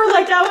choreographer.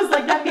 Like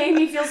that made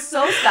me feel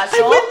so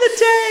special. I win the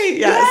day.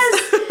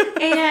 Yes.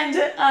 And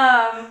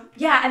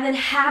yeah, and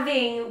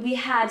then we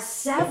had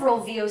several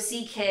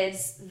VOC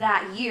kids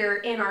that year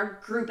in our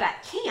group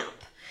at camp.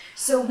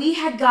 So we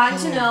had gotten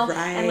to know,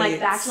 and like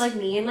back to like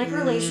me and like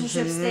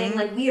relationships thing,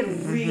 like we had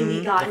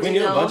really gotten Like, we to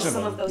knew a know bunch of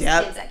some them. of those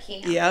Yep. kids at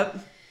camp. Yep.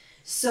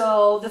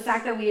 So the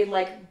fact that we had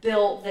like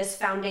built this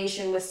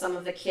foundation with some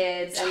of the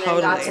kids and then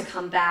got Totally. to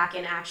come back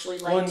and actually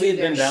like Well, and do we had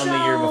their been down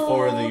the year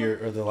before,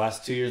 show. or the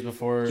last 2 years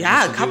before.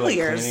 Yeah, just a to couple do, like,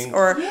 years. cleaning.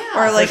 Or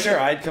Yeah. like For sure,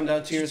 I'd come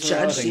down 2 years in a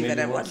row, I judge think even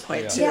maybe at one once.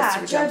 point, Yeah. too. Yeah,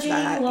 we jumped judging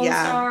that. Lone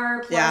Yeah. Star,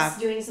 plus Yeah.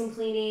 doing some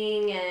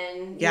cleaning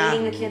and Yeah.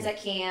 meeting the kids at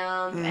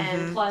camp,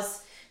 and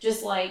plus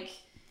just like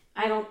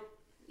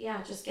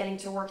just getting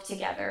to work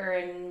together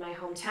in my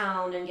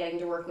hometown and getting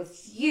to work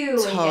with you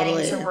and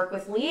Totally. getting to work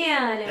with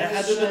Leanne. It It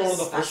had was to have been one of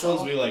just the first special.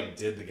 ones we like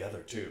did together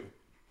too.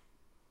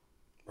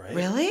 Right?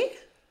 Really?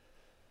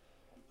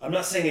 I'm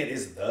not saying it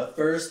is the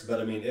first, but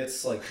I mean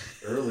it's like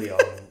early on.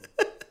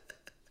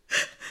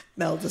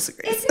 Mel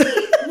disagrees.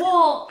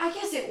 Well, I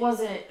guess it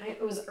wasn't.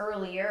 It was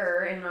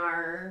earlier in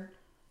our.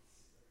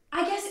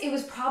 I guess it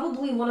was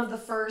probably one of the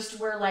first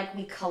where like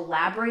we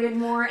collaborated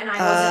more, and I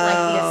wasn't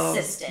like the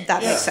assistant.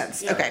 That makes Yeah,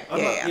 sense. yeah. Okay. I'm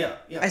Yeah.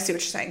 not- I see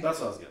what you're saying. That's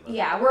what I was getting at.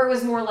 Yeah, where it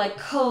was more like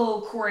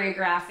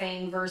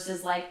co-choreographing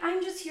versus like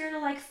I'm just here to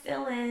like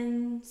fill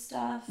in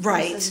stuff.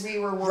 Right. Versus we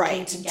were working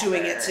Right. together.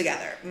 Doing it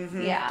together.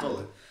 Mhm. Yeah.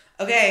 Totally.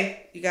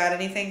 Okay. You got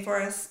anything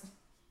for us?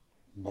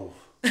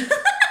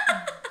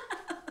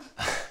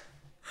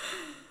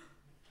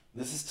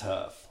 This is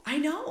tough. I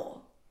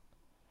know.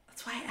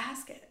 That's why I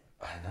ask it.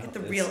 I know. Get the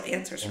it's- real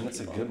answers and from it's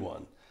people. a good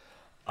one.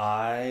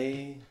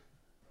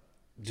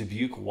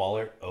 Dubuque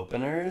Wahlert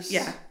openers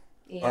Yeah.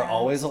 are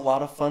always a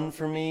lot of fun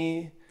for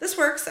me. This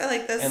works. I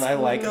like this. And I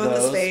like Go with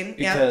those this vein.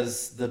 Yeah.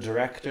 because the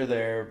director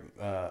there,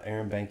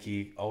 Aaron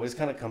Benke, always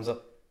kind of comes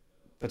up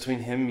between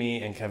him,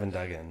 me, and Kevin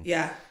Duggan.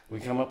 Yeah. We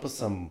come up with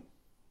some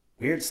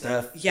weird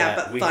stuff Yeah,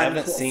 that but we fun,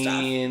 haven't cool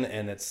seen,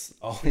 and it's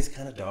always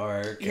kind of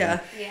dark. Yeah.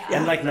 Yeah.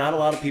 And like not a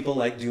lot of people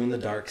like doing the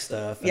dark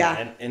stuff. And,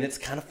 Yeah. and it's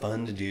kind of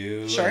fun to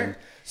do. Sure. And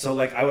so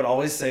like I would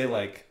always say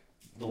like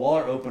the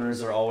Wahlert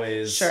openers are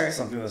always Sure.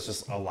 something that's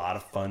just a lot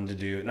of fun to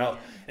do. Now,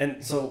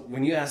 and so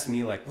when you ask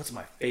me like what's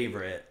my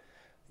favorite,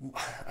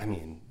 I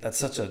mean that's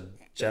such a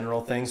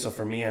general thing. So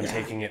for me, I'm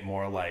taking it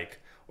more like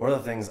what are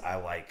the things I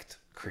liked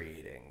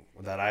creating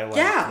that I liked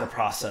Yeah. the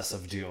process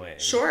of doing.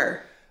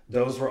 Sure.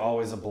 Those were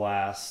always a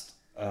blast.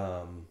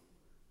 The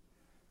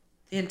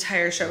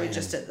entire show we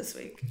just did this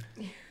week.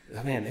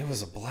 Man, it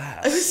was a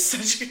blast. It was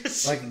such a good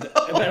show. Like,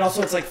 but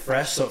also it's like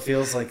fresh, so it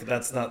feels like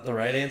that's not the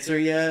right answer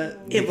yet.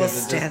 It will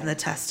because stand the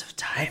test of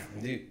time.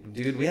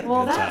 Dude, we had a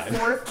Well, good that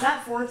time.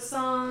 fourth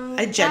song.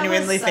 I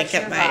genuinely that was think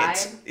such it your might.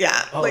 vibe.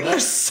 Yeah. Oh, like that-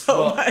 there's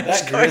so well, much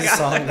that going Grizz on.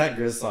 song. That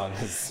Grizz song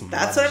is.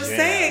 That's my what I'm jam.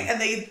 saying.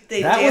 And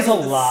they That was danced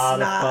a the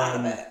lot of snot out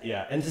fun. it.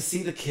 Yeah, and to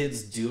see the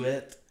kids do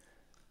it,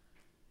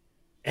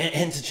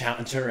 and to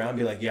turn around and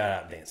be like,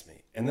 "Yeah, dance me,"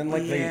 and then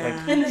like they like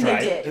Yeah. And then they tried,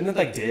 did. and then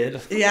like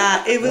did.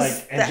 Yeah, it was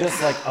Like and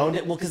just like owned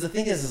it. Well, because the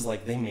thing is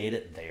like they made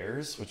it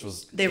theirs, which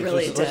was They which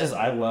really was, which did. is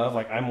I love.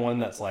 Like I'm one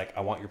that's like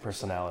I want your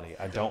personality.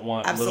 I don't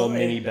want little Absolutely.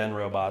 mini Ben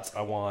robots.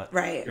 I want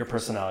Right. your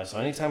personality. So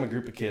anytime a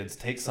group of kids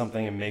takes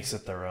something and makes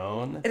it their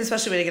own, and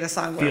especially when you get a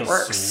song where it Feels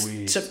works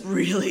sweet. to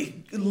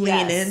really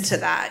lean Yes. into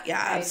that. Yeah,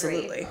 I agree.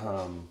 absolutely.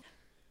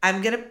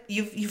 I'm gonna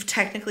you've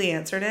technically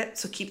answered it,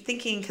 so keep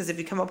thinking because if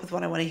you come up with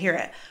one, I want to hear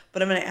it.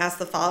 But I'm gonna ask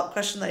the follow up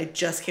question that I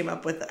just came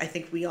up with. That I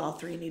think we all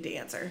three need to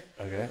answer.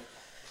 okay.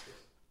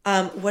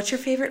 What's your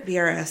favorite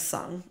BRS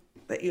song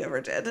that you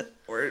ever did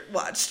or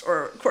watched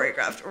or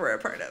choreographed or were a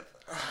part of?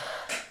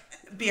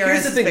 BRS.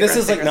 Here's the thing. Big This Red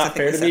is like Fingers, I not think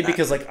fair we to said me that.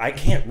 because like I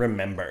can't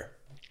remember.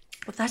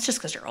 Well, that's just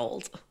because you're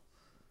old.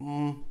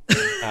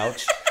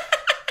 Ouch.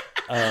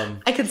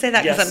 I can say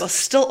that because Yes. I'm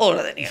still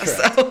older than you.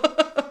 So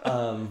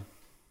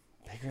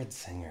Big Red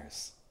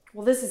Singers.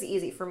 Well, this is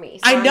easy for me.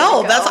 so I I'm know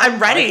gonna that's go. I'm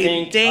ready. I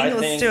think- Ding, I let's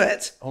think- do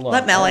it. hold on.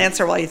 Let Mel Oh.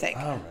 answer while you think.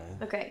 All right.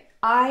 Okay.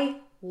 I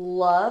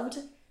loved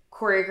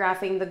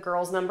choreographing the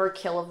girls' number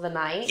 "Kill of the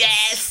Night."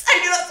 Yes, I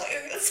knew that's what you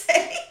were gonna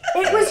say.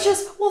 It was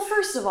just, well,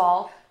 first of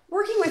all,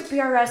 working with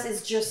BRS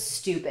is just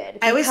stupid.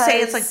 I always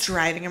say it's because- like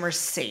driving a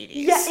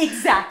Mercedes. Yeah,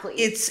 exactly.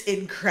 It's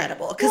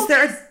incredible because Well,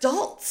 they're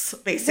adults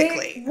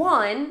basically.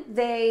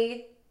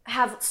 They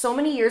have so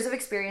many years of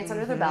experience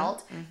under their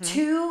belt.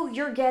 Two,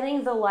 you're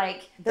getting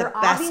they're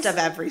best of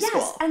every yes,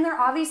 school. and they're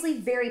obviously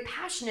very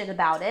passionate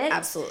about it.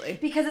 Absolutely.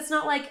 Because it's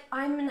not like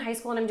I'm in high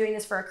school and I'm doing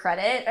this for a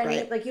credit. I mean,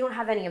 Right. like you don't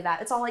have any of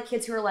that. It's all like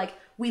kids who are like,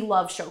 we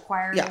love show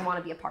choir Yeah. and want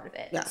to be a part of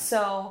it. Yeah.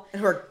 So,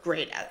 And who are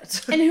great at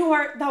it. and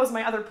that was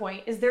my other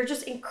point, is they're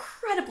just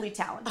incredibly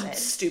talented.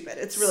 It's stupid.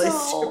 It's really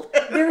So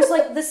stupid. there's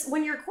like this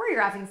when you're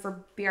choreographing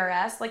for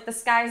BRS, like the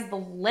sky's the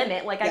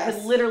limit. Like I Yes.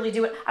 could literally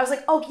do it. I was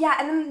like, oh yeah,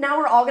 and then now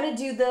we're all gonna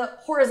do the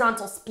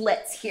horizontal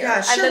splits here.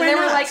 Yeah, sure, and then why they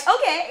were not? like,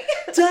 okay.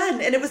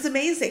 Done. And it was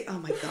amazing. Oh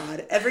my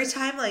God. Every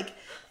time, like,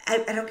 I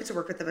don't get to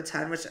work with them a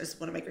ton, which is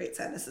one of my great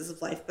sadnesses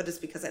of life, but it's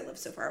because I live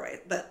so far away.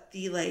 But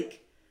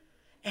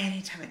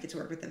anytime I get to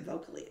work with them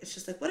vocally, it's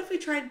just like, what if we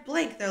tried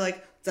blank? They're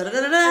like, da da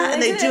da da da,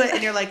 and they do it,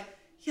 and you're like,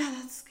 yeah,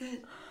 that's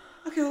good.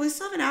 Okay, well, we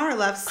still have an hour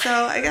left, so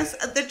I guess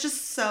they're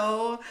just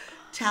so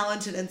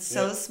talented and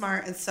so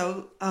smart and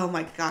so, oh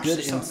my gosh, Good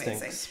they're so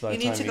instincts by amazing. the You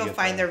need time to you go get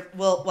find there. their,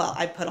 well,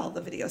 I put all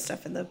the video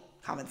stuff in the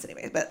comments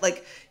anyway, but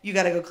like, you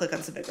got to go click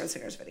on some Big Red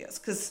Singers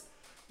videos, because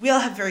we all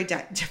have very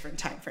different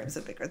time frames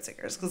of Big Red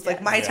Singers, because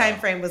like my time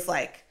frame was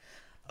like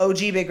OG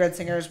Big Red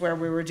Singers, where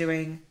we were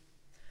doing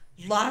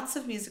lots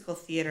of musical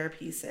theater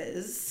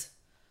pieces.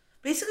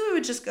 Basically, we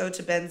would just go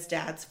to Ben's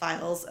dad's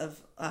files of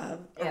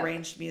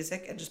arranged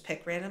music and just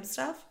pick random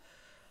stuff.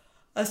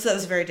 So that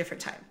was a very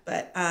different time.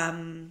 But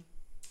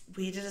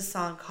we did a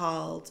song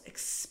called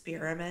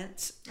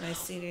Experiment my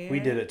senior year. We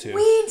did it too.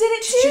 We did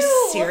it too. Did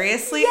you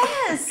seriously?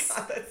 Yes.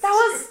 Oh my God, that's that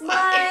was so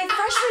my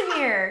freshman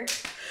year.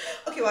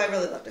 Okay, well, I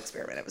really loved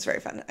Experiment. It was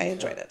very fun. I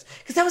enjoyed it.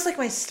 Because that was like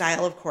my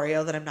style of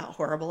choreo that I'm not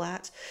horrible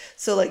at.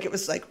 So like it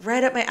was like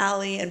right up my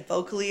alley, and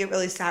vocally it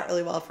really sat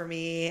really well for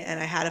me. And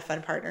I had a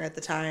fun partner at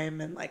the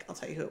time, and like I'll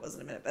tell you who it was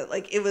in a minute. But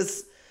like it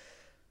was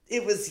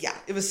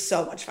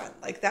so much fun.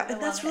 Like that,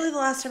 and that's love really the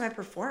last time I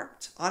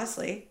performed,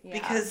 honestly. Yeah.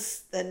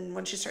 Because then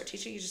once you start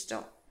teaching, you just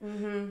don't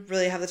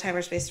really have the time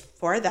or space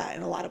for that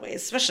in a lot of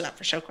ways, especially not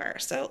for show choir.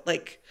 So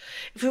like,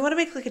 if we want to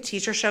make like a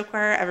teacher show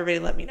choir, everybody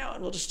let me know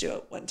and we'll just do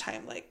it one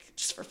time, like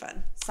just for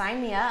fun.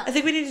 Sign me up. I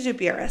think we need to do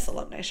BRS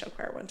alumni show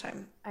choir one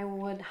time. I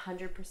would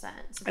 100%.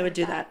 I would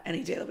do that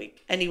any day of the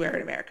week, anywhere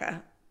in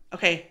America.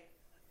 Okay.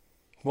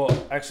 Well,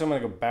 actually, I'm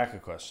going to go back a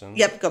question.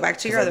 Yep. Go back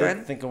to your 'Cause other I did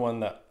one. think of one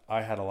that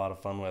I had a lot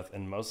of fun with,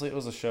 and mostly it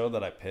was a show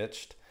that I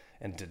pitched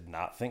and did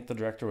not think the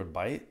director would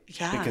bite.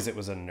 Yeah. Because it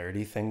was a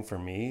nerdy thing for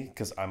me,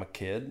 because I'm a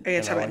kid. Are you and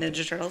gonna talk I about like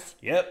Ninja Turtles?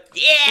 Yep.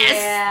 Yes.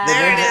 Yeah.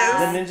 There it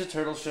is. The Ninja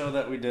Turtle show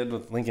that we did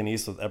with Lincoln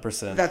East with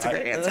Epperson. That's a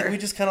great answer. We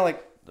just kind of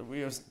like,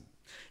 we was,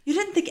 You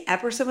didn't think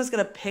Epperson was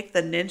gonna pick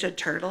the Ninja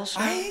Turtle show?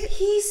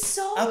 He's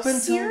so Up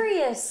until-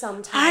 serious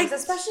sometimes, I-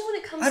 especially when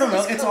it comes I don't to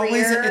know. his It's career.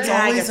 always,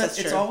 Yeah, I guess that's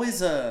it's true.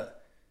 always a,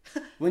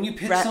 when you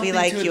pitch Brett, something we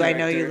like to a you. I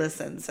know you director-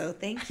 listen, so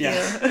thank Yeah.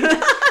 you. We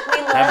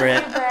love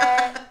Brett. you,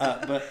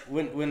 Brett. But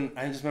when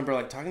I just remember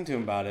like talking to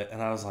him about it,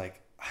 and I was like,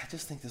 I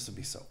just think this would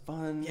be so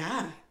fun.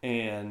 Yeah.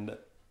 And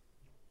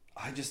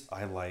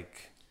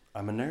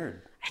I'm a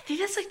nerd. I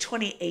think it's like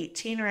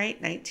 2018, right?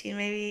 19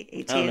 maybe?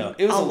 18? I don't know.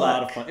 It was I'll a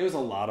lot look. of fun. It was a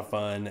lot of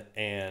fun,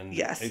 and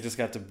Yes. it just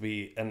got to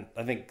be. And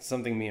I think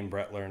something me and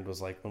Brett learned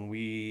was like, when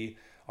we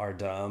are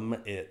dumb,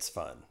 it's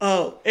fun,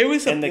 Oh, it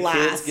was a and the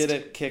blast. kids get a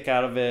kick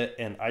out of it.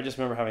 And I just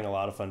remember having a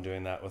lot of fun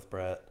doing that with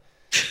Brett.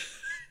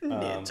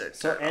 Ninja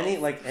So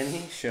Turtles.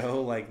 any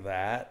show like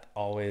that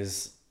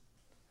always.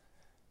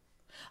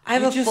 I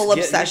have you a just full get-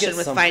 you obsession get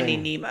with something-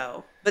 Finding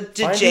Nemo. But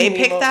did Finding Jay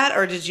pick Nemo- that,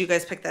 or did you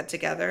guys pick that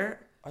together?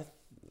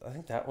 I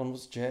think that one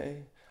was Jay.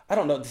 I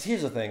don't know.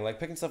 Here's the thing: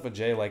 like picking stuff with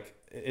Jay, like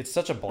it's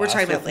such a blast. We're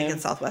talking about with Lincoln him.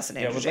 Southwest and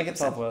Yeah, Andrew with Lincoln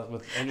Jacobson. Southwest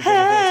with Andrew Hey,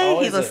 Jacobson, it's he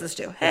always listens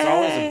to. It's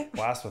always Hey. a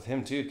blast with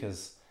him too,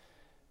 because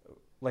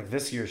like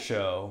this year's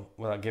show,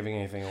 without giving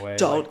anything away,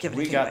 Don't like, give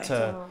we anything got away.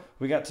 to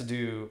we got to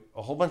do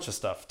a whole bunch of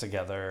stuff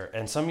together,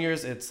 and some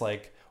years it's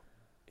like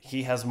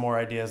he has more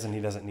ideas and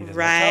he doesn't need as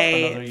much help.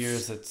 Right. And other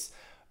years it's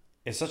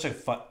such a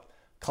fun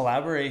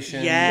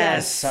collaboration.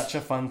 Yes. is such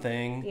a fun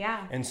thing.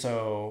 Yeah. And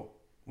so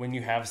when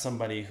you have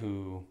somebody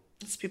who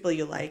It's people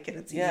you like, and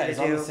it's easy it's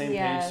to on do. the same page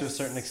to a Yes.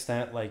 certain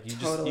extent, like you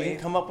Totally. can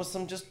come up with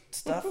some just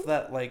stuff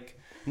that like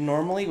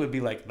normally would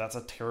be like, that's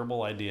a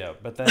terrible idea,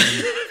 but then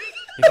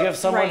if you have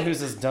someone Right.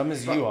 who's as dumb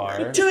as you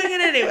are Doing it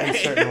in anyway.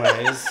 certain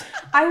ways,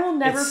 I will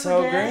never it's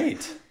so forget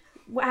great.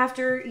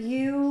 after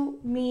you,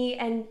 me,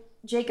 and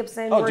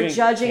Jacobson Oh, were doing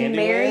judging Candyland?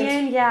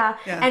 Marion. Yeah.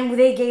 Yeah. And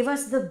they gave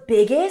us the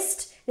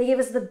biggest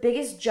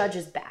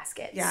judges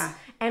baskets. Yeah.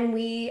 And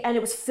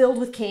it was filled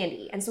with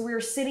candy. And so we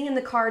were sitting in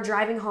the car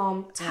driving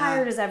home,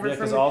 tired as ever Yeah,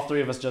 because from all three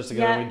of us judged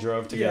together. Yeah. We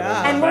drove together.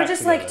 Yeah. and went we're back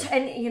just together.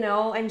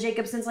 like, and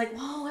Jacobson's like,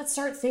 well, let's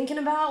start thinking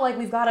about, like,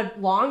 we've got a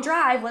long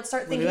drive. Let's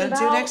start What are we thinking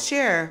gonna about do next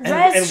year? and we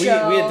had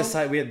show.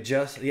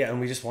 decided and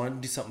we just wanted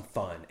to do something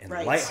fun and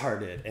Right.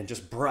 lighthearted and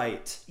just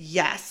bright.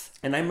 Yes.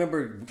 And I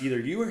remember either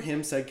you or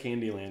him said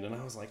Candyland, and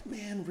I was like,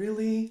 man,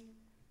 really?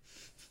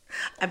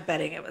 I'm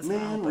betting it was Man,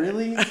 Mel, but-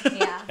 really?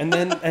 Yeah. And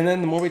then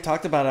the more we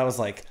talked about it, I was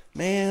like,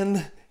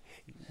 man,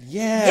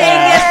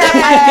 yeah.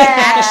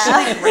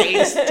 Actually,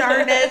 raised,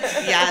 darn it.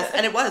 Yes,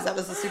 and it was. That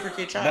was a super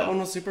cute show. That one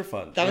was super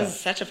fun. That yeah. was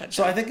such a fun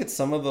So show. I think it's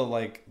some of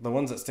the the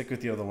ones that stick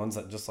with you are the ones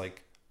that just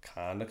like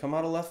kind of come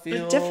out of left They're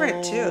field.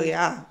 different too.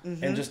 Yeah.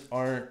 Mhm. And just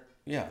aren't,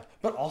 yeah.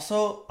 But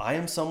also, I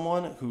am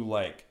someone who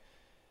like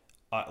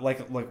I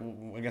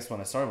guess when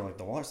I started with like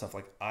the Waller stuff,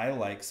 like I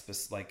like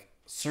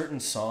certain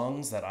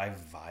songs that I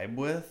vibe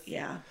with.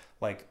 Yeah.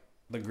 Like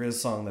the Grizz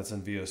song that's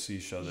in VOC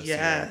show this year.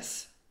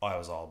 Yes. I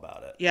was all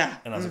about it. Yeah.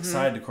 And I was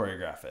excited to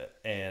choreograph it.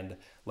 And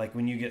like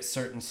when you get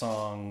certain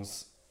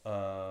songs,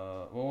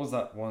 what was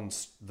that one,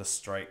 the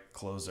Strike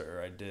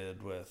closer I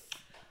did with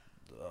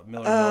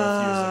Miller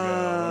North years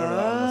ago? Whatever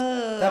that one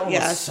was. That one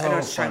yes, I know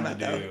was what so you're fun talking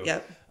to about, do. though.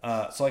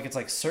 Yep. So like it's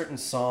like certain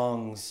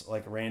songs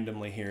like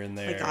randomly here and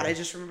there. My God, I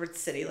just remembered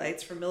City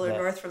Lights from Miller Yeah.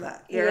 North from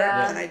that year,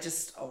 Yeah. and I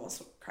just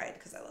almost cried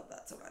because I love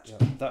that so much.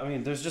 I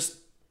mean, there's just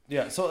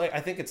so like, I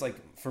think it's like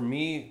for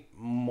me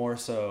more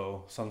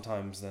so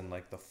sometimes than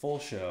like the full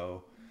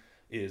show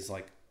is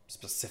like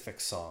specific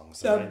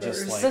songs that I just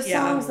Numbers. like The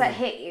Yeah. songs that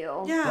hit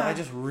you. Yeah. that I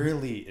just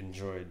really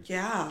enjoyed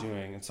Yeah.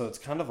 doing. And so it's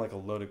kind of like a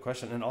loaded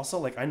question. And also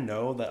like I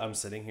know that I'm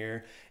sitting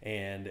here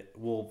and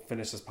we'll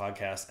finish this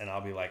podcast and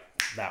I'll be like,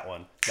 that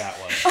one.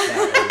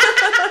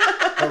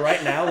 But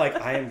right now, like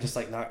I am just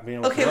like not being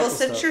able to Okay, come well, up with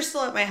since stuff. you're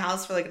still at my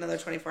house for like another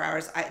 24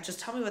 hours, just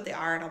tell me what they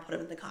are and I'll put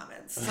them in the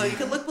comments. So you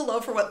can look below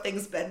for what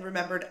things Ben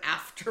remembered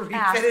after we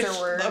finish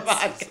Afterwards. the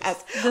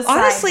podcast. The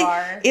Honestly,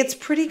 sidebar. it's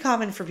pretty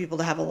common for people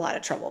to have a lot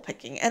of trouble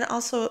picking. And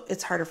also,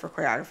 it's harder for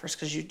choreographers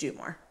because you do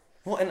more.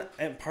 Well,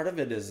 and part of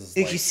it is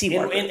You like, see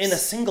more in a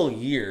groups. single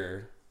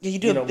year. Yeah, you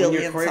do a when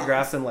billion you're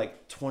choreographing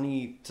like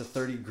 20 to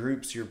 30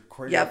 groups, you're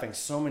choreographing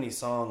so many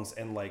songs,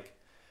 and like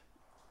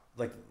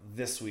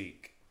this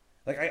week,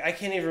 like I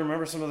can't even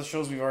remember some of the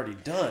shows we've already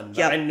done. But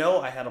Yep. I know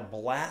I had a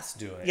blast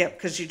doing. Yep,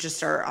 because you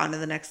just are on to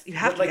the next. You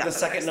have But to be like on the to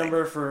second next thing.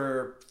 number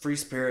for Free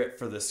Spirit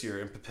for this year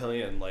in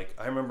Papillion, like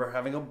I remember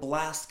having a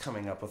blast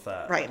coming up with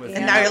that. Right. with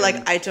And now you're him.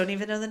 like, I don't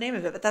even know the name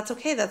of it, but that's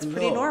okay. That's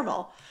pretty No.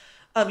 normal.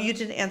 You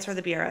didn't answer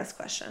the BRS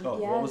question. Oh,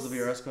 what was the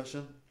Yes. BRS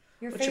question?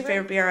 What's your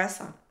favorite BRS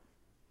song?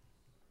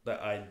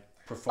 That I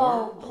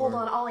performed? Oh, hold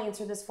on. I'll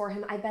answer this for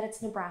him. I bet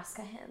it's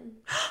Nebraska Hymn.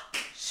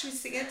 Should we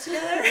sing it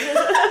together?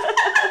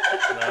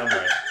 No, I'm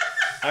right.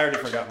 I already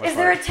forgot my Is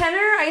there a part. tenor?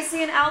 I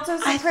see an alto,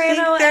 I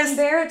soprano, think and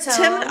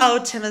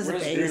baritone. Tim is a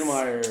Where's bass.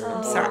 Greenmeyer?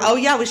 Sorry. Oh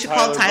yeah, we should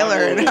call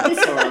Tyler Buckley,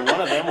 or one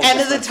of them. will and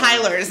just the have to-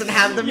 Tylers and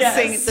have them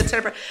sing the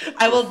tenor.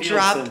 I will Fieldson-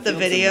 drop the Fieldson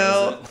video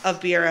knows it. of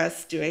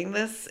BRS doing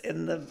this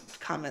in the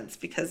comments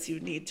because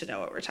you need to know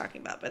what we're talking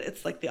about. But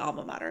it's like the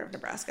alma mater of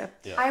Nebraska.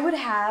 I would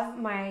have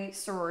my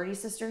sorority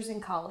sisters in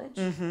college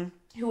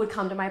who would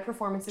come to my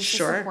performances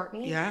Sure, to support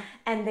me. yeah.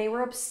 And they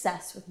were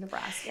obsessed with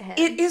Nebraska Hymn.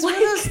 It is one of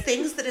those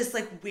things that is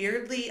like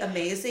weirdly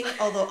amazing,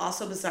 although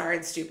also bizarre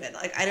and stupid.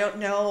 Like I don't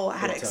know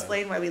how to Big time.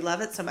 explain why we love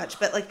it so much,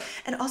 but like,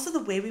 and also the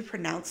way we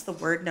pronounce the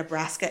word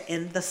Nebraska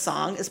in the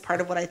song is part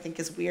of what I think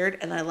is weird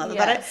and I love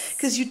about it Yes.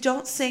 because you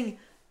don't sing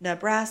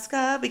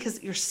Nebraska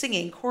because you're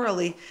singing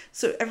chorally,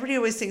 so everybody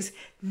always sings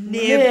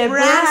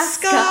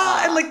Nebraska,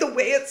 Nebraska. and like the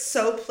way it's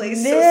so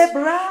placed,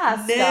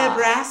 Nebraska.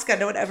 Nebraska.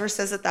 No one ever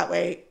says it that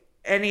way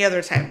any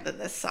other time than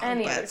this song.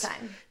 Any but other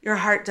time. Your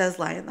heart does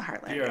lie in the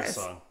heartland, BRS guys.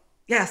 song.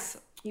 Yes.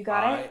 You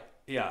got it?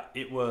 Yeah,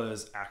 it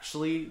was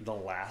actually the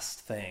last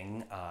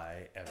thing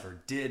I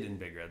ever did in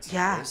Big Red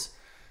Yeah. Singers.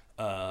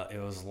 It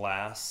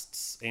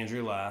was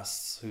Andrew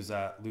Lasts, who's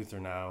at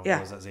Luther now. Yeah.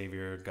 Was at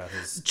Xavier, got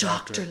his Dr.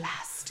 doctorate.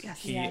 Last. Yes.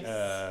 He,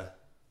 Yes.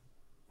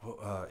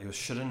 it was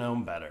Shoulda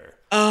Known Better.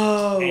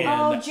 Oh.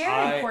 And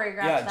Jared choreographed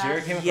yeah, that.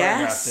 Jared came and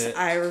Yes, choreographed it.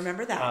 I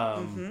remember that.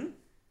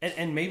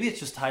 And maybe it's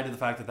just tied to the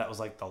fact that that was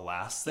like the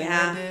last thing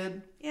Yeah. I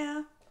did.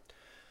 Yeah.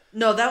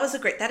 No, that was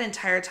that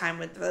entire time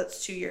with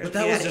those 2 years. But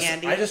that we was had just,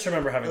 Andy. I just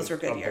remember having Those were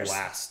good a years.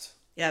 blast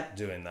Yep.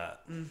 doing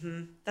that.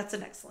 That's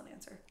an excellent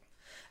answer.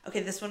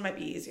 Okay, this one might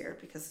be easier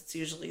because it's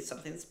usually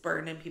something that's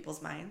burned in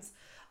people's minds.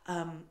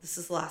 This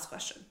is the last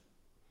question.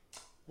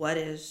 What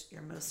is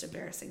your most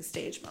embarrassing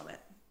stage moment?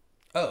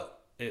 Oh,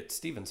 it's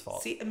Steven's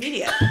fault. See,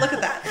 immediate. Look at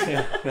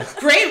that.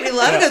 Great. We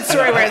love a good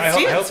story where it's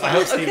Steven's I hope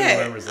fault. Steven Okay.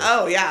 remembers this.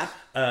 Oh, yeah.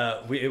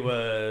 It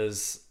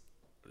was,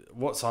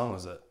 what song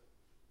was it?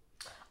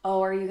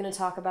 Oh, are you going to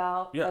talk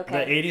about? Yeah,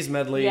 Okay. the 80s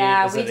medley.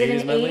 Yeah, Is we it did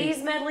 80s an medley?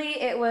 80s medley.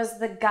 It was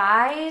the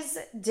guys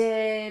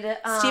did.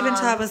 Stephen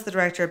Todd was the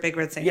director of Big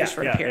Red Singers Yeah,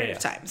 for yeah, a period yeah,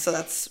 of time. So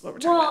that's what we're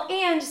talking about. Well,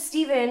 and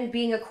Steven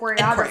being a choreographed,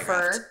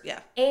 choreographer yeah.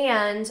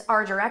 and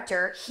our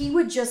director, he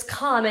would just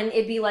come and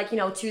it'd be like,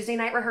 Tuesday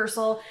night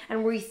rehearsal.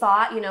 And we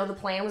thought, the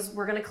plan was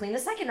we're going to clean the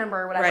second number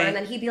or whatever. Right. And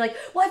then he'd be like,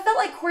 well, I felt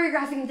like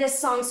choreographing this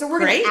song. So we're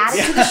going Great. to add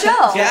it to the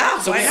show. Yeah.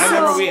 So why I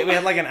not? remember we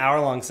had like an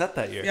hour-long set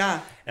that year. Yeah.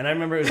 And I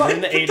remember it was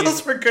in the 80s.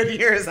 Those were good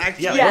years,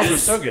 actually. Yeah, Yes. those were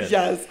so good.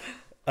 Yes.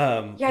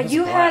 Yeah, It was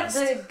you a had blast.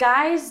 the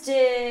guys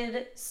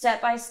did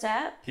Step by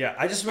Step. Yeah,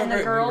 I just And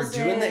remember the we were girls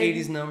doing the did-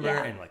 80s number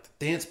yeah. and like the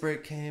dance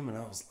break came and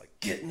I was like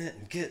getting it.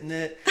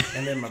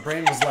 And then my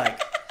brain was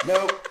like,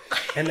 nope.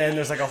 And then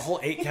there's like a whole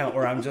 8 count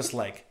where I'm just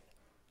like,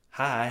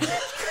 hi.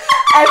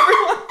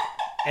 Everyone.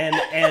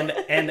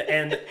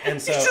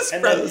 And so just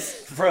and froze.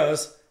 then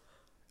froze.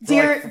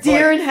 Deer in headlights.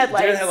 Deer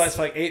in headlights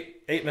for like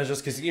eight measures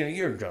because your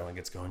adrenaline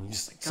gets going. You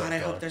just like, God, I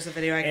start hope going. there's a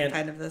video I can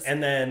find of this.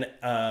 And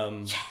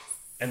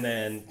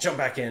then jump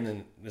back in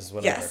and this is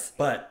whatever. Yes.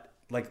 But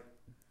like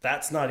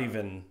that's not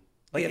even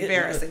like The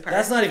embarrassing part.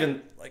 That's not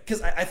even like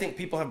because I think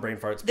people have brain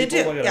farts. They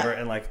People do, look over yeah.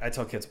 and like I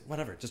tell kids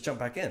whatever, just jump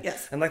back in.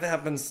 Yes. And like that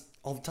happens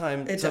all the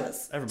time. It to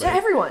does. everybody. To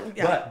everyone.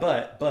 Yeah.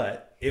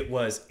 But it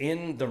was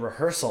in the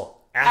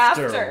rehearsal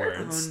After.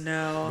 afterwards. Oh,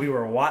 no. We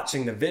were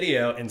watching the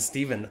video and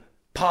Steven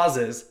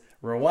pauses,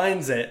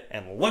 rewinds it,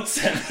 and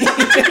looks at me.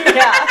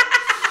 Yeah.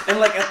 And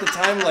like at the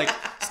time, like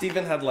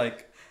Steven had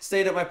like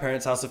stayed at my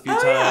parents' house a few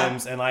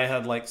times, and I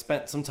had like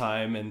spent some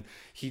time, and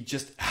he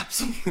just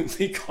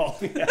absolutely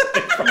called me out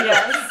in front of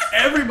Yes.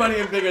 everybody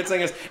in Big Red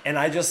Singers, and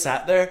I just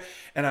sat there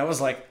and I was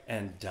like,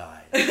 and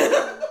died. And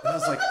I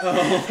was like,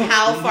 oh.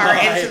 How far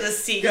my into the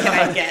seat can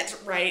I get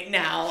right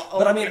now? Oh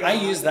But I my mean, I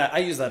God.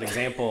 use that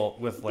example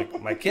with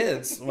like my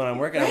kids when I'm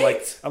working. I'm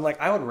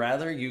like, I would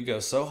rather you go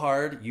so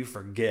hard you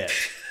forget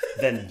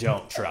than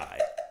don't try.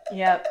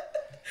 Yep.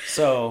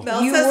 So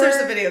Mel You says there's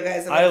were- a video,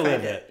 guys. I'm I gonna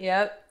live find it.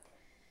 Yep.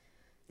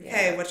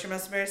 Okay, what's your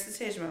most embarrassing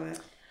stage moment?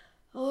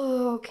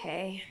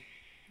 Okay.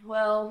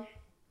 Well,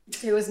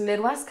 it was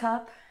Midwest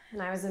Cup,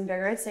 and I was in Big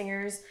Red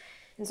Singers.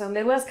 And so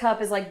Midwest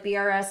Cup is like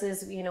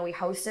BRS's, we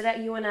host it at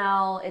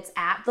UNL. It's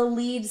at the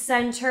Lead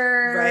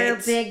Center,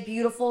 Right. big,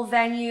 beautiful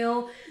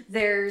venue.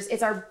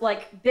 It's our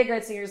like Big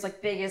Red Singers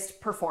like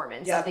biggest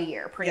performance Yeah. of the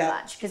year, pretty Yeah.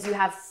 much, because you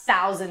have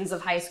thousands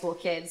of high school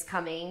kids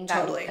coming that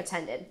Totally.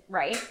 attended,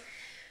 right?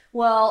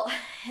 Well,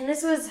 and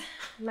this was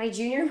my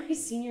junior, my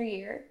senior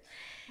year.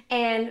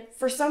 And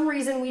for some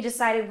reason, we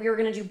decided we were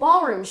going to do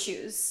ballroom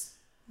shoes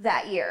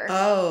that year.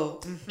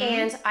 Oh.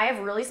 And I have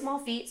really small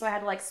feet, so I had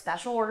to like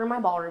special order my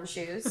ballroom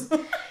shoes.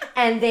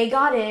 And they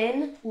got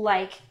in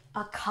like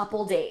a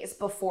couple days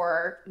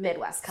before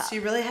Midwest Cup. So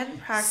you really hadn't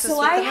practiced So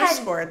with I them or had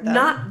scored them?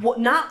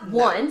 not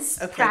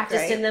once Okay,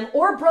 practiced great. in them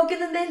or broken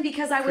them in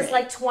because I was Great.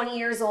 like 20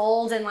 years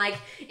old and like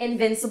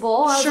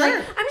invincible. I was Sure.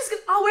 like,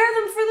 I'll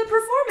wear them for the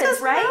performance,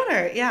 Doesn't right?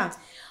 matter. Yeah.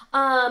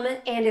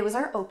 And it was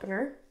our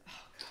opener.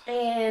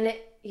 And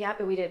yeah,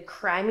 we did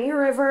Cry Me a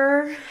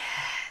River.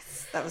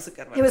 That was a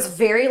good one. It was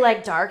very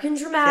like dark and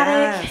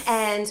dramatic. Yes.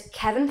 And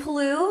Kevin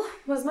Palou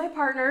was my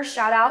partner.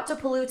 Shout out to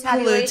Palou Blue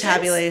Tabulations.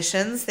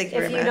 tabulations. Thank you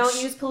If very you much.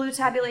 don't use Palou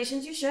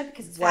Tabulations, you should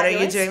because it's What are you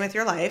fabulous. doing with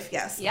your life?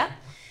 Yes. Yep.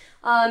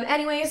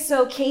 Anyway,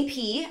 so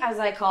KP, as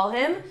I call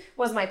him,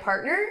 was my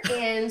partner,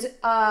 and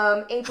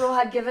April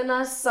had given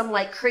us some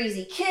like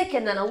crazy kick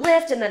and then a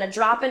lift and then a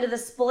drop into the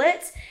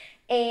splits,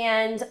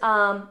 and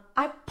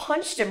I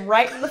punched him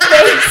right in the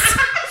face.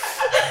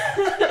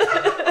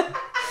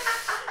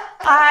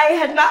 I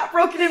had not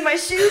broken in my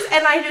shoes,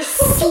 and I just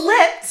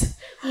slipped,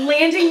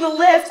 landing the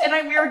lift,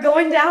 and we were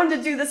going down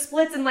to do the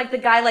splits, and like the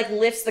guy like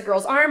lifts the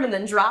girl's arm and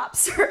then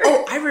drops her.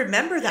 Oh, I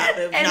remember that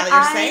move And now that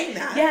you're saying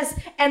that. Yes,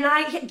 and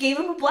I gave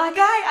him a black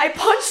eye. I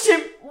punched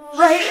him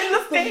right in the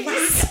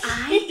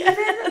face.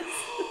 Yes.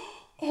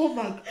 Oh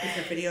my God. Is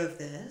there video of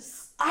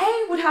this?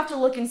 I would have to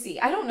look and see.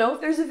 I don't know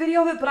if there's a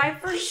video of it, but I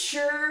for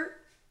sure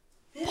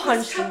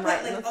punched him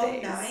right in the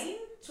face. 09?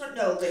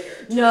 No, later.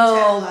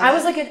 No,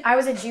 2010, I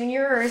was a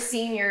junior or a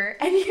senior,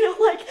 and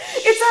like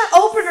it's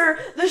our opener.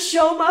 The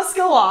show must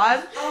go on,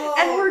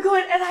 and we're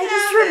going. And I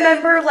just damn it.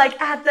 remember, like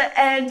at the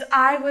end,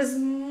 I was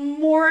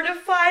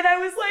mortified. I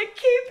was like,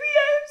 KP,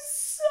 I'm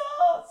so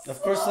sorry.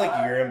 Of course,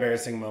 like your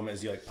embarrassing moment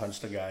is you like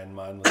punched a guy, and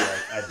mine was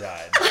like I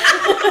died.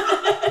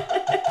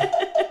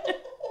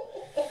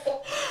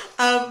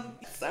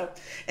 So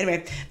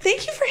anyway,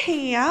 thank you for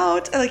hanging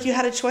out. Like you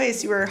had a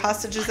choice. You were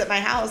hostages at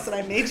my house, and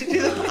I made you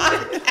do the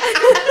podcast.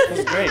 It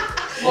was great.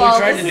 Well, we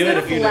tried this to do has it been a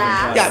a few different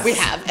blast. times. Yeah, we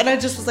have. And I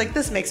just was like,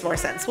 this makes more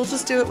sense. We'll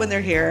just do it when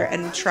they're here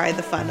and try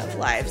the fun of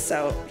live.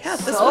 So yeah,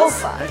 this So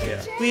was fun. Heck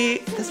yeah.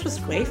 this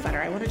was way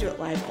funner. I want to do it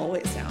live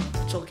always now,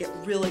 which will get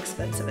real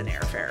expensive in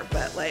airfare,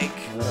 but like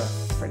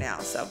for now.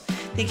 So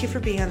thank you for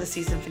being on the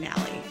season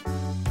finale.